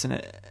sense,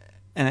 and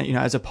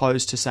as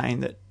opposed to saying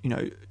that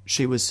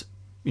she was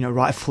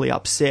rightfully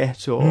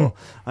upset or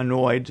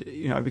annoyed,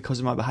 because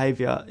of my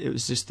behaviour, it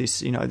was just this,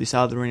 this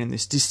othering and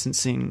this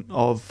distancing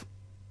of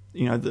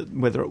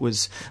whether it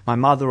was my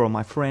mother or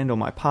my friend or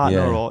my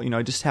partner, Yeah.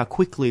 or just how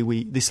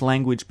quickly this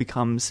language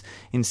becomes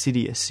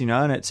insidious,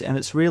 and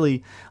it's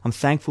really, I'm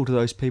thankful to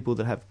those people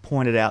that have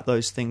pointed out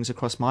those things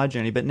across my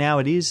journey. But now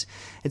it's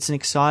an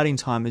exciting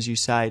time, as you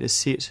say, to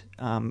sit,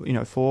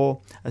 for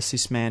a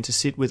cis man to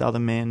sit with other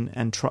men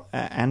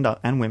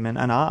and women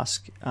and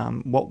ask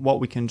what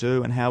we can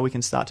do and how we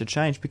can start to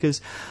change,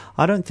 because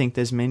I don't think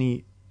there's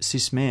many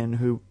cis men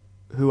who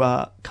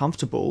are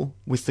comfortable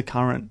with the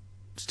current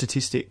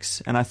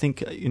statistics, and I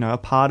think a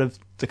part of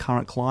the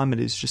current climate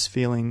is just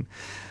feeling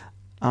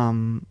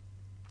ashamed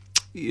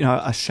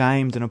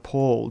and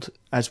appalled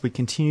as we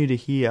continue to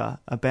hear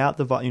about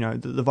the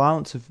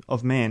violence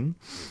of men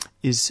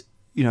is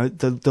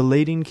the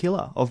leading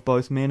killer of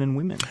both men and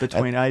women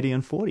between 80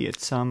 and 40.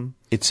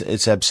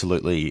 It's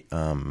absolutely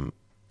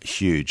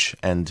huge,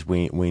 and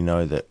we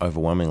know that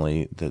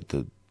overwhelmingly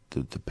the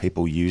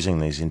people using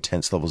these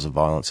intense levels of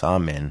violence are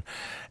men,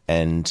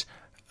 and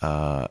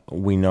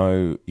we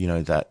know,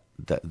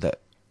 that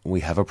we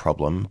have a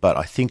problem, but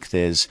I think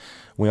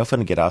we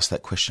often get asked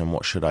that question,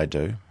 what should I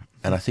do?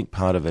 And I think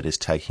part of it is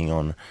taking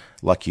on,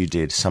 like you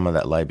did, some of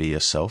that labour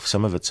yourself.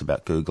 Some of it's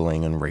about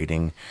Googling and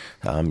reading.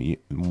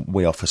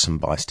 We offer some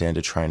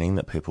bystander training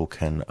that people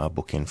can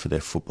book in for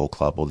their football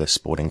club or their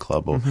sporting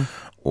club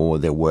or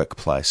their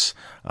workplace.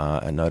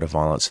 A note of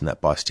violence, and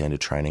that bystander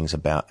training is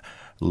about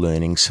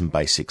learning some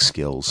basic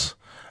skills.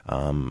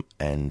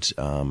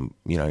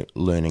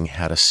 Learning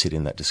how to sit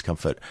in that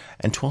discomfort,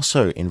 and to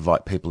also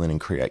invite people in and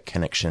create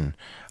connection,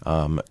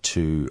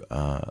 to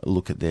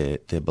look at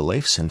their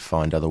beliefs and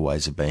find other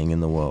ways of being in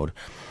the world.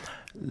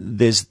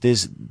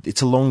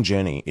 It's a long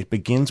journey. It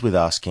begins with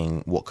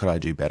asking, what could I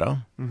do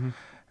better? Mm-hmm.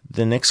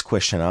 The next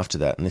question after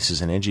that, and this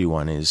is an edgy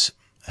one, is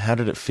how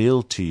did it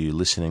feel to you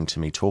listening to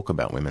me talk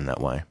about women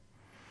that way?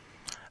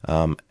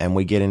 And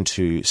we get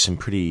into some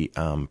pretty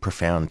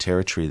profound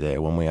territory there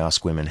when we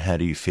ask women, how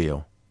do you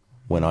feel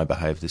when I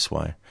behave this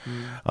way?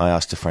 I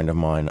asked a friend of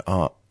mine,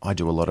 I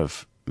do a lot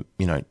of,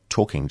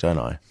 talking, don't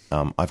I?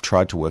 I've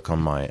tried to work on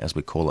my, as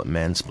we call it,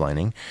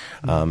 mansplaining,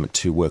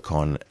 to work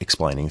on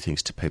explaining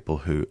things to people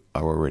who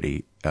are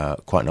already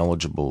quite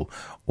knowledgeable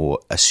or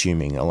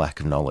assuming a lack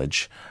of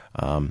knowledge.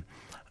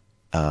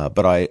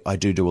 But I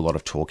do a lot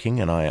of talking,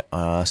 and I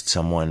asked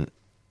someone,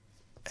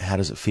 how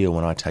does it feel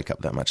when I take up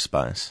that much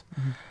space?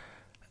 Mm-hmm.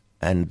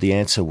 And the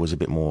answer was a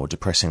bit more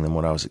depressing than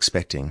what I was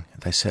expecting.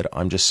 They said,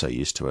 I'm just so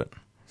used to it.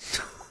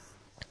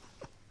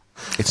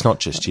 It's not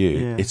just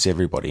you, it's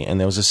everybody. And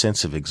there was a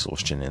sense of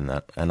exhaustion in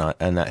that. And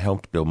that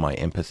helped build my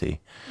empathy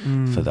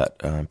for that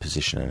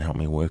position and helped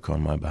me work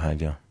on my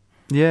behaviour.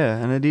 Yeah,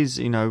 and it is,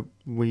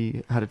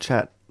 we had a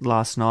chat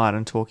last night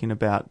and talking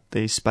about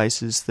these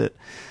spaces that,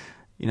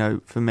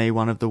 for me,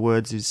 one of the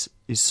words is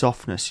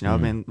softness.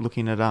 I've been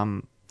looking at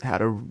how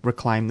to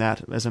reclaim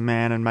that as a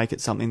man and make it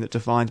something that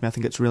defines me. I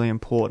think it's really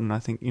important. I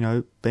think,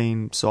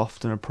 being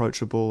soft and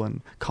approachable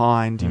and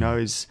kind,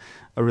 is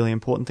a really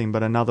important thing.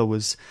 But another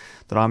was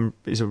that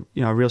is a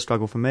real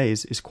struggle for me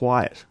is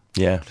quiet.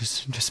 Yeah.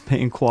 Just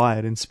being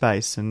quiet in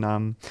space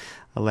and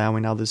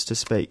allowing others to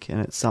speak. And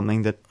it's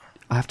something that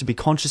I have to be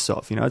conscious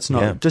of. It's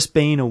not just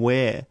being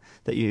aware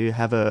that you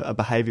have a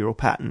behavioural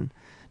pattern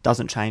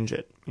doesn't change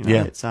it.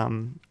 It's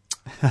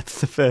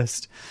that's the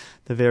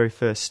very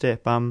first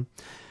step. I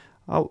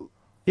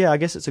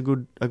guess it's a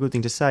good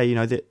thing to say.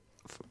 That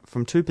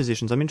from two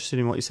positions, I'm interested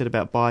in what you said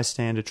about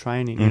bystander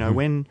training.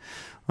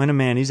 When a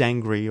man is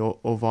angry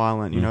or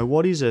violent,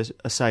 what is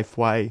a safe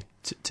way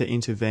to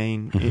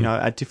intervene?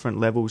 At different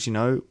levels.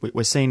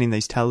 We're seeing in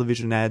these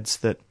television ads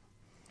that,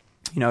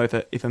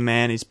 if a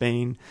man is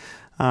being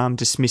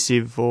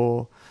dismissive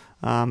or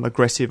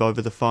aggressive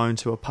over the phone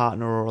to a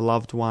partner or a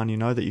loved one,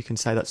 that you can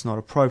say that's not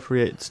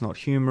appropriate, it's not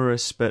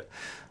humorous, but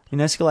in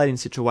escalating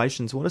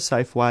situations, what are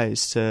safe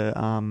ways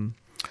to...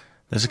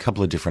 There's a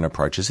couple of different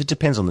approaches. It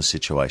depends on the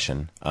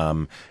situation.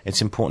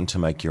 It's important to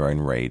make your own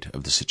read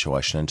of the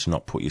situation and to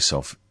not put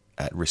yourself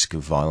at risk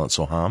of violence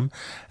or harm.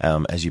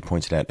 As you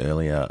pointed out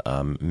earlier,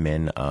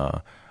 men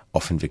are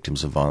often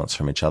victims of violence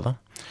from each other.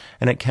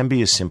 And it can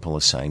be as simple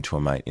as saying to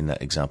a mate in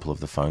that example of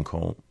the phone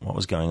call, what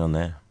was going on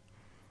there?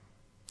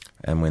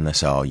 And when they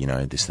say,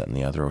 this, that and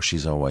the other, or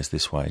she's always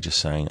this way, just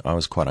saying, I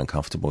was quite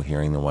uncomfortable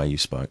hearing the way you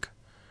spoke.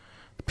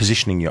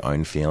 Positioning your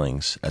own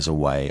feelings as a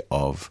way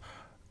of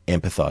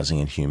empathising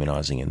and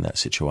humanising in that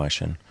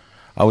situation.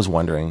 I was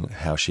wondering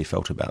how she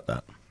felt about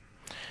that.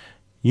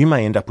 You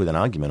may end up with an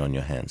argument on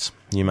your hands.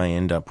 You may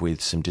end up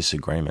with some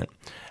disagreement,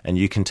 and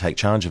you can take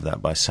charge of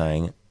that by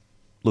saying,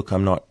 look,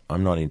 I'm not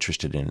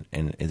interested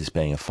in this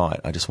being a fight.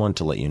 I just wanted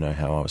to let you know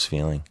how I was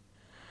feeling.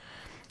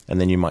 And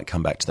then you might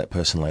come back to that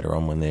person later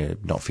on when they're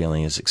not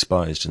feeling as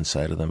exposed and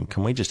say to them,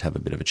 can we just have a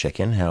bit of a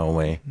check-in? How are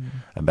we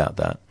about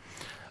that?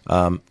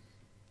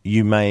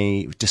 You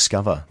may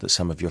discover that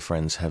some of your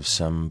friends have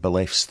some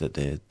beliefs that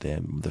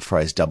the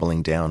phrase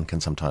doubling down can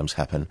sometimes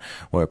happen,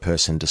 where a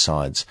person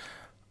decides,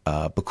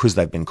 because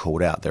they've been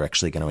called out, they're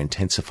actually going to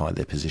intensify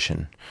their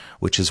position,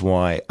 which is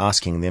why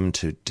asking them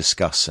to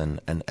discuss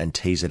and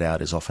tease it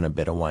out is often a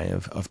better way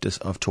of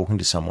talking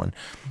to someone,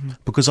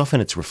 because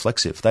often it's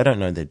reflexive. They don't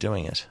know they're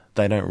doing it.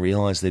 They don't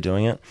realise they're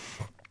doing it.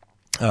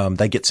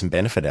 They get some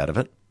benefit out of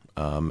it,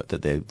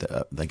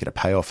 that they get a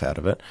payoff out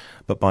of it,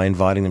 but by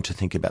inviting them to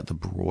think about the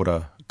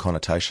broader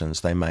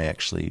connotations, they may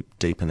actually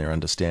deepen their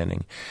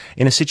understanding.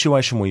 In a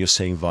situation where you're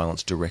seeing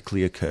violence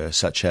directly occur,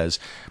 such as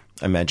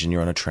imagine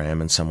you're on a tram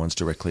and someone's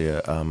directly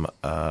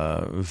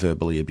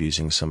verbally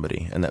abusing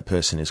somebody, and that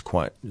person is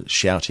quite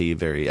shouty,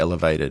 very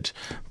elevated,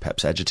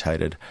 perhaps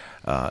agitated,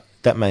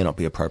 that may not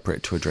be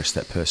appropriate to address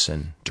that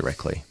person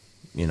directly.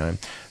 You know,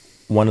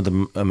 one of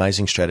the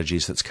amazing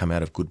strategies that's come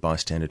out of good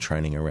bystander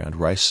training around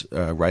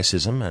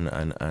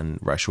racism and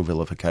racial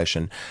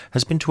vilification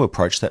has been to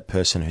approach that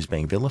person who's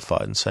being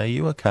vilified and say, "Are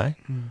you okay?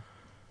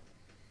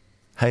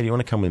 Hey, do you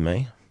want to come with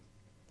me?"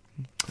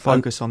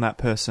 Focus on that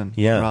person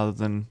rather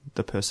than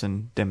the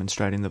person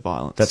demonstrating the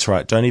violence. That's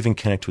right. Don't even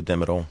connect with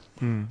them at all.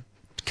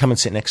 Come and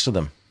sit next to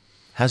them.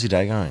 How's your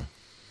day going?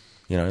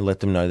 You know, let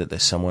them know that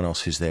there's someone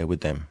else who's there with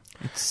them.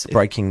 It's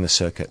breaking the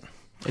circuit.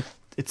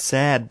 It's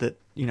sad that,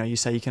 you know, you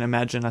say you can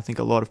imagine. I think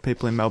a lot of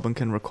people in Melbourne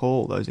can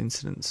recall those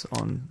incidents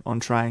on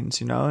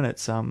trains, you know, and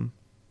it's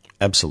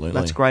absolutely,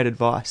 that's great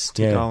advice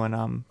to go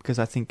and because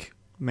I think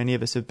many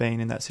of us have been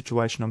in that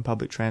situation on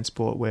public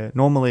transport where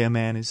normally a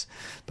man is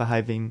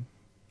behaving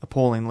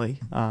appallingly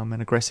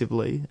and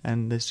aggressively,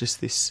 and there's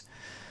just this,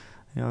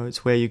 you know,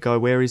 it's where you go,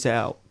 where is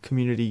our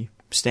community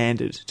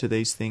standard to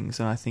these things?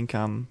 And I think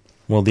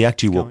well, the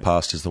act you walk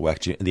past is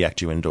the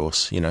act you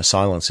endorse. You know,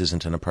 silence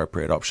isn't an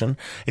appropriate option.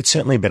 It's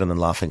certainly better than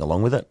laughing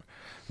along with it.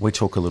 We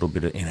talk a little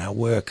bit in our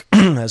work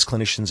as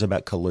clinicians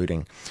about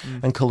colluding,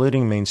 and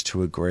colluding means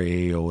to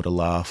agree or to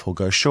laugh or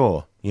go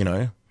sure, you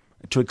know,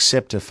 to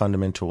accept a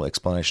fundamental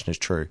explanation as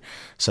true,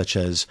 such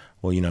as,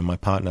 well, you know, my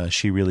partner,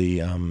 she really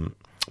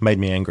made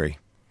me angry.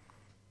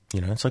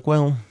 You know, it's like,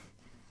 well,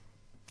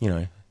 you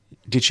know,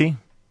 did she?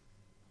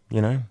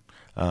 You know,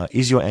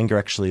 is your anger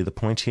actually the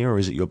point here, or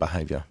is it your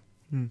behaviour?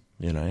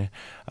 You know,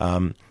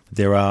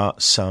 there are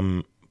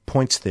some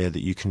points there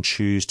that you can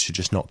choose to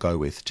just not go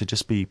with, to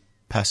just be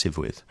passive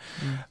with.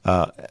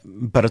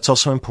 But it's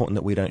also important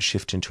that we don't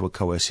shift into a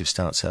coercive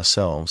stance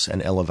ourselves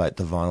and elevate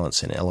the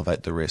violence and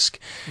elevate the risk.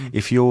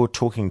 If you're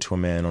talking to a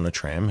man on a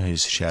tram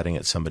who's shouting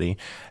at somebody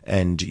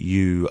and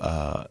you,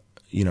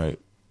 you know,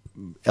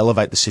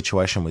 elevate the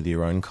situation with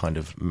your own kind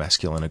of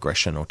masculine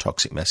aggression or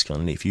toxic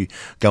masculinity, if you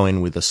go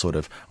in with a sort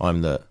of,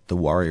 I'm the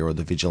warrior or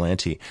the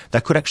vigilante,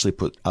 that could actually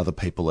put other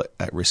people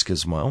at risk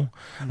as well.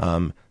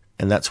 And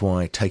that's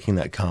why taking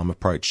that calm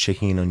approach,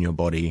 checking in on your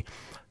body,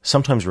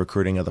 sometimes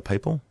recruiting other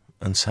people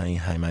and saying,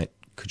 hey, mate,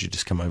 could you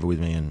just come over with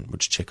me and we'll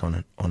just check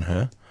on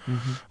her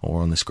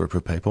or on this group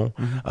of people,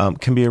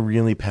 can be a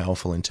really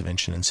powerful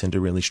intervention and send a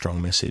really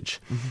strong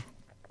message.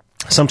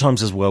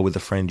 Sometimes as well with a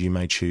friend, you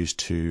may choose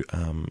to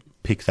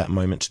pick that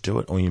moment to do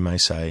it, or you may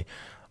say,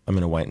 I'm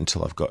going to wait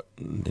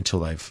until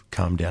they've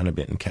calmed down a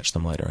bit and catch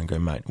them later and go,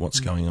 mate, what's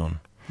going on?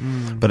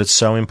 But it's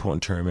so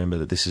important to remember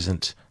that this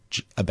isn't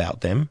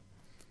about them.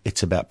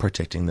 It's about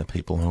protecting the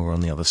people who are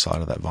on the other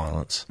side of that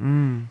violence.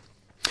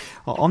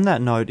 Well, on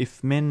that note,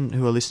 if men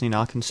who are listening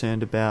are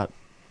concerned about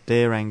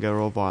their anger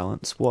or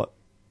violence, what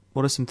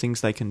are some things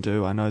they can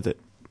do? I know that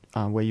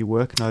where you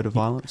work, No to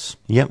Violence.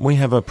 Yeah, we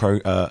have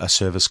a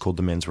service called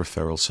the Men's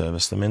Referral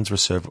Service. The Men's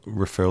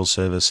Referral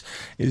Service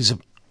is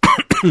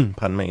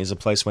a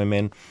place where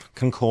men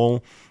can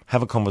call,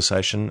 have a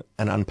conversation,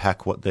 and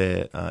unpack what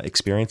they're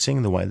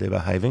experiencing, the way they're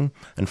behaving,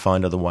 and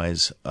find other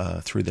ways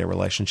through their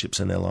relationships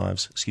and their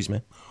lives. Excuse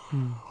me.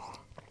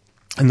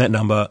 And that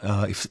number,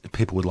 if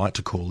people would like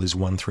to call, is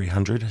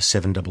 1300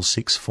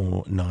 766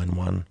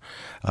 491.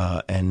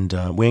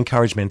 And we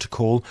encourage men to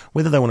call,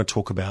 whether they want to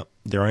talk about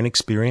their own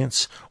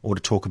experience or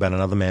to talk about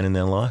another man in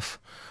their life,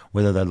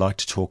 whether they'd like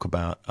to talk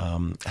about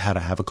how to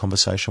have a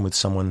conversation with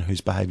someone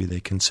whose behaviour they're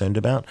concerned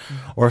about,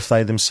 or if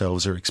they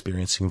themselves are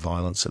experiencing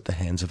violence at the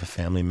hands of a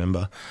family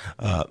member,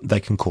 they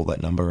can call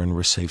that number and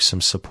receive some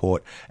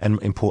support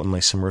and,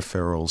 importantly, some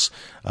referrals,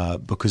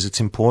 because it's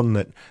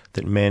important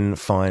that men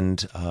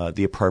find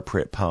the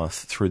appropriate path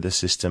through the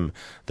system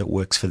that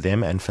works for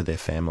them and for their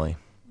family.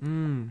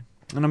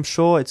 And I'm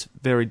sure it's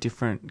very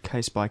different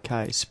case by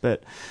case,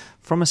 but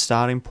from a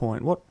starting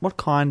point, what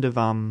kind of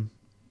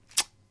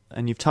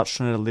and you've touched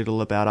on it a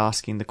little about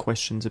asking the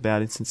questions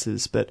about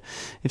instances, but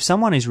if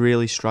someone is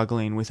really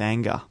struggling with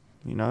anger,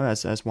 you know,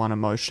 as one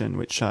emotion,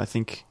 which I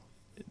think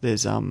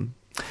there's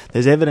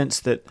evidence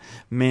that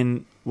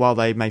men, while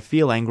they may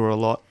feel anger a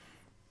lot,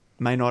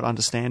 may not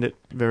understand it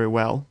very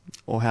well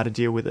or how to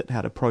deal with it,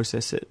 how to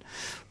process it.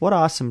 What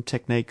are some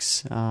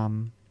techniques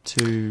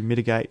to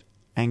mitigate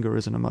anger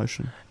as an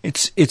emotion?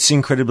 It's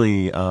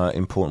incredibly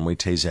important we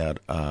tease out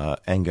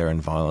anger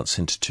and violence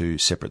into two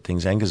separate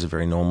things. Anger is a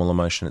very normal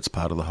emotion. It's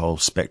part of the whole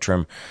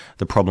spectrum.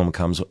 The problem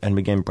comes, and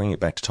again, bring it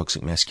back to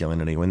toxic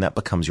masculinity, when that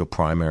becomes your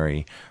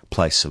primary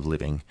place of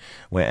living,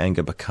 where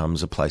anger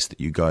becomes a place that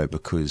you go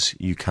because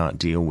you can't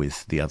deal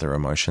with the other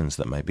emotions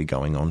that may be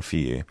going on for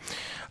you.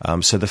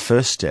 So the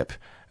first step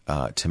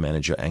to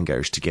manage your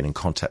anger is to get in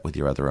contact with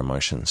your other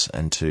emotions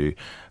and to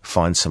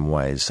find some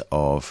ways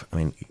of,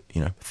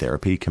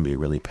 therapy can be a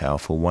really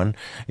powerful one.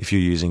 If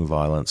you're using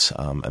violence,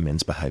 a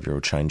men's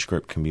behavioural change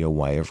group can be a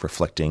way of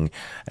reflecting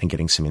and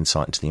getting some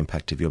insight into the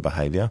impact of your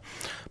behaviour.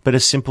 But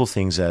as simple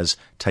things as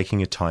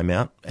taking a time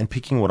out and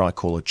picking what I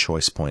call a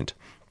choice point.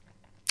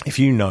 If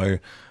you know,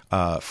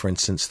 for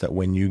instance, that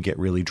when you get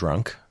really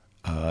drunk,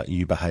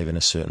 you behave in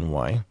a certain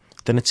way,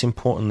 then it's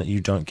important that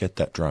you don't get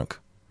that drunk.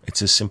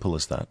 It's as simple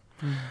as that.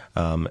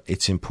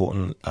 It's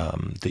important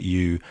that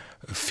you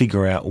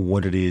figure out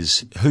what it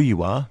is, who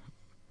you are,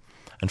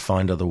 and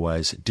find other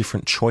ways,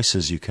 different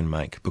choices you can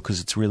make,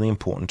 because it's really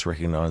important to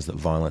recognise that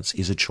violence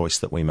is a choice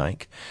that we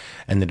make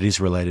and that it is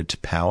related to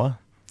power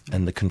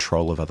and the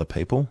control of other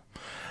people.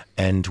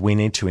 And we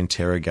need to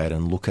interrogate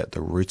and look at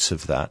the roots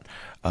of that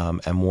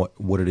and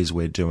what it is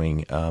we're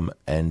doing.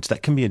 And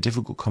that can be a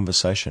difficult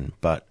conversation,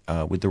 but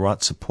with the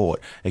right support,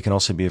 it can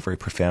also be a very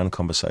profound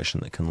conversation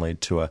that can lead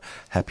to a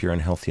happier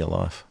and healthier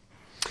life.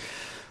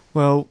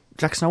 Well,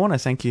 Jackson, I want to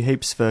thank you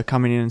heaps for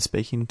coming in and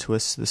speaking to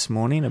us this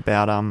morning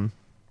about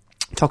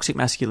toxic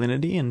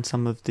masculinity and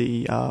some of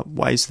the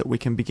ways that we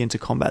can begin to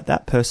combat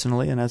that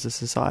personally and as a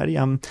society.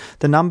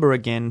 The number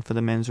again for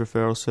the men's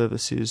referral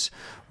service is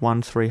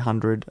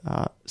 1300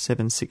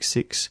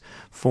 766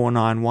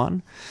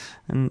 491.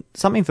 And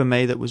something for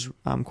me that was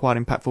quite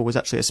impactful was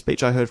actually a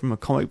speech I heard from a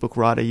comic book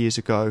writer years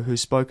ago who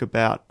spoke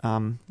about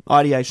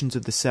ideations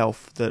of the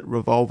self that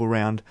revolve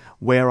around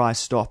where I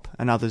stop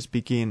and others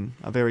begin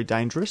are very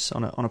dangerous.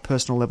 On a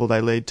personal level, they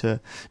lead to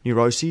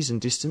neuroses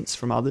and distance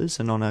from others,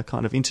 and on a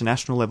kind of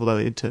international level,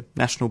 they lead to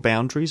national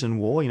boundaries and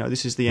war.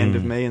 This is the end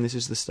of me and this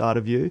is the start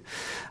of you.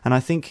 And I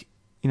think,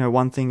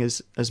 one thing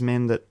as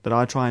men that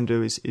I try and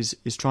do is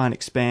try and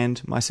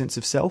expand my sense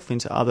of self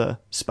into other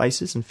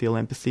spaces and feel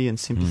empathy and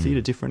sympathy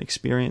to different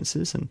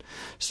experiences and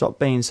stop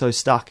being so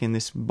stuck in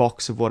this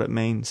box of what it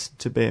means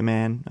to be a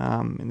man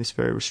in this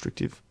very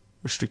restrictive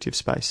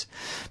space.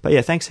 But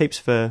yeah, thanks heaps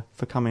for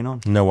coming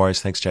on. No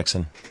worries. Thanks,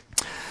 Jackson.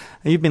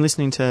 You've been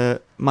listening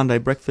to Monday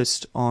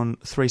Breakfast on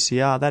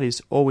 3CR. That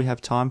is all we have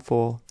time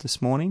for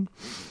this morning.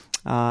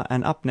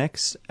 And up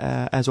next,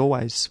 as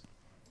always,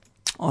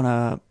 on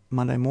a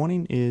Monday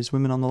morning is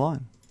Women on the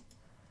Line.